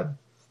was kind of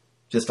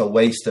just a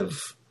waste of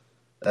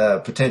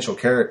potential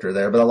character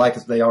there. But I like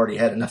that they already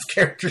had enough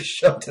characters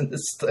shoved in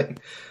this thing.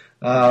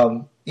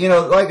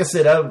 Like I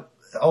said,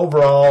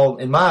 overall,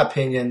 in my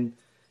opinion,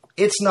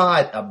 it's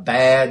not a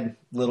bad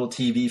little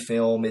TV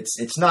film.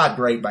 It's not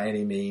great by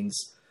any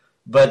means,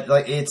 but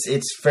like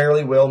it's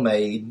fairly well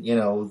made.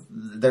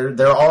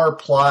 There are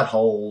plot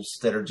holes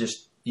that are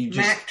just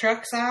Mack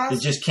truck size. You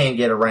just can't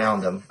get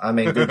around them. I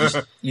mean, they're just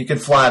you can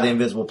fly the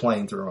invisible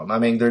plane through them. I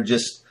mean, they're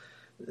just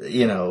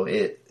you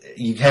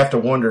have to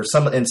wonder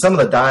some of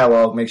the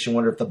dialogue makes you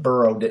wonder if the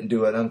Burrow didn't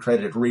do an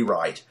uncredited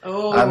rewrite.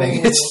 Oh, I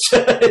mean,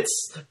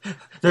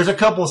 there's a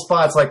couple of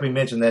spots like we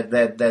mentioned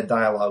that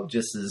dialogue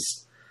just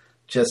is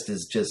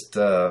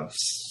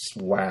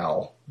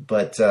wow.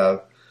 But I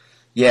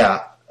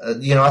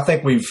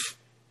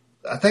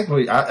think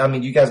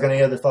you guys got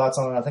any other thoughts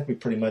on it? I think we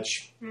pretty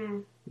much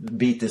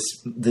beat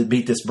this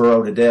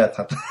Burrow to death.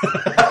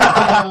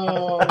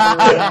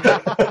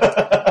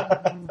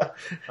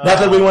 Not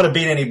that we want to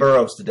beat any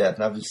Burrows to death.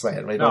 I'm just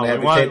saying we want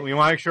to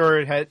make sure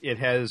it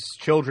has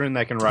children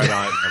that can ride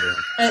on it and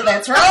everything.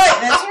 That's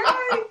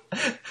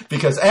right.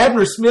 Because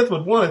Abner Smith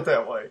would want it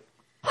that way.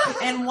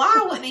 And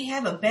why wouldn't he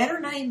have a better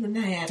name than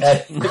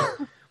that?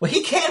 Well,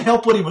 he can't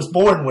help what he was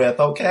born with,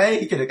 okay?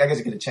 I guess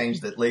he could have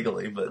changed it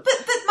legally, but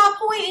my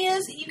point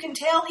is, you can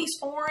tell he's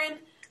foreign.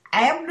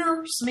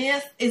 Abner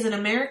Smith is an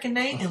American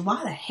name, and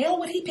why the hell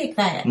would he pick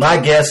that? My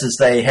guess is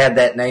they had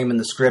that name in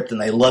the script, and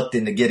they lucked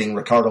into getting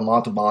Ricardo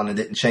Montalban and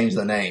didn't change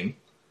the name.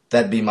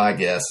 That'd be my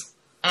guess.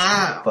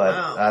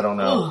 I don't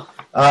know.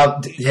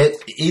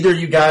 Either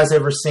you guys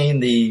ever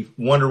seen the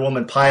Wonder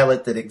Woman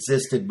pilot that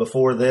existed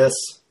before this?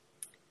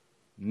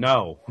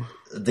 No.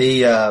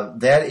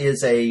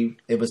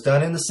 It was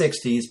done in the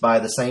 60s by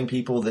the same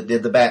people that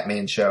did the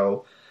Batman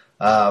show.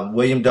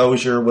 William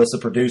Dozier was the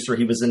producer.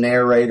 He was the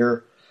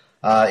narrator.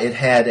 It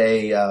had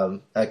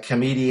a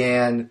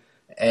comedian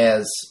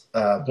as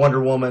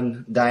Wonder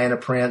Woman, Diana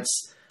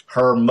Prince.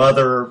 Her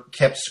mother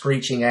kept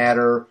screeching at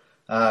her.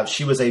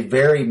 She was a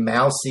very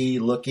mousy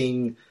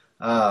looking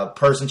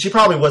person. She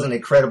probably wasn't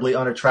incredibly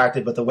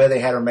unattractive, but the way they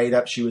had her made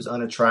up, she was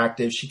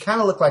unattractive. She kind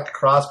of looked like a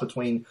cross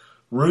between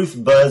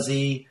Ruth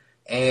Buzzy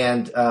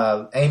and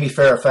Amy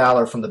Farrah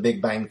Fowler from The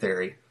Big Bang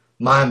Theory.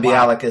 Mayim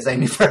Bialik as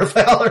Amy Farrah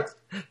Fowler.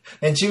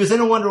 And she was in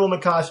a Wonder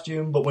Woman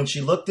costume, but when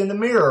she looked in the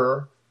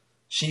mirror,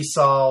 she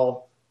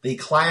saw the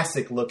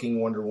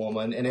classic-looking Wonder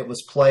Woman, and it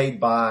was played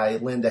by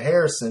Linda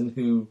Harrison,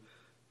 who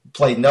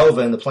played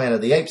Nova in the Planet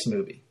of the Apes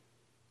movie.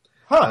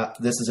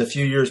 This is a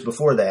few years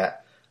before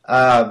that.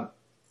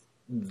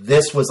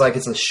 This was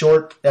it's a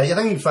short... I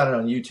think you can find it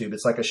on YouTube.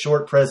 It's like a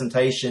short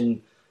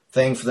presentation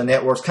thing for the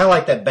networks, kind of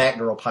like that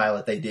Batgirl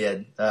pilot they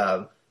did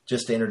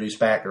just to introduce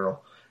Batgirl.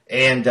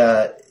 And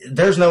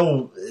it's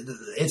no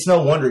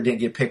wonder it didn't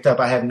get picked up.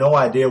 I have no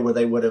idea where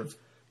they would have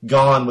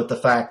gone with the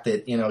fact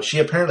that, she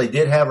apparently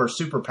did have her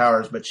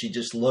superpowers, but she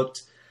just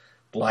looked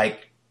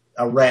like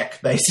a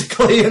wreck,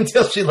 basically,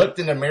 until she looked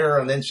in the mirror,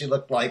 and then she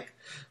looked like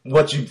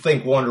what you'd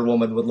think Wonder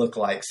Woman would look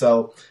like.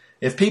 So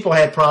if people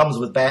had problems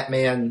with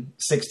Batman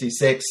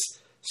 66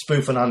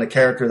 spoofing on the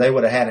character, they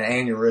would have had an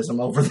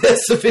aneurysm over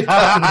this if it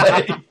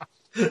got made.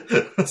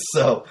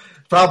 So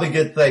probably a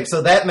good thing.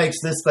 So that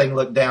makes this thing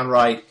look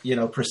downright,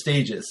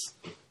 prestigious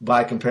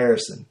by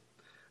comparison.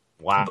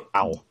 Wow.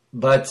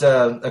 But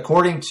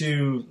according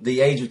to The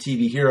Age of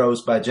TV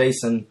Heroes by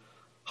Jason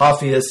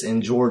Hoffius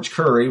and George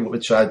Curry,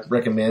 which I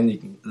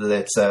recommend,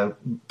 that's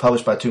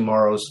published by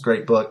Tomorrow's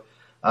great book,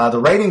 the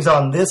ratings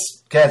on this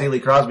Cathy Lee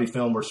Crosby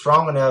film were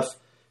strong enough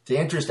to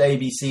interest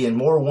ABC in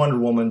more Wonder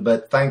Woman,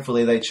 but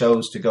thankfully they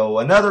chose to go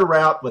another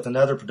route with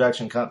another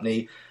production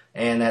company,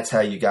 and that's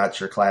how you got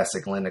your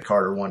classic Linda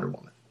Carter Wonder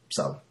Woman.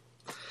 So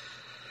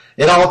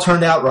it all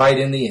turned out right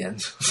in the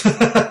end.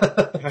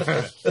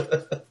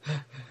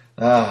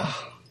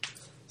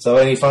 So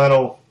any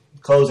final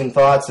closing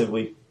thoughts? Have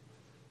we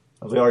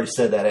already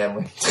said that,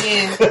 haven't we?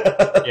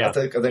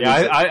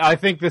 Yeah. I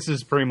think this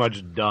is pretty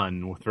much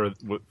done for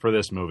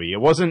this movie. It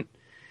wasn't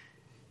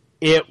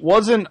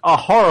a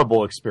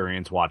horrible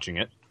experience watching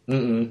it,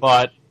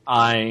 but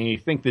I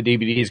think the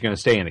DVD is going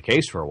to stay in the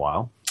case for a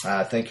while.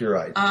 I think you're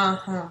right.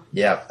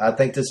 Yeah, I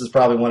think this is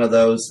probably one of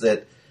those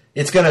that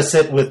it's going to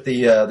sit with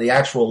the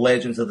actual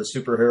Legends of the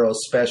Superheroes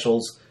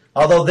specials.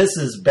 Although this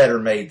is better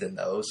made than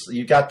those.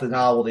 You got the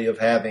novelty of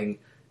having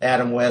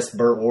Adam West,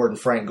 Burt Ward, and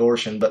Frank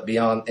Gorshin, but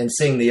beyond, and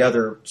seeing the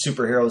other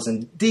superheroes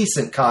in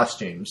decent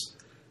costumes.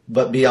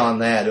 But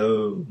beyond that,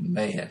 oh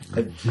man.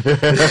 I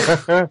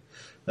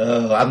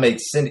haven't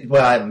made Cindy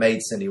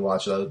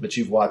watch those, but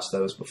you've watched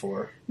those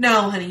before.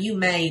 No, honey, you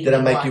made. Did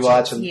I make you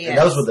watch them? Yes. And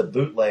those were the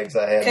bootlegs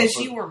I had. Because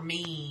you were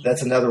mean.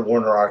 That's another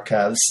Warner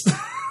Archives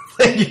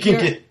thing you can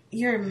get.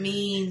 You're a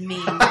mean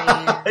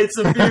man. It's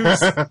abuse.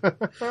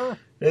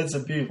 It's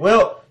abuse.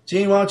 Well,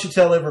 Gene, why don't you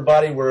tell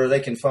everybody where they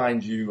can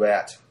find you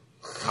at?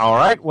 All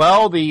right.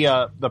 Well,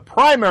 the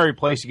primary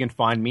place you can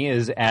find me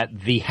is at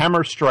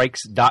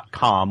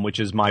thehammerstrikes.com, which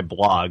is my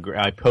blog.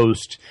 I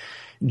post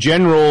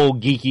general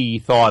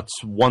geeky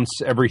thoughts once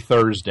every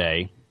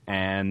Thursday,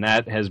 and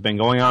that has been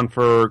going on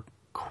for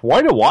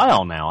quite a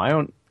while now. I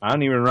don't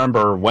even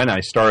remember when I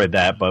started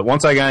that, but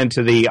once I got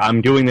into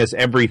I'm doing this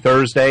every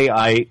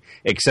Thursday,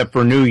 except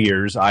for New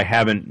Year's, I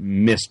haven't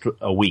missed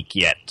a week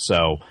yet.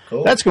 So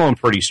cool. That's going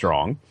pretty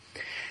strong.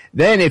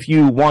 Then if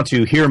you want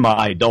to hear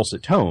my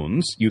dulcet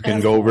tones, you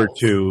can go over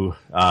to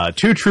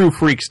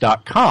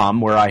twotruefreaks.com,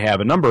 where I have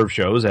a number of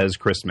shows, as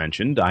Chris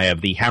mentioned. I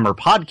have the Hammer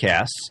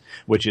Podcasts,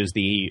 which is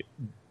the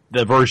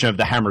version of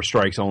the Hammer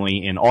Strikes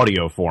only in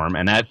audio form,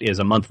 and that is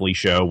a monthly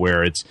show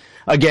where it's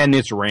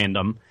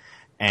random.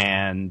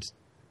 And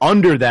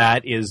under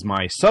that is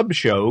my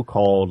sub-show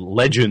called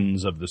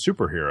Legends of the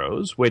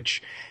Superheroes,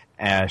 which,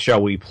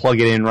 shall we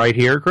plug it in right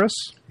here, Chris?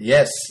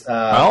 Yes.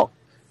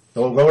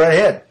 Go right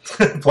ahead.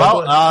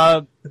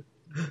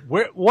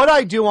 What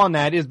I do on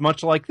that is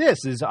much like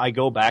this, is I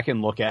go back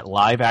and look at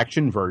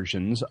live-action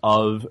versions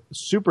of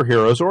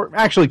superheroes, or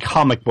actually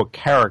comic book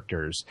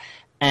characters,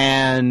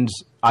 and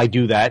I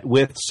do that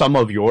with some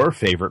of your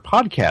favorite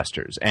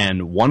podcasters.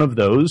 And one of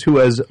those who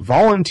has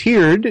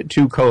volunteered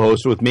to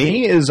co-host with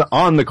me is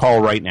on the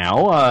call right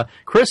now.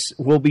 Chris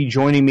will be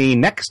joining me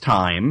next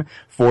time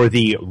for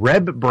the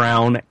Reb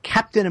Brown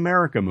Captain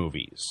America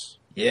movies.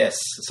 Yes,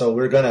 so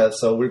we're gonna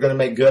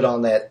make good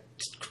on that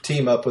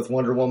team up with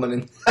Wonder Woman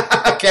and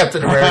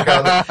Captain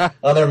America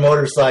on their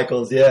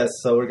motorcycles. Yes,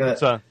 so we're gonna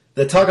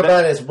talk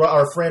about it, as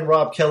our friend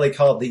Rob Kelly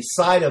called, the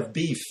side of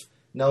beef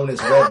known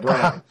as Red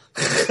Brown.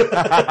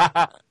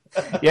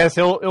 Yes,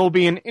 it'll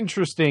be an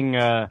interesting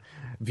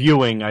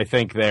viewing, I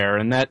think, there,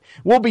 and that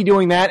we'll be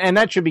doing that, and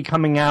that should be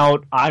coming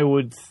out, I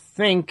would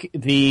think,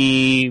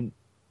 a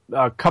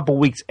couple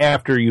weeks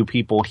after you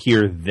people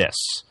hear this.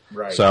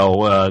 Right.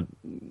 So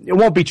it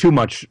won't be too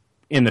much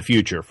in the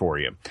future for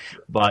you.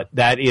 But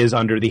that is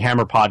under the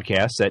Hammer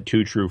Podcasts at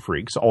Two True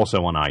Freaks,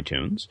 also on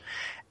iTunes.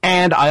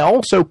 And I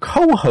also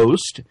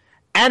co-host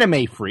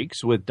Anime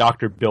Freaks with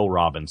Dr. Bill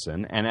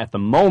Robinson. And at the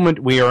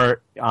moment, we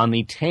are on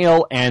the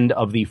tail end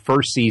of the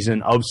first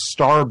season of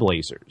Star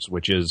Blazers,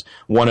 which is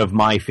one of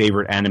my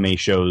favorite anime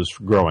shows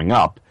growing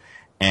up.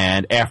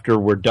 And after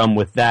we're done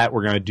with that,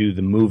 we're going to do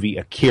the movie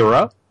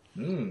Akira.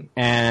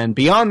 And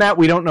beyond that,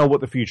 we don't know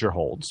what the future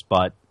holds,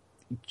 but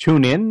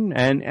tune in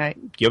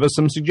and give us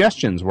some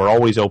suggestions. We're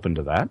always open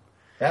to that.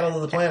 Battle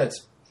of the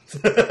Planets.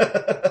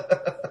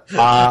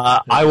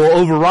 I will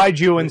override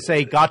you and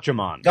say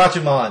Gotchamon.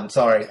 Gotchamon,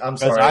 sorry. I'm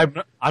sorry.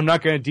 I'm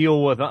not going to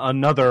deal with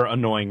another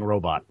annoying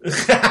robot.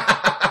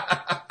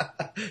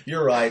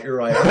 You're right.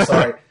 I'm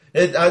sorry.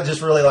 I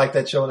just really liked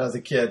that show when I was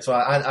a kid, so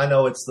I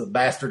know it's the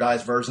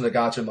bastardized version of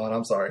Gotchamon.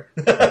 I'm sorry.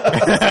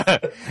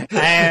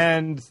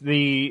 And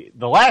the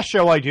last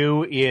show I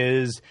do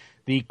is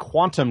the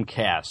Quantum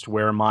Cast,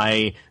 where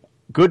my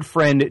good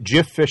friend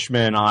Jiff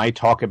Fishman and I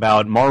talk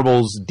about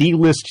Marvel's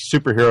D-list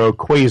superhero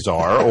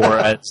Quasar, or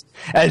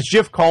as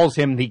Jiff calls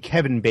him, the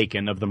Kevin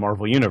Bacon of the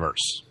Marvel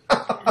Universe.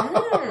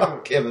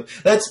 Kevin,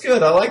 that's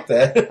good. I like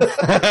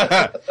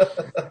that.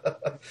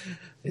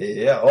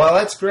 Yeah, well,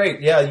 that's great.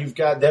 Yeah, you've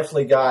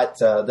definitely got.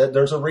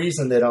 There's a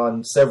reason that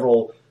on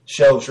several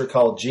shows you're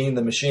called Gene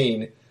the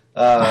Machine.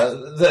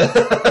 In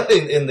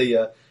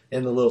the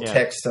little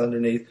text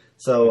underneath.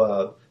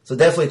 So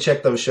definitely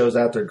check those shows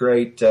out. They're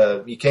great.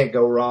 You can't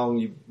go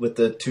wrong with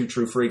the Two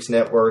True Freaks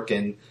Network,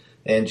 and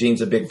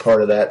Gene's a big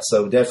part of that.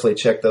 So definitely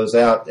check those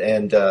out.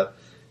 And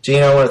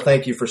Gene, I want to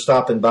thank you for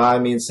stopping by.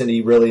 Me and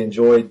Cindy really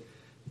enjoyed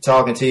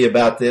talking to you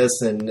about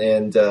this and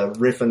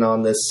riffing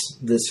on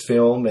this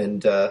film.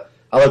 And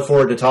I look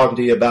forward to talking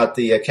to you about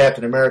the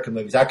Captain America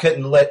movies. I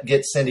couldn't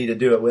get Cindy to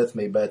do it with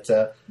me, but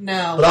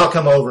I'll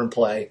come over and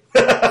play.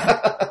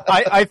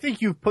 I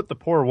think you've put the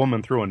poor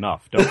woman through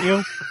enough, don't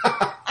you?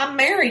 I'm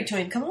married to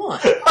him. Come on.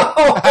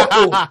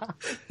 Oh,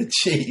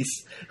 jeez.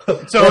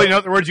 So, in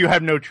other words, you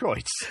have no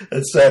choice.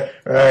 That's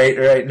right.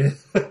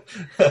 No,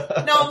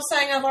 I'm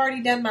saying I've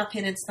already done my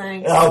penance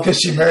thing. Oh, because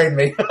she married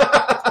me.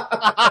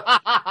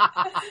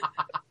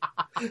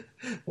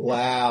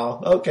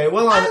 Wow. Okay.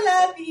 Well, I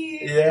love you.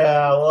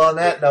 Yeah. Well, on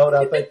that note,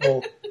 I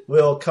think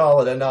we'll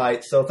call it a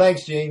night. So,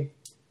 thanks, Gene.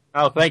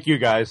 Oh, thank you,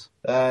 guys.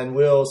 And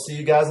we'll see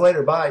you guys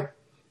later. Bye.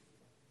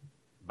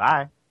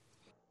 Bye.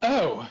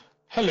 Oh,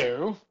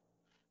 hello.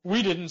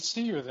 We didn't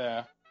see you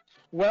there.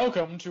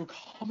 Welcome to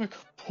Comic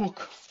Book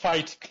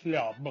Fight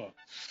Club.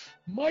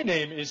 My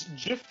name is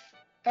Jiff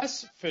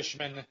S.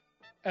 Fishman,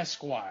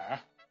 Esquire.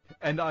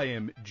 And I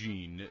am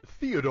Gene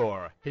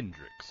Theodore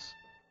Hendricks.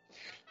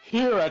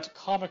 Here at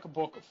Comic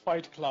Book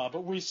Fight Club,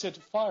 we sit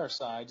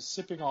fireside,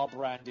 sipping our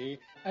brandy,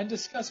 and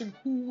discussing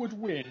who would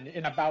win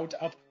in a bout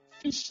of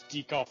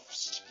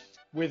fisticuffs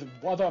with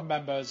other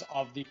members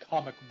of the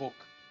comic book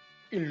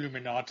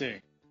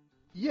Illuminati.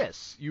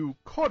 Yes, you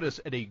caught us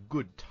at a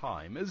good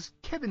time, as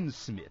Kevin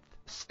Smith,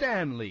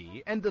 Stan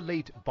Lee, and the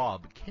late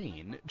Bob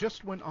Kane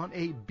just went on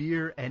a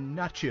beer and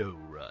nacho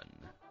run.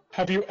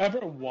 Have you ever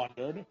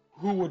wondered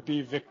who would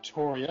be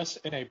victorious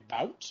in a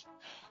bout?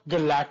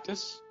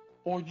 Galactus,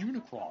 or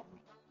Unicron?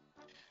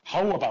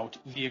 How about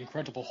the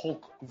Incredible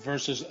Hulk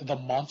versus the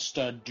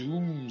Monster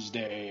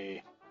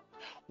Doomsday?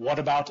 What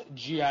about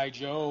G.I.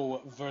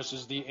 Joe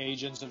versus the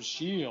Agents of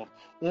S.H.I.E.L.D.?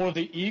 Or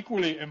the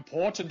equally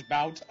important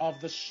bout of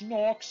the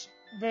Snorks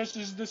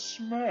versus the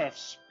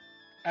Smurfs?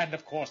 And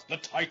of course, the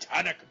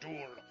Titanic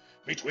duel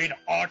between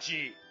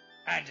Archie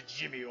and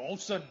Jimmy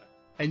Olsen.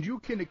 And you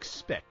can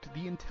expect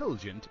the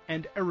intelligent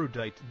and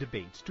erudite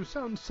debates to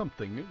sound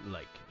something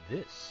like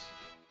this.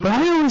 But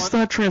I always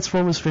thought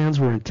Transformers fans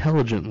were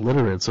intelligent and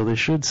literate, so they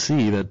should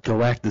see that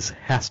Galactus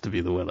has to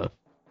be the winner.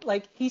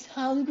 Like, he's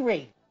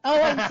hungry.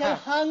 Oh, I'm so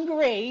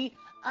hungry.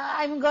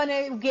 I'm going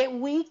to get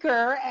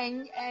weaker,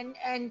 and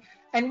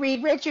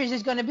Reed Richards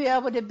is going to be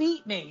able to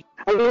beat me.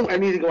 I don't know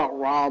anything about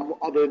Rom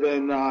other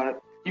than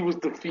he was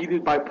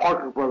defeated by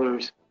Parker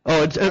Brothers.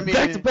 Oh,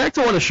 back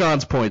to one of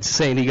Sean's points,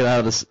 saying he got out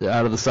of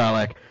the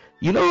Sarlacc.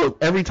 You know,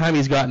 every time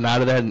he's gotten out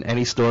of that in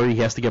any story,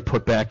 he has to get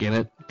put back in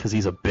it because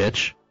he's a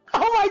bitch. Oh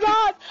my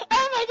God!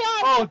 Oh my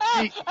God!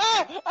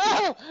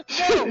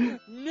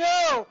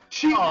 No!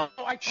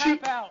 I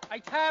tap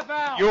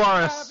out. You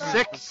are a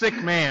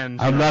sick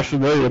man. I'm not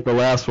familiar with the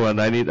last one.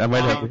 I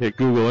might have to hit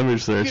Google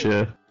image search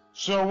here.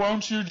 So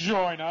won't you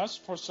join us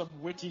for some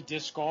witty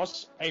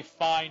discourse, a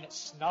fine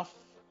snuff,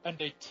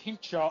 and a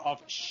tincture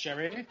of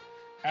sherry,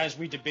 as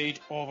we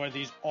debate over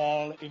these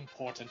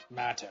all-important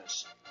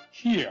matters,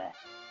 here,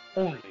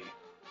 only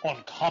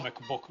on Comic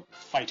Book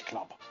Fight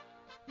Club.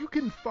 You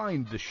can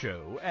find the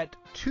show at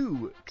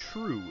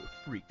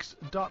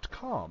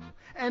twotruefreaks.com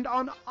and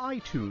on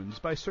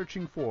iTunes by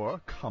searching for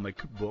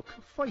Comic Book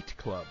Fight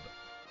Club.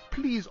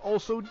 Please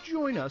also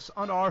join us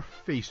on our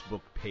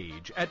Facebook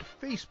page at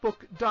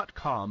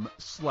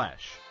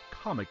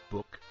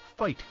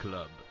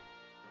facebook.com/comicbookfightclub.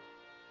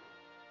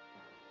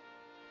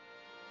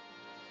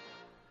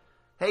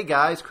 Hey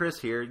guys,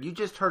 Chris here. You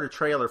just heard a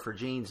trailer for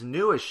Gene's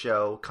newest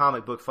show,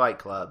 Comic Book Fight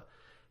Club.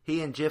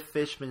 He and Jeff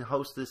Fishman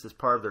host this as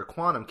part of their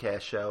Quantum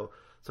Cast show,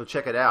 so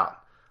check it out.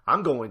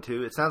 I'm going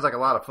to. It sounds like a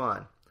lot of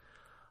fun.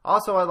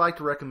 Also, I'd like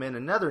to recommend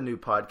another new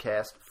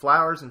podcast,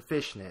 Flowers and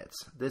Fishnets.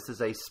 This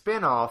is a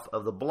spin-off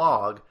of the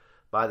blog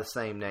by the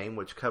same name,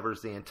 which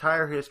covers the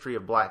entire history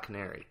of Black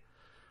Canary.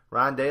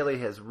 Ryan Daly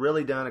has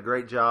really done a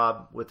great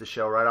job with the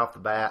show right off the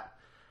bat,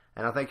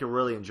 and I think you'll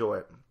really enjoy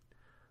it.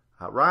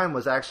 Ryan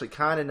was actually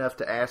kind enough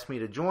to ask me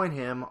to join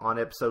him on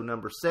episode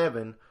number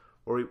 7,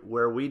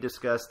 where we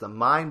discuss the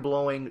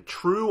mind-blowing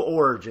true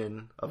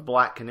origin of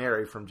Black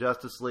Canary from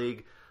Justice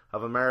League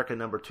of America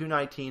number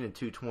 219 and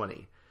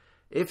 220.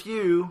 If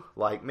you,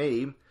 like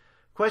me,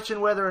 question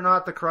whether or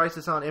not the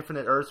Crisis on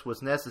Infinite Earths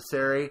was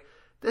necessary,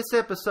 this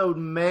episode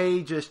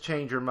may just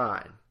change your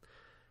mind.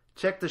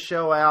 Check the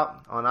show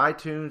out on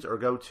iTunes or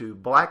go to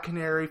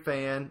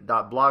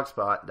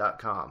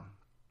blackcanaryfan.blogspot.com.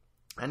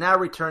 And now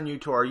return you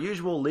to our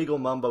usual legal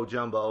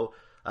mumbo-jumbo,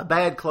 a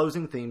bad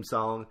closing theme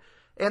song,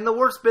 and the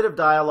worst bit of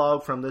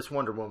dialogue from this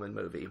Wonder Woman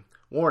movie.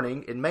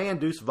 Warning, it may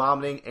induce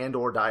vomiting and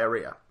or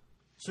diarrhea.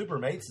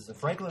 Supermates is a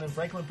Franklin &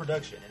 Franklin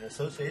production in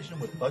association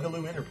with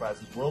Bugaloo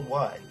Enterprises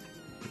worldwide.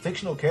 The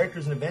fictional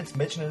characters and events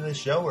mentioned in this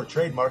show are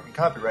trademark and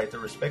copyright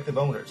their respective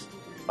owners.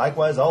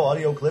 Likewise, all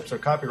audio clips are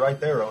copyright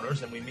their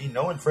owners, and we mean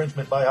no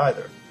infringement by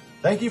either.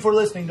 Thank you for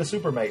listening to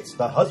Supermates,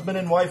 the husband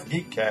and wife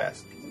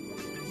Geekcast.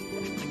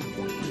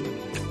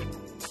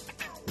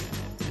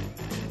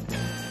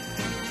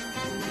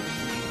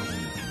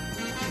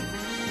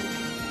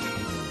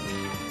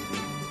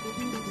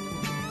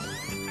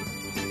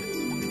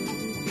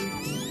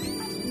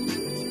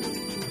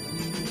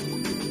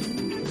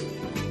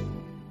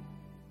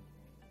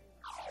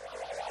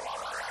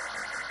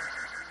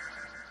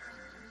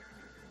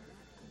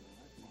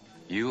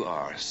 You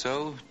are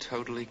so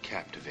totally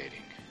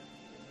captivating.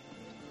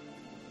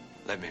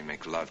 Let me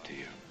make love to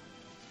you.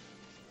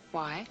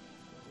 Why?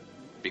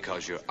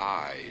 Because your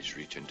eyes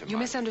reach into mine. You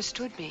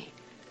misunderstood me.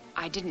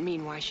 I didn't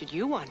mean why should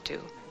you want to.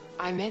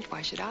 I meant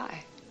why should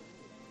I?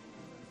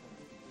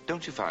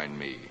 Don't you find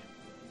me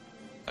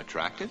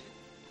attractive?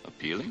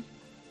 Appealing?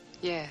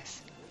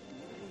 Yes.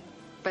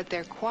 But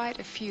there are quite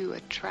a few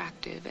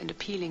attractive and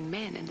appealing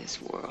men in this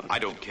world. I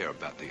don't care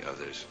about the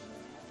others.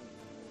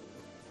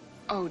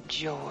 Oh,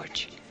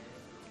 George.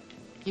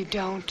 You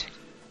don't?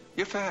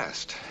 You're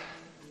fast.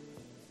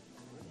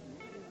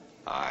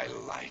 I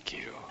like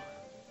you.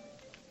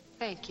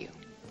 Thank you.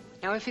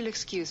 Now, if you'll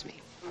excuse me.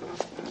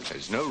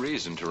 There's no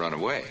reason to run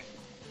away.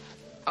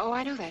 Oh,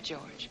 I know that,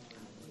 George.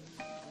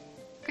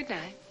 Good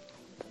night.